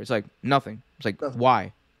Ric Flair?" It's like, nothing. It's like,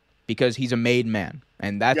 why? Because he's a made man.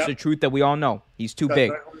 And that's the truth that we all know. He's too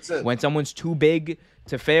big. When someone's too big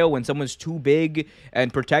to fail, when someone's too big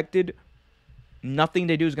and protected, nothing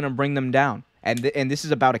they do is going to bring them down. And this is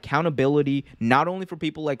about accountability, not only for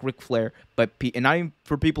people like Ric Flair, and not even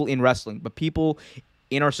for people in wrestling, but people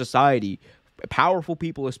in our society, powerful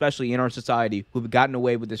people, especially in our society, who've gotten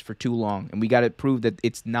away with this for too long, and we got to prove that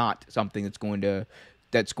it's not something that's going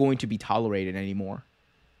to be tolerated anymore.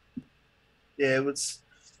 Yeah, it was,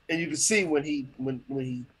 and you could see when he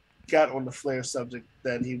got on the Flair subject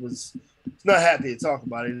that he was not happy to talk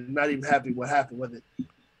about it, not even happy what happened with it.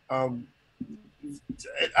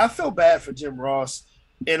 I feel bad for Jim Ross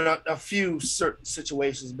in a few certain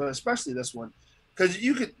situations, but especially this one, because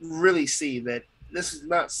you could really see that this is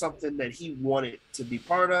not something that he wanted to be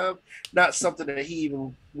part of, not something that he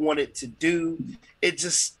even wanted to do. It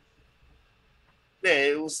just,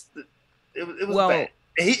 it was bad.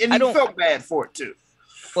 He felt bad for it too.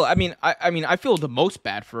 Well, I feel the most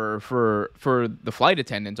bad for the flight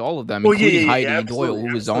attendants, all of them, including Heidi and Doyle,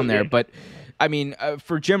 who was on there. But I mean,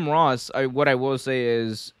 for Jim Ross, what I will say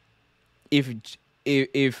is,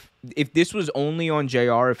 if this was only on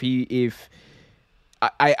JR,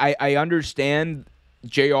 I understand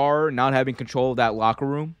JR not having control of that locker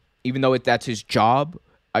room, even though that's his job.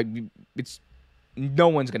 No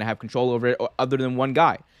one's gonna have control over it other than one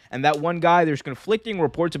guy, And that one guy, there's conflicting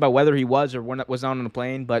reports about whether he was or was not on the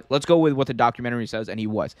plane, but let's go with what the documentary says, and he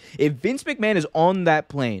was. If Vince McMahon is on that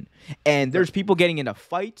plane and there's people getting into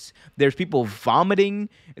fights, there's people vomiting,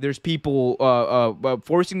 there's people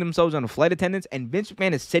forcing themselves on flight attendants, and Vince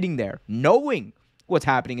McMahon is sitting there knowing what's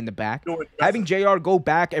happening in the back, having JR go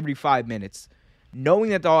back every 5 minutes, knowing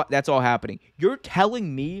that that's all happening. You're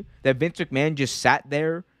telling me that Vince McMahon just sat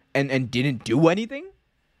there and didn't do anything?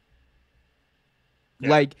 Yeah.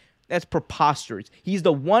 Like, that's preposterous. He's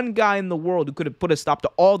the one guy in the world who could have put a stop to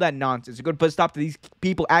all that nonsense. He could have put a stop to these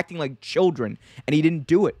people acting like children, and he didn't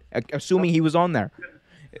do it, assuming he was on there.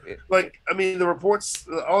 Like, I mean,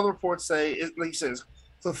 all the reports say, like you said,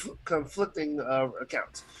 conflicting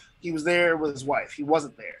accounts. He was there with his wife. He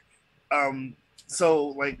wasn't there. So,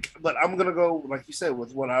 like, but I'm going to go, like you said,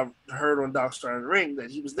 with what I've heard on Doc Stein Ring, that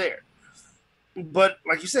he was there. But,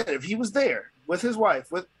 like you said, if he was there with his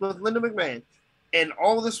wife, with Linda McMahon, and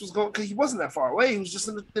all of this was going, because he wasn't that far away, he was just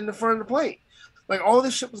in the front of the plane. Like, all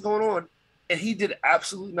this shit was going on, and he did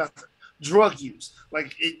absolutely nothing. Drug use.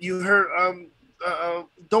 Like, you heard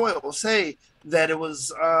Doyle say that it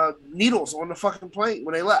was needles on the fucking plane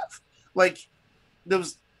when they left. Like, there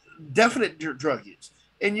was definite drug use,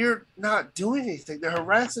 and you're not doing anything. They're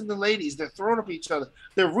harassing the ladies. They're throwing up each other.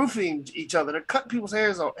 They're roofing each other. They're cutting people's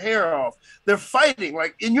hair off. They're fighting.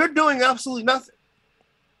 Like, and you're doing absolutely nothing.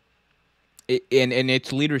 And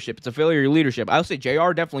it's leadership. It's a failure of leadership. I would say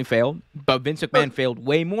JR definitely failed, but Vince McMahon failed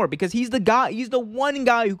way more because he's the guy. He's the one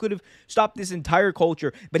guy who could have stopped this entire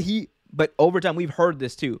culture. But over time, we've heard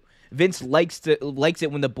this too. Vince likes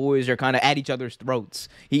it when the boys are kind of at each other's throats.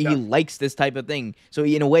 He likes this type of thing. So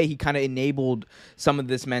in a way, he kind of enabled some of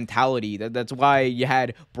this mentality. That's why you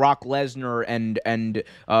had Brock Lesnar and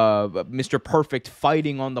Mr. Perfect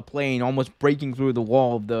fighting on the plane, almost breaking through the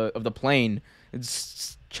wall of the plane.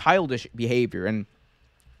 It's childish behavior, and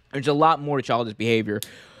there's a lot more childish behavior.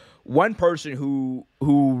 One person who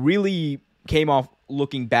really came off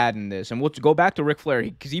looking bad in this, and we'll go back to Ric Flair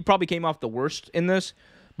because he probably came off the worst in this.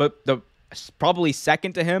 But probably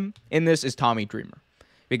second to him in this is Tommy Dreamer.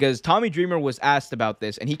 Because Tommy Dreamer was asked about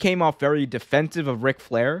this, and he came off very defensive of Ric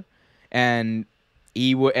Flair. And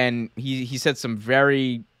he said some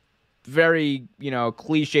very, very,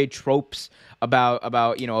 cliche tropes about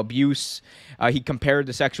abuse. He compared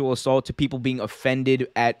the sexual assault to people being offended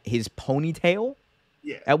at his ponytail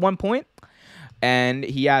at one point. And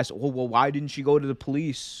he asked, well, why didn't she go to the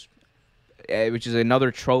police? Which is another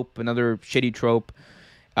trope, another shitty trope.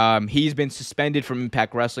 He's been suspended from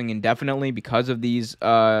Impact Wrestling indefinitely because of these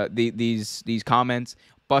comments.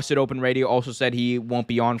 Busted Open Radio also said he won't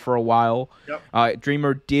be on for a while. Yep.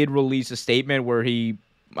 Dreamer did release a statement where he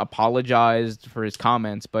apologized for his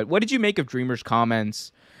comments. But what did you make of Dreamer's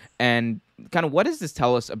comments? And kind of what does this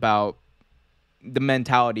tell us about the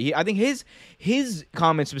mentality? I think his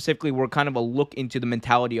comments specifically were kind of a look into the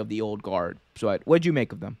mentality of the old guard. So what did you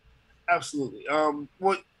make of them? Absolutely.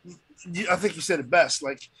 I think you said it best.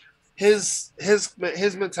 Like his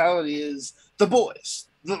mentality is the boys,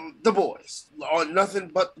 the boys, on nothing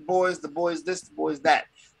but the boys this, the boys that.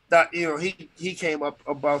 That he came up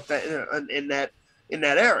about that in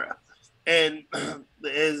that era, and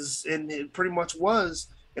it pretty much was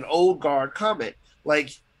an old guard comment,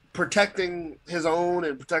 like protecting his own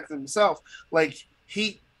and protecting himself. Like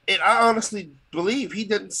I honestly believe he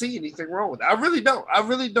didn't see anything wrong with it. I really don't. I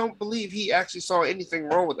really don't believe he actually saw anything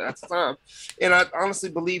wrong with it at the time. And I honestly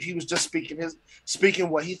believe he was just speaking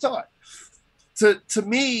what he thought. To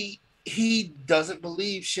me, he doesn't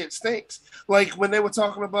believe shit stinks. Like when they were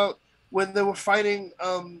talking about when they were fighting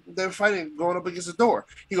going up against the door.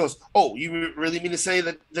 He goes, "Oh, you really mean to say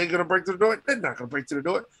that they're gonna break through the door? They're not gonna break through the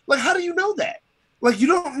door." Like, how do you know that? Like, you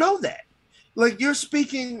don't know that. Like, you're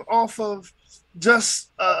speaking off of just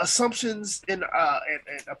assumptions and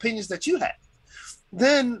opinions that you have.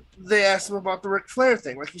 Then they asked him about the Ric Flair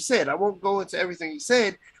thing. Like you said, I won't go into everything he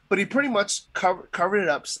said, but he pretty much covered it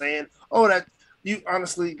up, saying, "Oh, that you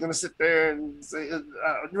honestly gonna sit there and say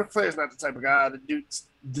Ric Flair's not the type of guy to do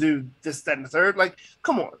this, that, and the third." Like,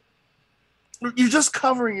 come on, you're just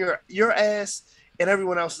covering your ass and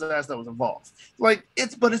everyone else's ass that was involved. Like,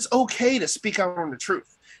 it's okay to speak out on the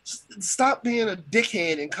truth. Stop being a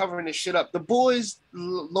dickhead and covering this shit up. The boys'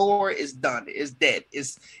 lore is done. It's dead.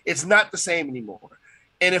 It's not the same anymore.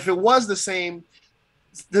 And if it was the same,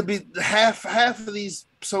 there'd be half of these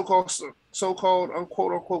so-called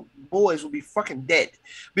unquote unquote boys will be fucking dead,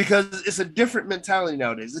 because it's a different mentality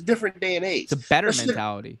nowadays. It's a different day and age. It's a better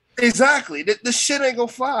mentality. Exactly. The shit ain't gonna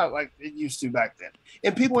fly like it used to back then,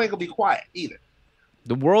 and people ain't gonna be quiet either.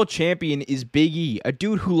 The world champion is Big E, a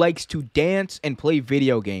dude who likes to dance and play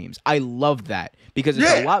video games. I love that because it's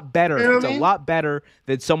a lot better. You know It's what I a mean? lot better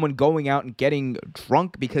than someone going out and getting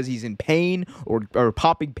drunk because he's in pain or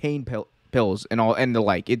popping pills and all and the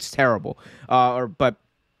like. It's terrible. But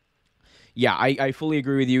yeah, I fully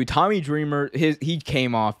agree with you. Tommy Dreamer, he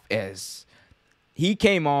came off as he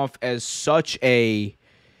came off as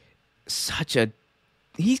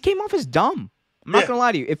dumb. I'm not gonna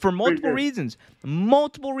lie to you. For multiple reasons,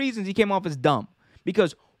 he came off as dumb.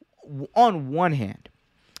 Because on one hand,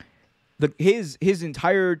 his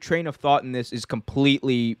entire train of thought in this is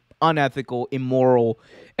completely unethical, immoral,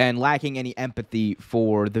 and lacking any empathy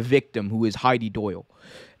for the victim, who is Heidi Doyle.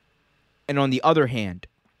 And on the other hand,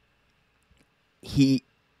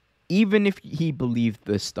 even if he believed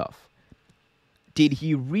this stuff, did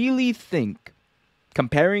he really think,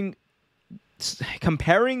 comparing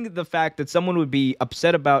the fact that someone would be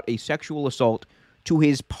upset about a sexual assault to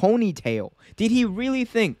his ponytail, did he really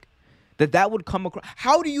think that would come across?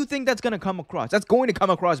 How do you think that's going to come across? That's going to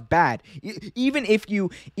come across bad. Even if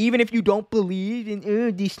you don't believe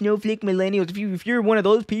in these snowflake millennials, if you're one of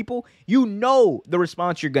those people, you know the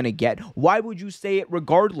response you're going to get. Why would you say it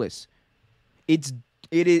regardless? It's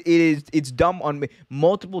dumb on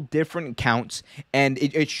multiple different counts, and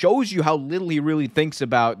it shows you how little he really thinks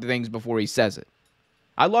about things before he says it.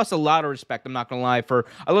 I lost a lot of respect, I'm not going to lie.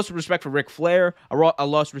 I lost respect for Ric Flair. I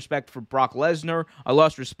lost respect for Brock Lesnar. I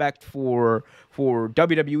lost respect for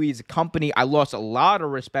WWE as a company. I lost a lot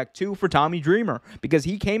of respect, too, for Tommy Dreamer, because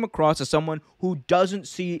he came across as someone who doesn't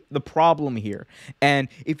see the problem here. And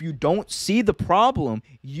if you don't see the problem,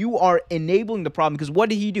 you are enabling the problem. Because what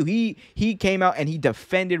did he do? He came out and he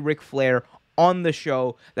defended Ric Flair on the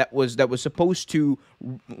show that was supposed to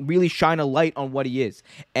really shine a light on what he is.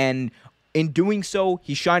 And in doing so,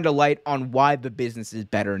 he shined a light on why the business is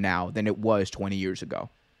better now than it was 20 years ago.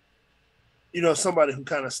 You know, somebody who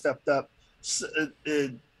kind of stepped up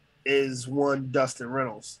is one Dustin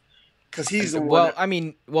Reynolds, because he's the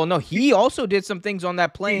one. No, he also did some things on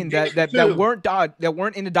that plane that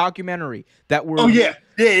weren't in the documentary. That were. Oh yeah.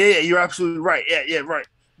 You're absolutely right. Yeah, right.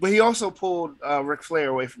 But he also pulled Ric Flair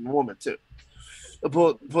away from the woman too.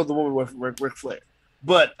 Pulled the woman away from Ric Flair.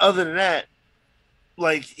 But other than that,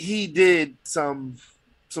 like, he did some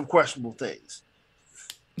questionable things.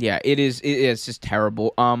 Yeah, it's just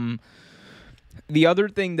terrible. The other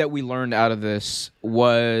thing that we learned out of this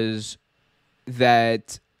was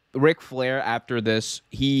that Ric Flair, after this,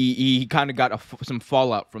 he kind of got some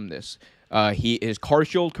fallout from this. His car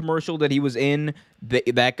show commercial that he was in,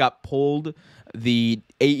 that got pulled. The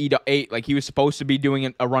AEW, like, he was supposed to be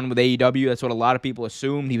doing a run with AEW. That's what a lot of people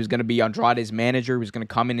assumed. He was going to be Andrade's manager. He was going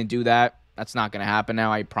to come in and do that. That's not going to happen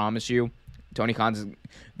now, I promise you. Tony Khan's,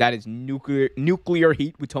 that is nuclear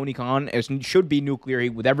heat with Tony Khan. It should be nuclear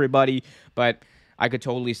heat with everybody, but I could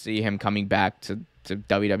totally see him coming back to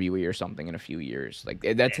WWE or something in a few years. Like,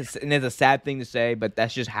 and it's a sad thing to say, but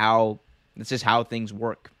that's just how things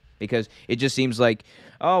work. Because it just seems like,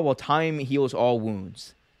 oh, well, time heals all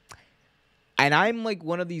wounds. And I'm like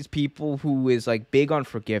one of these people who is like big on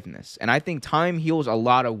forgiveness. And I think time heals a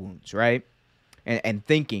lot of wounds, right? And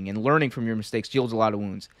thinking and learning from your mistakes heals a lot of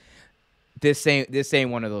wounds. This ain't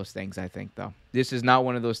one of those things, I think, though. This is not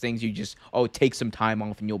one of those things you just, take some time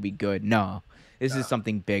off and you'll be good. No. This is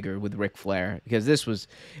something bigger with Ric Flair. Because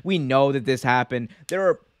we know that this happened.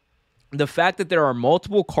 The fact that there are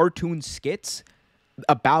multiple cartoon skits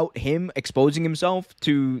about him exposing himself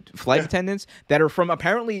to flight attendants that are from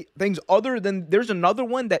apparently things other than, there's another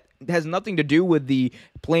one that has nothing to do with the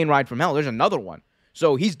plane ride from hell. There's another one.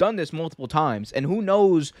 So he's done this multiple times, and who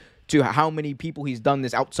knows to how many people he's done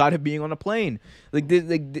this outside of being on a plane.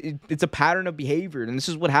 It's a pattern of behavior, and this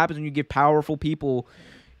is what happens when you give powerful people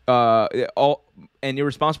and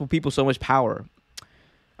irresponsible people so much power.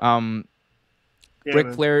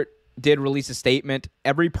 Ric Flair did release a statement.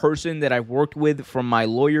 Every person that I've worked with, from my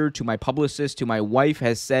lawyer to my publicist to my wife,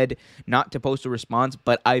 has said not to post a response,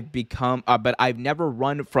 but I've never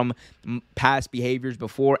run from past behaviors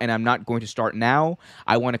before, and I'm not going to start now.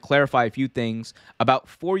 I want to clarify a few things. About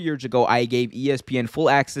 4 years ago, I gave ESPN full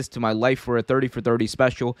access to my Life for a 30 for 30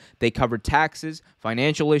 special. They covered taxes,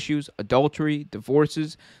 financial issues, adultery,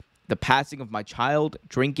 divorces, the passing of my child,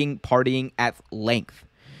 drinking, partying at length.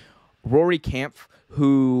 Rory Kampf,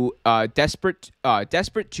 who desperate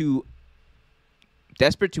to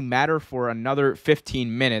matter for another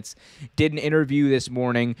 15 minutes, did an interview this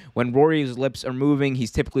morning. When Rory's lips are moving,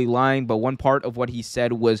 he's typically lying, but one part of what he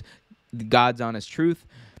said was God's honest truth.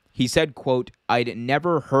 He said, quote, "I'd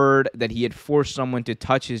never heard that he had forced someone to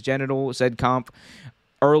touch his genital," said Kampf.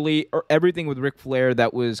 everything with Ric Flair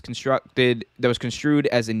that was construed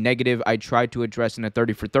as a negative, I tried to address in a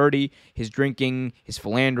 30 for 30. His drinking, his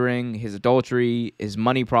philandering, his adultery, his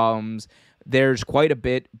money problems. There's quite a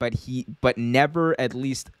bit, but never, at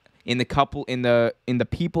least in the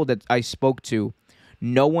people that I spoke to,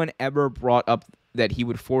 no one ever brought up that he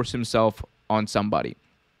would force himself on somebody.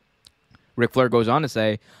 Ric Flair goes on to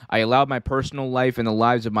say, I allowed my personal life and the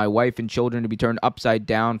lives of my wife and children to be turned upside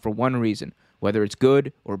down for one reason. Whether it's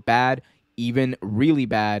good or bad, even really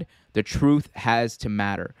bad, the truth has to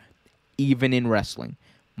matter, even in wrestling.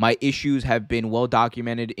 My issues have been well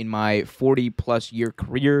documented in my 40-plus year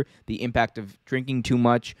career. The impact of drinking too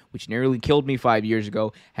much, which nearly killed me 5 years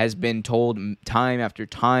ago, has been told time after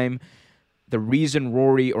time. The reason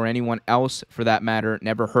Rory, or anyone else for that matter,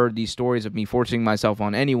 never heard these stories of me forcing myself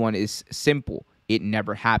on anyone is simple. It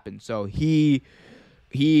never happened. So he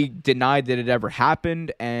denied that it ever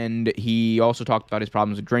happened, and he also talked about his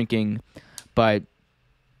problems with drinking. But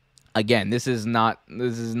again, this is not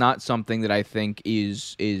something that I think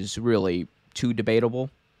is really too debatable.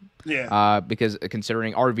 Yeah. Because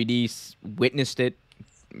considering RVD witnessed it,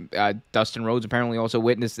 Dustin Rhodes apparently also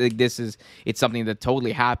witnessed it. It's something that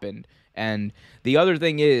totally happened. And the other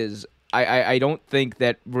thing is, I don't think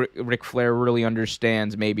that Ric Flair really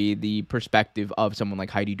understands maybe the perspective of someone like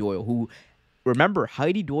Heidi Doyle, who, remember,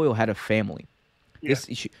 Heidi Doyle had a family. Yeah.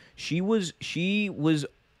 She was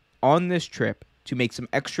on this trip to make some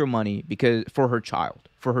extra money for her child,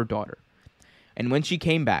 for her daughter. And when she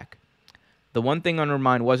came back, the one thing on her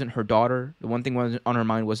mind wasn't her daughter. The one thing on her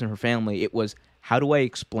mind wasn't her family. It was, how do I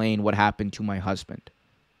explain what happened to my husband?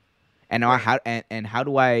 And how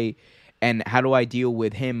do I deal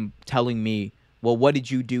with him telling me, well, what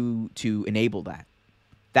did you do to enable that?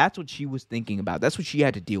 That's what she was thinking about. That's what she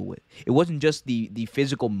had to deal with. It wasn't just the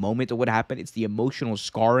physical moment of what happened. It's the emotional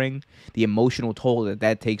scarring, the emotional toll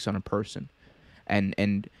that takes on a person.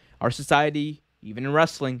 And our society, even in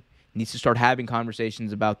wrestling, needs to start having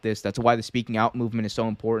conversations about this. That's why the speaking out movement is so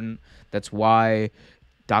important. That's why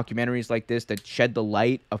documentaries like this that shed the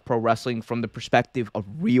light of pro wrestling from the perspective of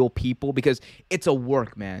real people, because it's a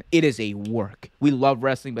work, man. It is a work. We love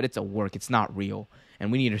wrestling, but it's a work. It's not real.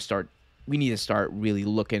 And we need to start really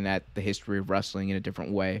looking at the history of wrestling in a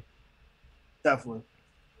different way. Definitely.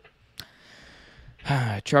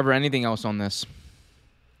 Trevor, anything else on this?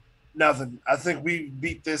 Nothing. I think we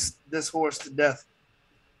beat this horse to death.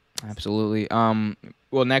 Absolutely.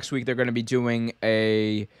 Well, next week they're going to be doing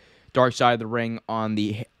a Dark Side of the Ring on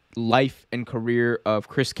the life and career of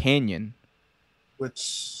Chris Kanyon,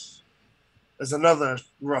 which is another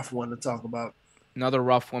rough one to talk about. Another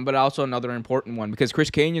rough one, but also another important one, because Chris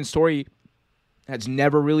Kanyon's story has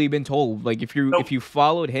never really been told. Like, if you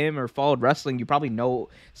followed him or followed wrestling, you probably know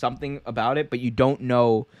something about it, but you don't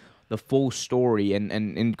know the full story.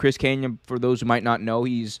 And Chris Kanyon, for those who might not know,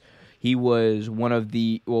 he was one of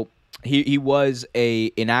the He was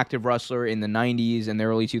an active wrestler in the 90s and the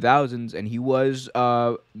early 2000s, and he was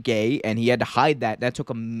gay, and he had to hide that. That took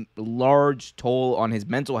a large toll on his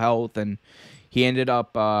mental health, and he ended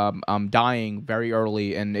up dying very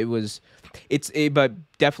early. And but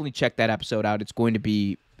definitely check that episode out. It's going to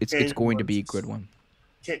be a good one.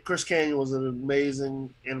 Chris Kanyon was an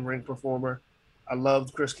amazing in-ring performer. I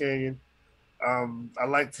loved Chris Kanyon. I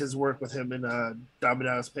liked his work with him in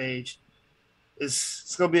Dominic's Page.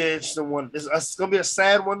 It's going to be an interesting one. It's going to be a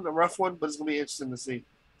sad one, a rough one, but it's going to be interesting to see.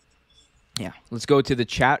 Yeah. Let's go to the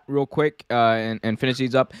chat real quick and finish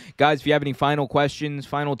these up. Guys, if you have any final questions,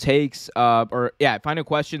 final takes, final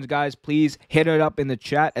questions, guys, please hit it up in the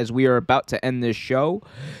chat as we are about to end this show.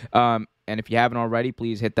 And if you haven't already,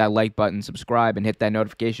 please hit that like button, subscribe, and hit that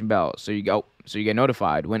notification bell so you get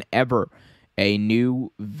notified whenever a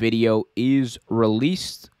new video is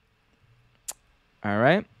released. All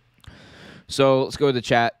right. So let's go to the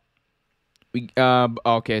chat.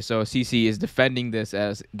 Okay, so CC is defending this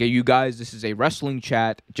as, you guys, this is a wrestling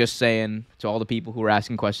chat. Just saying to all the people who are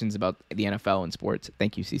asking questions about the NFL and sports.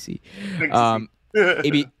 Thank you, CC.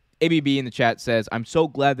 ABB in the chat says, I'm so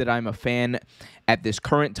glad that I'm a fan at this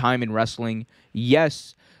current time in wrestling.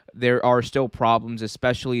 Yes, there are still problems,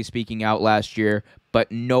 especially speaking out last year,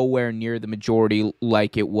 but nowhere near the majority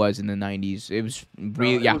like it was in the 90s. It was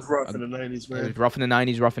really, it was rough in the 90s, man. It was rough in the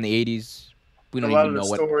 90s, rough in the 80s. We don't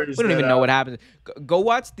even know what happened. Go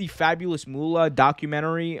watch the Fabulous Moolah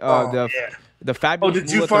documentary. The Fabulous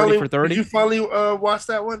Moolah 30 for 30. Did you finally watch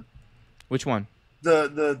that one? Which one?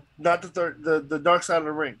 The Dark Side of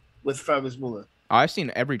the Ring with Fabulous Moolah. Oh, I've seen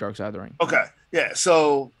every Dark Side of the Ring. Okay, yeah.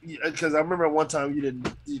 So because I remember one time you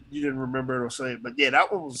didn't remember it or say it, but yeah,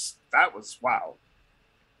 that was wild.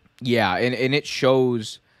 Yeah, and it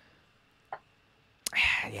shows.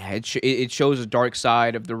 Yeah, it shows a dark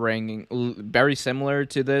side of the ring, very similar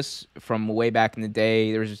to this from way back in the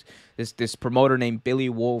day. There's this promoter named Billy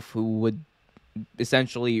Wolf who would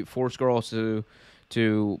essentially force girls to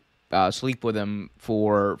sleep with him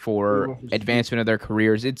for advancement of their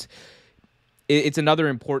careers. It's another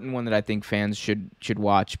important one that I think fans should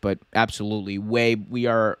watch. But absolutely, we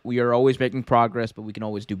are always making progress, but we can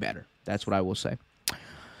always do better. That's what I will say.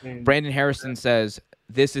 Brandon Harrison says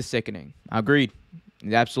this is sickening. Agreed.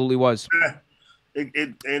 It absolutely was.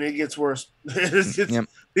 It gets worse. Yep.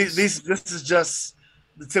 This is just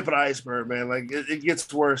the tip of the iceberg, man. Like it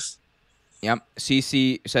gets worse. Yep.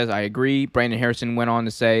 CC says, I agree. Brandon Harrison went on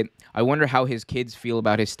to say, I wonder how his kids feel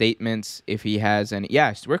about his statements, if he has any.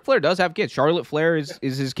 Yes, Ric Flair does have kids. Charlotte Flair is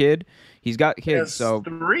his kid. He's got kids. So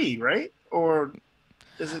 3, right? Or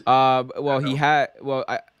is it? Well, he had. Well,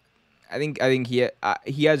 I think he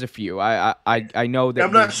has a few. I know that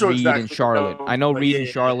I'm not sure Reed exactly, and Charlotte. no, I know Reed yeah, and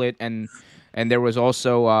Charlotte, and there was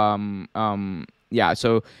also yeah.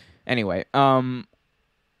 So anyway,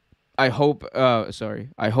 I hope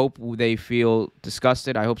I hope they feel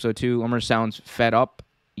disgusted. I hope so too. Umar sounds fed up.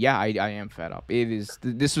 Yeah, I am fed up. It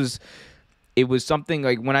was something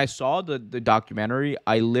like when I saw the documentary,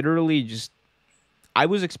 I literally I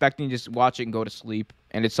was expecting to just watch it and go to sleep,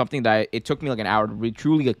 and it's something that it took me like an hour to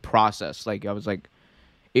truly like process. Like I was like,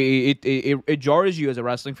 it jars you as a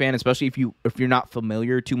wrestling fan, especially if you're not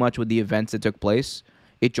familiar too much with the events that took place.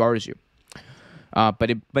 It jars you, but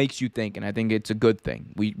it makes you think, and I think it's a good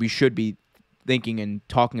thing. We should be thinking and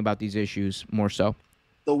talking about these issues more so.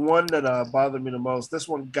 The one that bothered me the most, this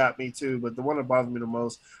one got me too, but the one that bothered me the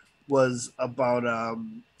most was about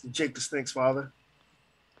Jake the Snake's father.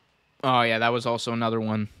 Oh yeah, that was also another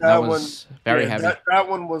one. That was very heavy. That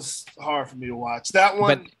one was hard for me to watch. That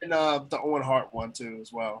one and the Owen Hart one too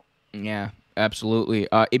as well. Yeah, absolutely.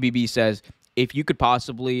 ABB says, if you could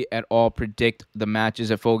possibly at all predict the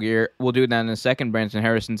matches at Full Gear, we'll do that in a second. Branson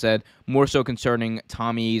Harrison said, more so concerning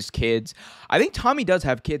Tommy's kids. I think Tommy does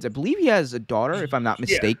have kids. I believe he has a daughter, if I'm not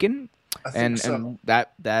mistaken. I think so. And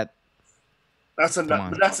that's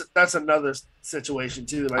another situation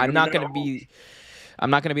too. Like, I'm not gonna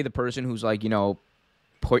be the person who's like,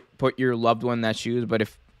 put your loved one in that shoes. But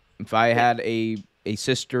if I had a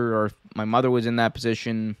sister or if my mother was in that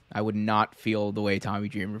position, I would not feel the way Tommy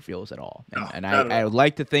Dreamer feels at all. And I would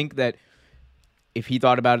like to think that if he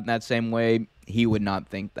thought about it in that same way, he would not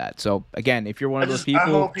think that. So again, if you're one of those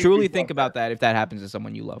people, truly think about that if that happens to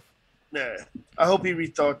someone you love. Yeah, I hope he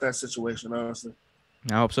rethought that situation, honestly.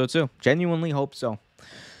 I hope so too. Genuinely hope so.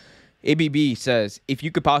 ABB says, if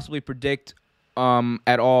you could possibly predict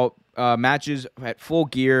at all matches at Full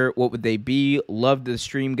Gear, what would they be? Love the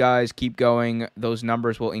stream, guys. Keep going. Those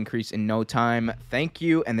numbers will increase in no time. Thank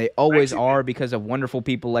you. And they always are, because of wonderful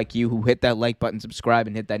people like you who hit that like button, subscribe,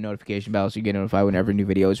 and hit that notification bell so you get notified whenever a new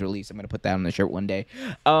video is released. I'm going to put that on the shirt one day.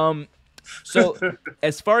 So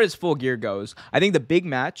as far as Full Gear goes, I think the big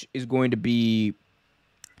match is going to be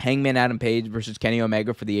Hangman Adam Page versus Kenny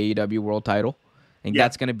Omega for the AEW World Title. I think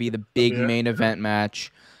that's going to be the big main event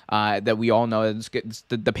match. That we all know. It's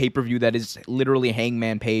the pay-per-view that is literally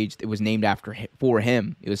Hangman Page. It was named for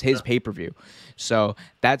him. It was his pay-per-view. So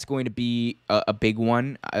that's going to be a big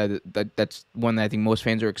one. That's one that I think most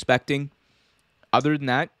fans are expecting. Other than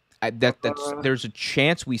that, there's a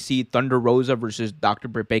chance we see Thunder Rosa versus Dr.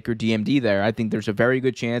 Britt Baker DMD there. I think there's a very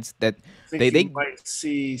good chance that they might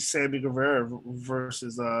see Sammy Guevara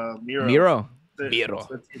versus Miro.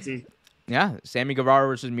 Yeah, Sammy Guevara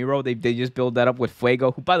versus Miro. They just build that up with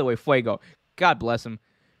Fuego. Who, by the way, Fuego, God bless him,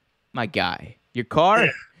 my guy. Your car,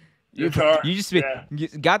 you just you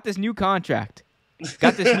got this new contract,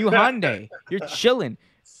 got this new Hyundai. You're chilling,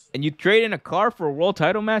 and you trade in a car for a world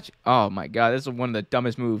title match. Oh my God, this is one of the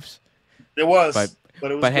dumbest moves. It was, but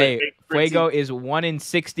it was. But hey, Fuego is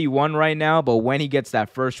 1-61 right now. But when he gets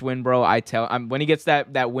that first win, bro, when he gets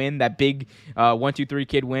that win, that big 1-2-3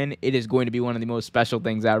 kid win, it is going to be one of the most special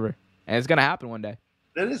things ever. And it's going to happen one day.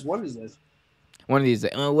 It is one of these days. One of these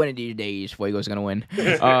days, Fuego's going to win.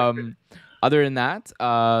 Other than that,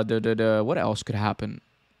 what else could happen?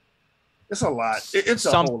 It's a lot. It's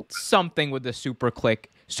something with the Super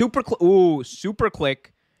Click. Super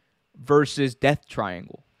Click versus Death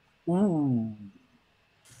Triangle. Ooh.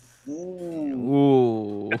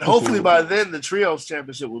 And hopefully by then the Trios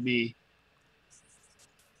Championship will be.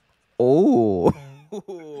 Oh.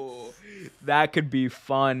 That could be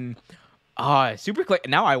fun. Super Click.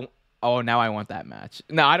 Now I want that match.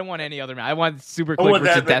 No, I don't want any other match. I want Super Click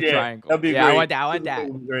versus Death Triangle. That'd be great. I want that.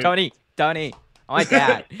 Tony, I want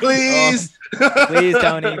that. Please. Please,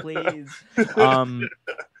 Tony, please.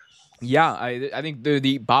 Yeah, I think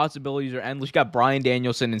the possibilities are endless. You got Bryan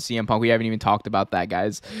Danielson and CM Punk. We haven't even talked about that,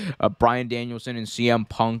 guys. Bryan Danielson and CM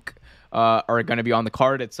Punk are going to be on the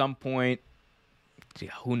card at some point. Yeah,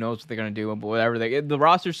 who knows what they're going to do? But whatever the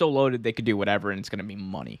roster's so loaded, they could do whatever, and it's going to be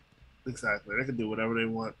money. Exactly. They can do whatever they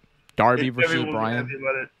want. Darby If versus everyone's Bryan. happy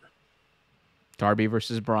about it. Darby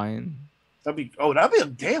versus Bryan. That'd be a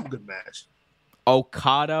damn good match.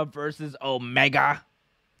 Okada versus Omega.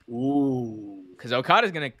 Ooh. Because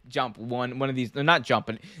Okada's gonna jump one of these. They're not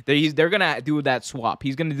jumping. They're gonna do that swap.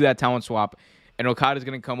 He's gonna do that talent swap, and Okada's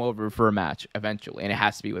gonna come over for a match eventually, and it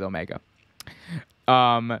has to be with Omega.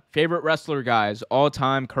 Favorite wrestler, guys, all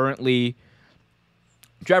time currently.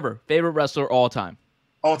 Trevor, favorite wrestler all time.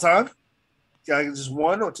 All time? Yeah, just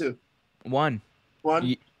one or two. One.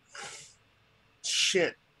 One.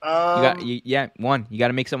 Shit. One. You got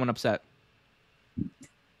to make someone upset.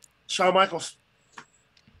 Shawn Michaels.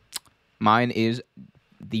 Mine is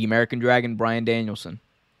the American Dragon, Bryan Danielson.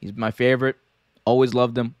 He's my favorite. Always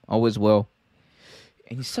loved him. Always will.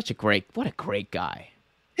 And he's such a great guy. What a great guy.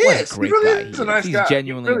 He's a nice guy. He's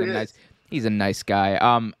genuinely really nice. He's a nice guy.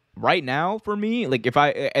 Right now for me, like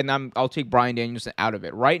I'll take Bryan Danielson out of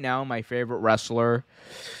it. Right now, my favorite wrestler.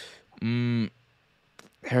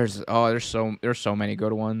 There's so many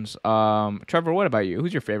good ones. Trevor, what about you?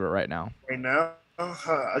 Who's your favorite right now? Right now,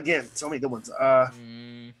 again, so many good ones.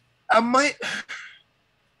 I might.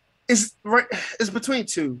 It's between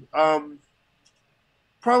two.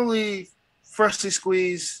 Probably Freshly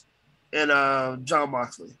Squeezed and John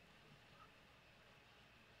Moxley.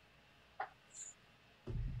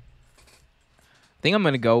 I think I'm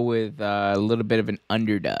gonna go with a little bit of an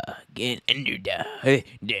underdog. An underdog,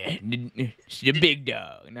 the big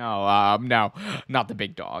dog. No, not the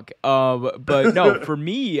big dog. But no, for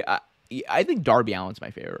me, I think Darby Allin's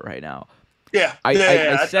my favorite right now. Yeah,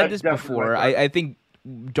 I said this before. I think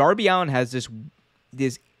Darby Allin has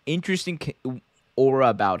this interesting aura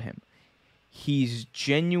about him. He's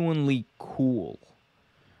genuinely cool,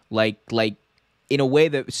 like in a way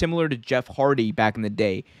that similar to Jeff Hardy back in the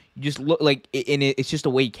day. You just look like, and it's just the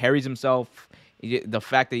way he carries himself, the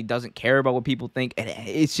fact that he doesn't care about what people think, and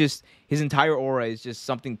it's just his entire aura is just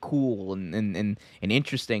something cool and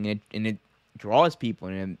interesting, and it draws people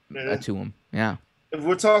to him. Yeah. If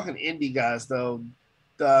we're talking indie guys, though,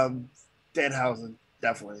 Danhausen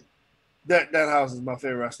definitely. Danhausen is my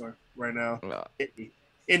favorite wrestler right now.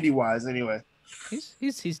 Indie wise, anyway.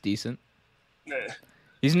 He's decent. Yeah.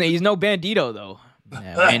 He's no Bandito though.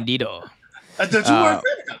 Yeah, Bandito. I thought you weren't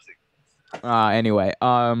Danhausen. Anyway,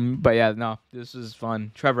 but yeah, no, this is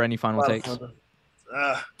fun. Trevor, any final takes?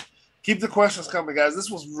 Keep the questions coming, guys. This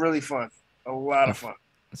was really fun. A lot of fun.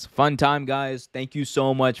 It's a fun time, guys. Thank you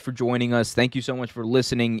so much for joining us. Thank you so much for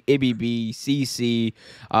listening. Ibby B, CC,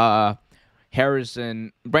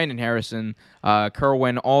 Harrison, Brandon Harrison,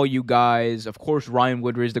 Kerwin, all you guys. Of course, Ryan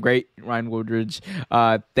Woodridge, the great Ryan Woodridge.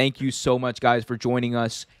 Thank you so much, guys, for joining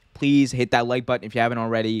us. Please hit that like button if you haven't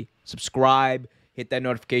already. Subscribe. Hit that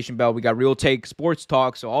notification bell. We got Real Take Sports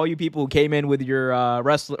Talk. So all you people who came in with your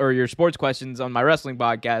your sports questions on my wrestling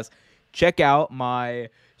podcast, check out my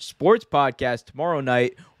sports podcast tomorrow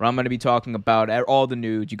night, where I'm going to be talking about all the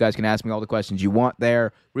news. You guys can ask me all the questions you want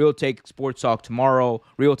there. Real Take Sports Talk tomorrow.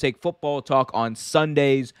 Real Take Football Talk on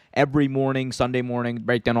Sundays, every morning, Sunday morning.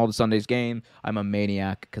 Break down all the Sundays game. I'm a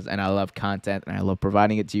maniac and I love content and I love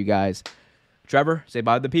providing it to you guys. Trevor, say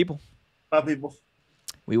bye to the people. Bye, people.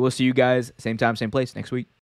 We will see you guys same time, same place next week.